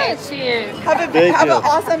so much. Cheers. Have Thank an you.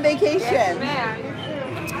 awesome vacation. Man.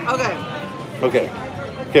 Okay. Okay.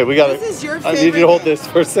 Okay, we got it. This is your I need you favorite to hold game. this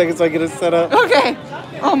for a second so I get it set up. Okay.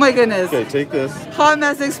 Oh my goodness. Okay, take this. Hot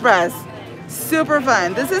Mess Express. Super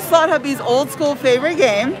fun. This is Slot Hubby's old school favorite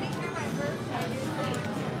game.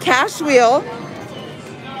 Cash wheel.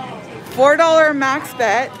 $4 max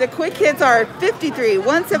bet. The quick hits are 53,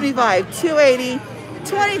 175, 280,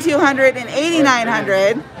 2200, and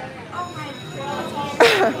 8900.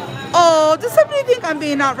 Oh, does somebody think I'm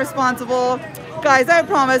being not responsible? Guys, I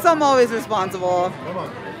promise I'm always responsible. Come on.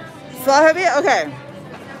 Slot Hubby? Okay.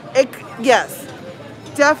 Yes.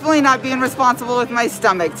 Definitely not being responsible with my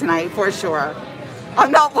stomach tonight, for sure. I'm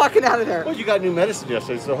not walking out of there. Well, you got new medicine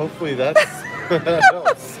yesterday, so hopefully that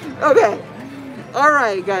helps. Okay. All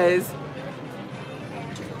right, guys.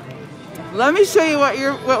 Let me show you what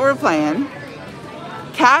we're playing.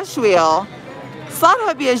 Cash wheel. Slot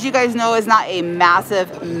Hubby, as you guys know, is not a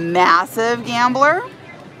massive, massive gambler,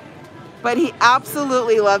 but he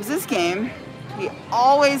absolutely loves this game. He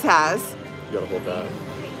always has. You gotta hold that.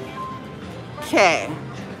 Okay.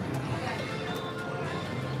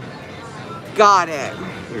 Got it.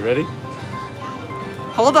 You ready?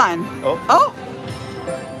 Hold on. Oh. Oh.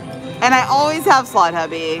 And I always have Slot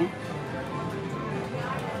Hubby.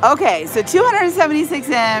 Okay, so 276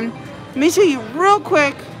 in. Let me show you real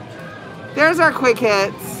quick. There's our quick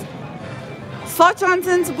hits. Slot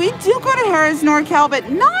Johnson's, we do go to Harris, NorCal, but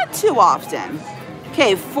not too often.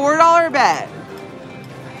 Okay, $4 bet.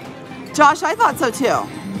 Josh, I thought so too.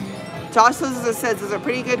 Josh says those are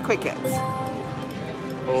pretty good quick hits.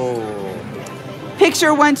 Oh.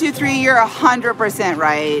 Picture 1, 2, 3, you're 100%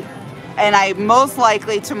 right. And I most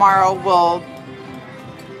likely tomorrow will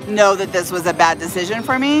know that this was a bad decision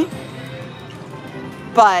for me.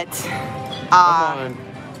 But Come on.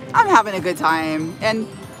 I'm having a good time. And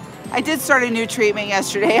I did start a new treatment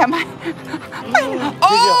yesterday.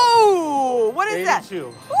 Oh, what is that?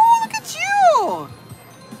 82. Oh, look at you.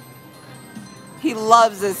 He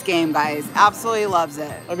loves this game, guys. Absolutely loves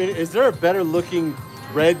it. I mean, is there a better looking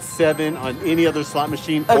red 7 on any other slot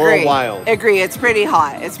machine Agree. or wild? Agree. It's pretty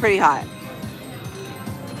hot. It's pretty hot.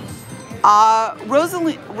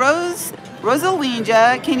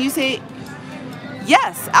 Rosalinda, can you say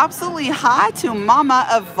yes? Absolutely. Hi to Mama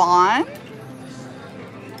Yvonne.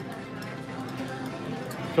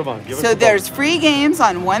 Come on, give us So a there's free games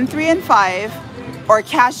on 1, 3, and 5, or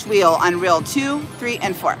cash wheel on reel 2, 3,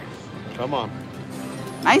 and 4. vote. Come on.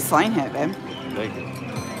 Nice line hit, babe. Thank you.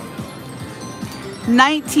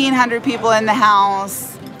 1,900 people in the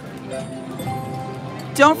house.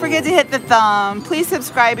 Don't forget to hit the thumb. Please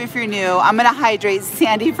subscribe if you're new. I'm gonna hydrate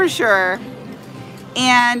Sandy for sure.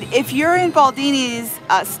 And if you're in Baldini's,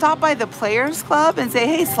 stop by the Players Club and say,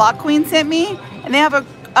 hey, Slot Queen sent me, and they have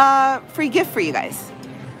a free gift for you guys.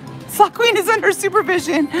 Slot Queen is under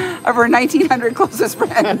supervision of her 1,900 closest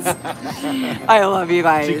friends. I love you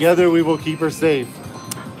guys. Together we will keep her safe.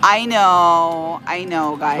 I know,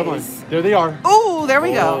 guys. Come on. There they are. Oh, there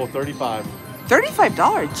we go. Oh, 35.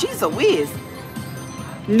 $35. Jeez Louise.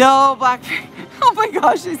 No, Black. Oh my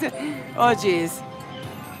gosh. Oh, jeez.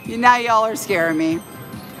 Now y'all are scaring me.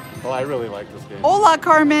 Oh, I really like this game. Hola,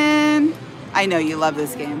 Carmen. I know you love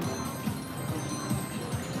this game.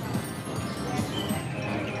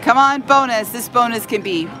 Come on, bonus. This bonus can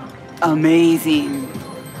be amazing.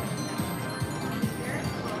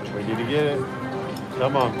 We need to get it.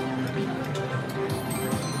 Come on.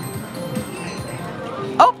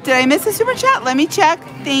 Oh, did I miss a super chat? Let me check.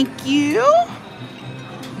 Thank you.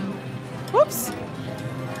 Whoops.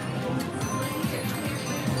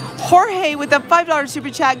 Jorge with a $5 super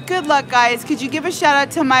chat. Good luck, guys. Could you give a shout out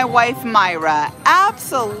to my wife, Myra?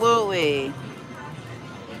 Absolutely.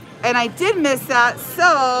 And I did miss that.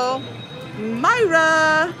 So,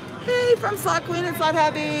 Myra. Hey, from Slot Queen and Slot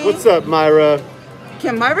Hubby. What's up, Myra?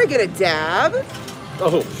 Can Myra get a dab?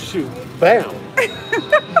 Oh, shoot. Bam.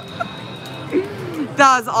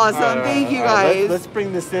 That was awesome. Thank you guys. Let's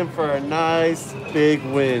bring this in for a nice big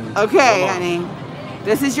win. Okay, honey.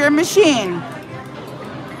 This is your machine.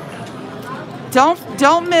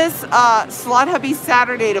 Don't miss Slot Hubby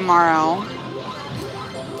Saturday tomorrow.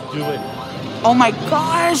 Do it. Oh my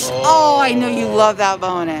gosh. Oh, I know you love that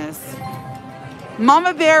bonus.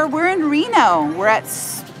 Mama Bear, we're in Reno. We're at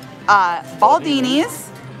Baldini's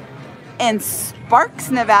in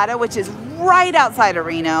Sparks, Nevada, which is right outside of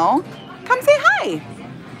Reno. Come say hi.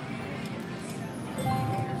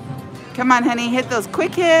 Come on, honey, hit those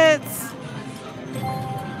quick hits.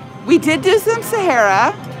 We did do some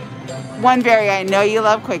Sahara. One Berry, I know you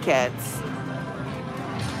love quick hits.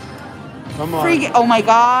 Come on. Oh my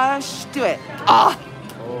gosh, do it. Oh.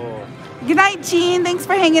 Good night, Gene. Thanks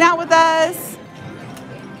for hanging out with us.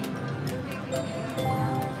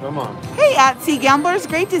 Come on. Hey, at Sea Gamblers,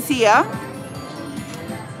 great to see ya.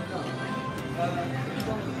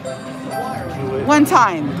 One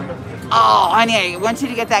time. Oh, honey, I want you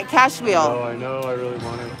to get that cash wheel. Oh, I know. I really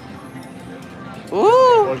want it.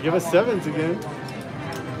 Ooh. Well, give us sevens again.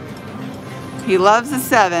 He loves the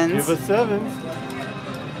sevens. Give us sevens.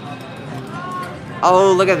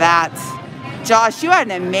 Oh, look at that. Josh, you had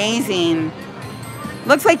an amazing,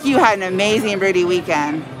 looks like you had an amazing birdie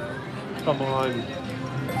weekend. Come on.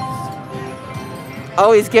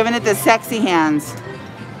 Oh, he's giving it the sexy hands.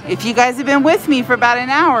 If you guys have been with me for about an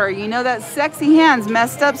hour, you know that sexy hands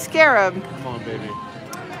messed up Scarab. Come on, baby.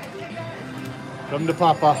 Come to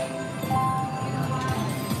Papa.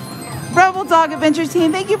 Rebel Dog Adventure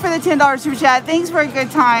Team, thank you for the $10 super chat. Thanks for a good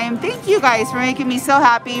time. Thank you guys for making me so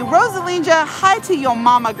happy. Rosalinda, hi to your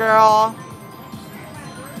mama, girl.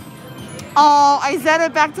 Oh, Izetta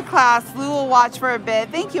back to class. Lou will watch for a bit.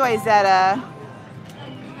 Thank you, Izetta.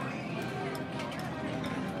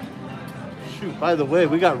 Shoot, by the way,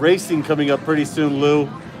 we got racing coming up pretty soon, Lou.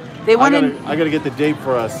 They wanted. I gotta get the date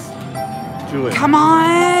for us. Do it. Come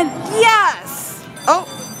on. Yes. Oh,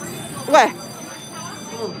 what?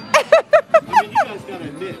 I mean, you guys gotta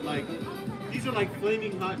admit, like, these are like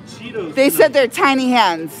flaming hot Cheetos. They said they're tiny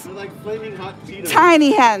hands. They're like flaming hot Cheetos.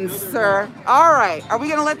 Tiny hands, sir. All right. Are we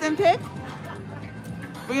going to let them pick?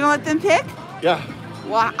 We're going to let them pick? Yeah.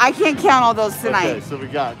 Well, I can't count all those tonight. Okay, so we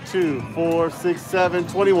got 2, 4, 6, 7,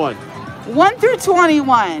 21. 1 through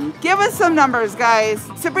 21. Give us some numbers, guys.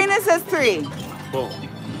 Sabrina says 3. Boom.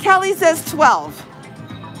 Kelly says 12.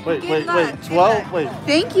 Wait. 12? Wait.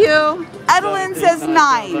 Thank you. Edelyn says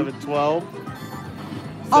 9. 11, 12.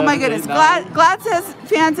 Oh my goodness. Glad says,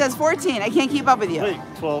 fan says 14. I can't keep up with you. Wait,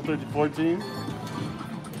 12, 13, 14.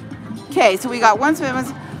 Okay, so we got one swim.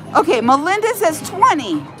 Okay, Melinda says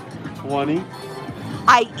 20. 20.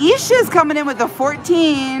 Aisha's coming in with a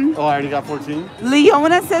 14. Oh, I already got 14.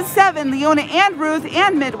 Leona says 7. Leona and Ruth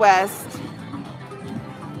and Midwest.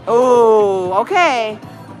 Oh, okay.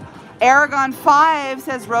 Aragon 5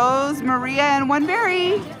 says Rose, Maria, and One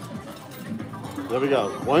Berry. There we go.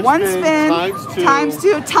 One spin times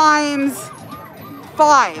 2 times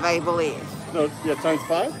 5, I believe. No, yeah, times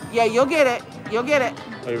 5? Yeah, you'll get it. You'll get it.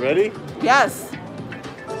 Are you ready? Yes.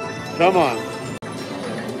 Come on.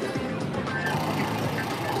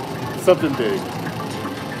 Something big.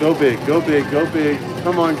 Go big, go big, go big.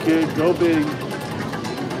 Come on, kid, go big.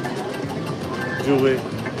 Julie.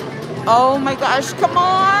 Oh my gosh, come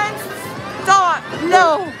on. Stop.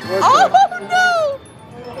 No. Oh no.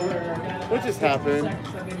 What just happened?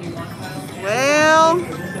 Well,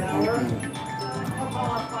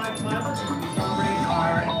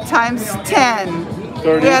 times 10.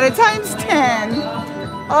 30. We had a times 10.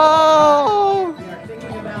 Oh.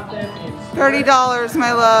 $30,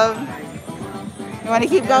 my love. You want to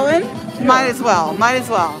keep going? Might as well. Might as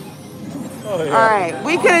well. Oh, yeah. All right.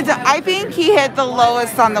 We could have done, I think he hit the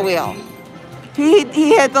lowest on the wheel. He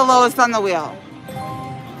hit the lowest on the wheel.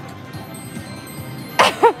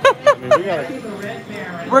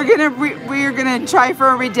 We're gonna try for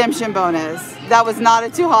a redemption bonus. That was not a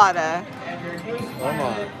Tuhada. Come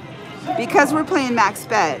on. Because we're playing max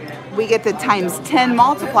bet, we get the times 10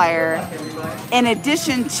 multiplier in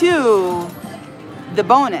addition to the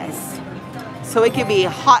bonus. So it could be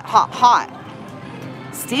hot, hot, hot.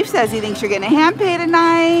 Steve says he thinks you're getting a hand pay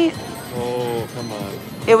tonight. Oh, come on.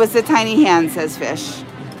 It was the tiny hand, says Fish.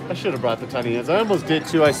 I should have brought the tiny hands. I almost did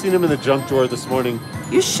too. I seen them in the junk drawer this morning.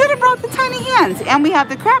 You should have brought the tiny hands, and we have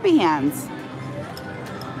the crabby hands.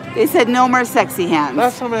 They said no more sexy hands.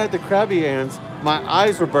 Last time I had the crabby hands, my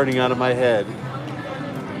eyes were burning out of my head.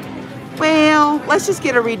 Well, let's just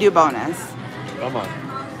get a redo bonus. Come on.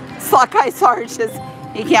 Sockeye Sarge says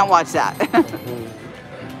he can't watch that.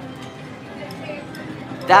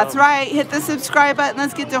 That's right. Hit the subscribe button.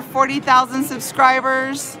 Let's get to 40,000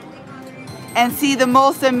 subscribers and see the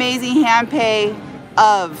most amazing hand pay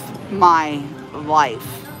of my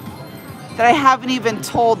life that I haven't even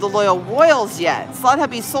told the loyal royals yet. Slot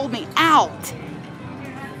Hubby sold me out.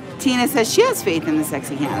 Tina says she has faith in the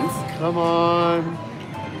sexy hands. Come on.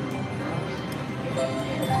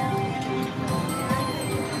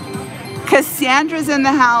 Cassandra's in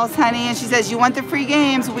the house, honey, and she says, you want the free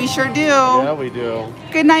games? We sure do. Yeah, we do.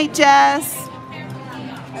 Good night, Jess.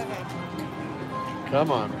 Come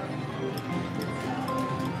on.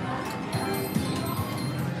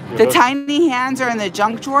 The tiny hands are in the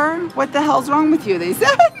junk drawer? What the hell's wrong with you, they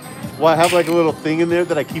said? Well, I have like a little thing in there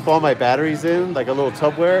that I keep all my batteries in, like a little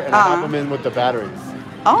Tupperware, and I have them in with the batteries.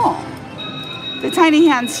 Oh. The tiny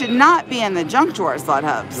hands should not be in the junk drawer, Slot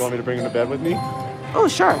Hubs. You want me to bring them to bed with me? Oh,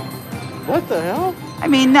 sure. What the hell? I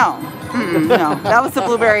mean, no. No, that was the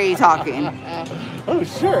blueberry talking. Oh,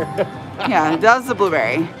 sure. Yeah, that was the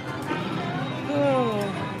blueberry.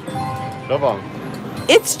 Come on.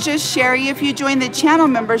 It's just Sherry. If you join the channel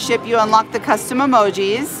membership, you unlock the custom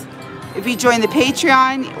emojis. If you join the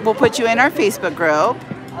Patreon, we'll put you in our Facebook group.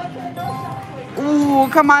 Ooh,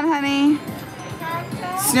 come on, honey.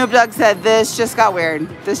 Snoop Dogg said, this just got weird.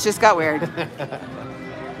 This just got weird.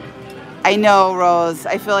 I know, Rose.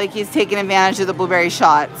 I feel like he's taking advantage of the blueberry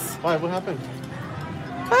shots. Why? What happened?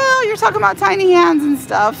 Well, you're talking about tiny hands and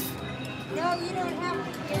stuff. No, you don't have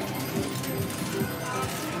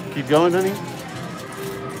to. Keep going, honey.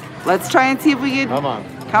 Let's try and see if we can. Come on.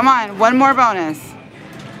 Come on, one more bonus.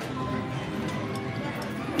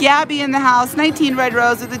 Gabby in the house, 19 red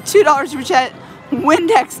rose with a $2 super chat.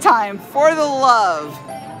 Windex time for the love.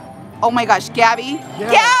 Oh my gosh, Gabby.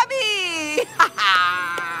 Yeah. Gabby!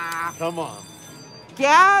 Come on.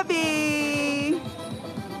 Gabby!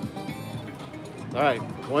 All right,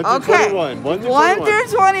 1 through Okay. 21. 1 through 1 21.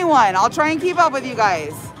 through 21. I'll try and keep up with you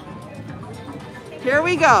guys. Here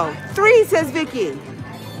we go. 3 says Vicky.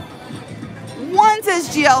 1 says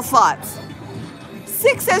GL Slots.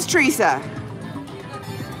 6 says Teresa.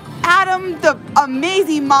 Adam, the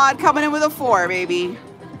amazing mod, coming in with a 4, baby.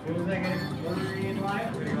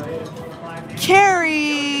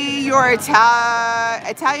 Carrie, your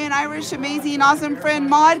Italian, Irish, amazing, awesome friend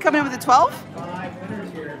mod, coming in with a 12.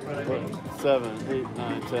 7, 8,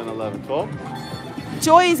 9, 10, 11, 12.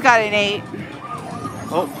 Joy's got an 8.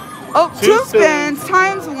 Oh, Oh, 2 2 spins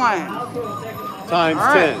times 1. times All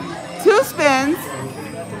right. 10. 2 spins.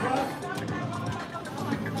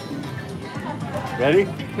 Ready?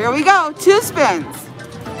 Here we go. 2 spins.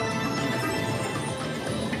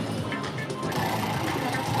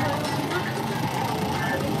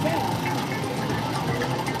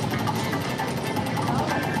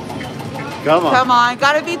 Come on. Come on.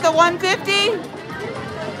 Gotta beat the 150.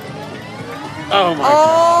 Oh my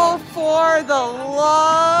Oh, for the God. We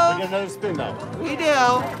love. get another spin now. We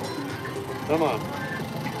do. Come on.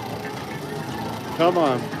 Come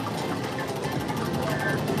on.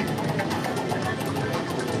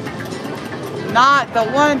 Not the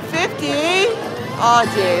 150. Oh,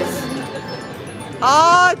 jeez.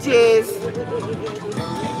 Oh, jeez.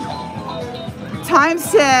 Times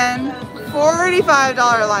 10.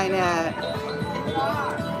 $45 line hit.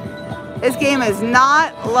 This game is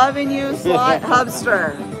not loving you, Slot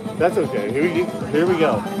Hubster. That's okay. Here we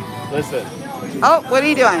go. Listen. Oh, what are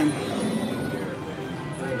you doing?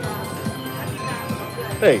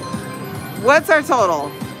 Hey. What's our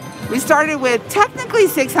total? We started with technically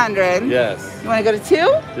 600. Yes. You want to go to 2?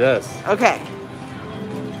 Yes. Okay.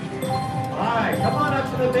 All right, come on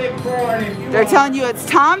up to the big board if you They're want. telling you it's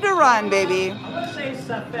time to run, baby. I'm going to say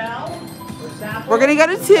Safel. We're going to go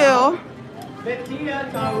to 2. Bettina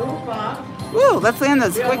Tarufa. Woo, let's land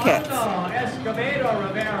those quick hits. Yolanda Escobedo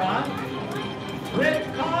Rivera. Rick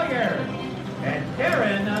Collier. And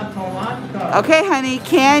Karen Polanco. Okay, honey,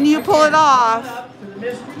 can you pull it Come on off? up to the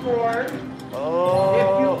mystery board if you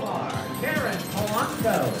Oh. are Karen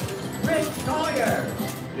Polanco. Rick Collier.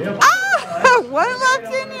 Ah, what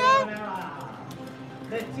left in you?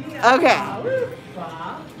 Bettina Okay.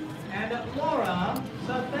 Tarufa. And Laura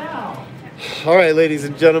Safel. All right, ladies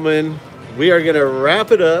and gentlemen, we are going to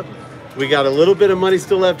wrap it up. We got a little bit of money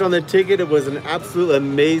still left on the ticket. It was an absolute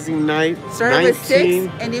amazing night. Started with 6,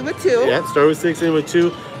 ended with 2. Yeah, started with 6, ended with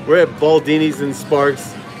 2. We're at Baldini's in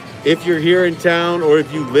Sparks. If you're here in town or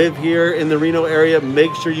if you live here in the Reno area,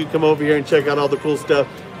 make sure you come over here and check out all the cool stuff.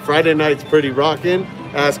 Friday night's pretty rockin'.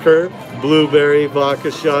 Ask her. Blueberry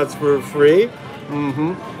vodka shots for free.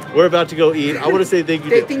 We're about to go eat. I want to say thank you.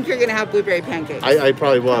 They think you're going to have blueberry pancakes. I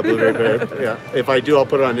probably will have blueberry pear. Yeah. If I do, I'll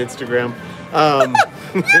put it on Instagram.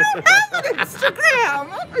 You don't have Instagram.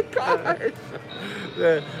 Oh my God.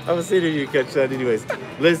 I was saying you catch that anyways.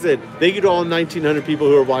 Listen, thank you to all 1,900 people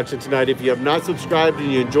who are watching tonight. If you have not subscribed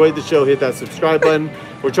and you enjoyed the show, hit that subscribe button.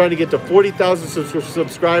 We're trying to get to 40,000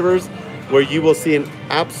 subscribers where you will see an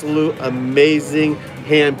absolute amazing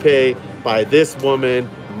hand pay by this woman.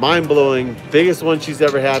 Mind-blowing, biggest one she's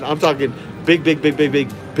ever had. I'm talking big,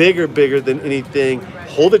 bigger than anything.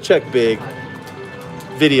 Hold a check big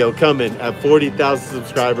video coming at 40,000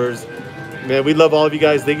 subscribers. Man, we love all of you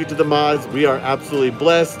guys. Thank you to the mods. We are absolutely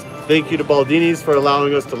blessed. Thank you to Baldini's for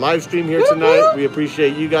allowing us to live stream here tonight. We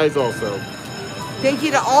appreciate you guys also. Thank you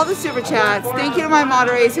to all the super chats. Thank you to my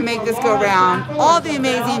moderators who make this go round. All the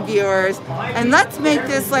amazing viewers. And let's make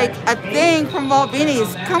this like a thing from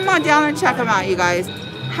Baldini's. Come on down and check them out, you guys.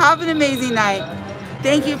 Have an amazing night.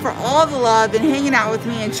 Thank you for all the love and hanging out with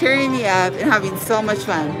me and cheering me up and having so much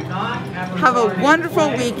fun. Have a wonderful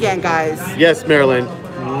weekend, guys. Yes, Marilyn.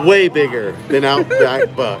 Way bigger than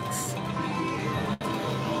Outback Bucks.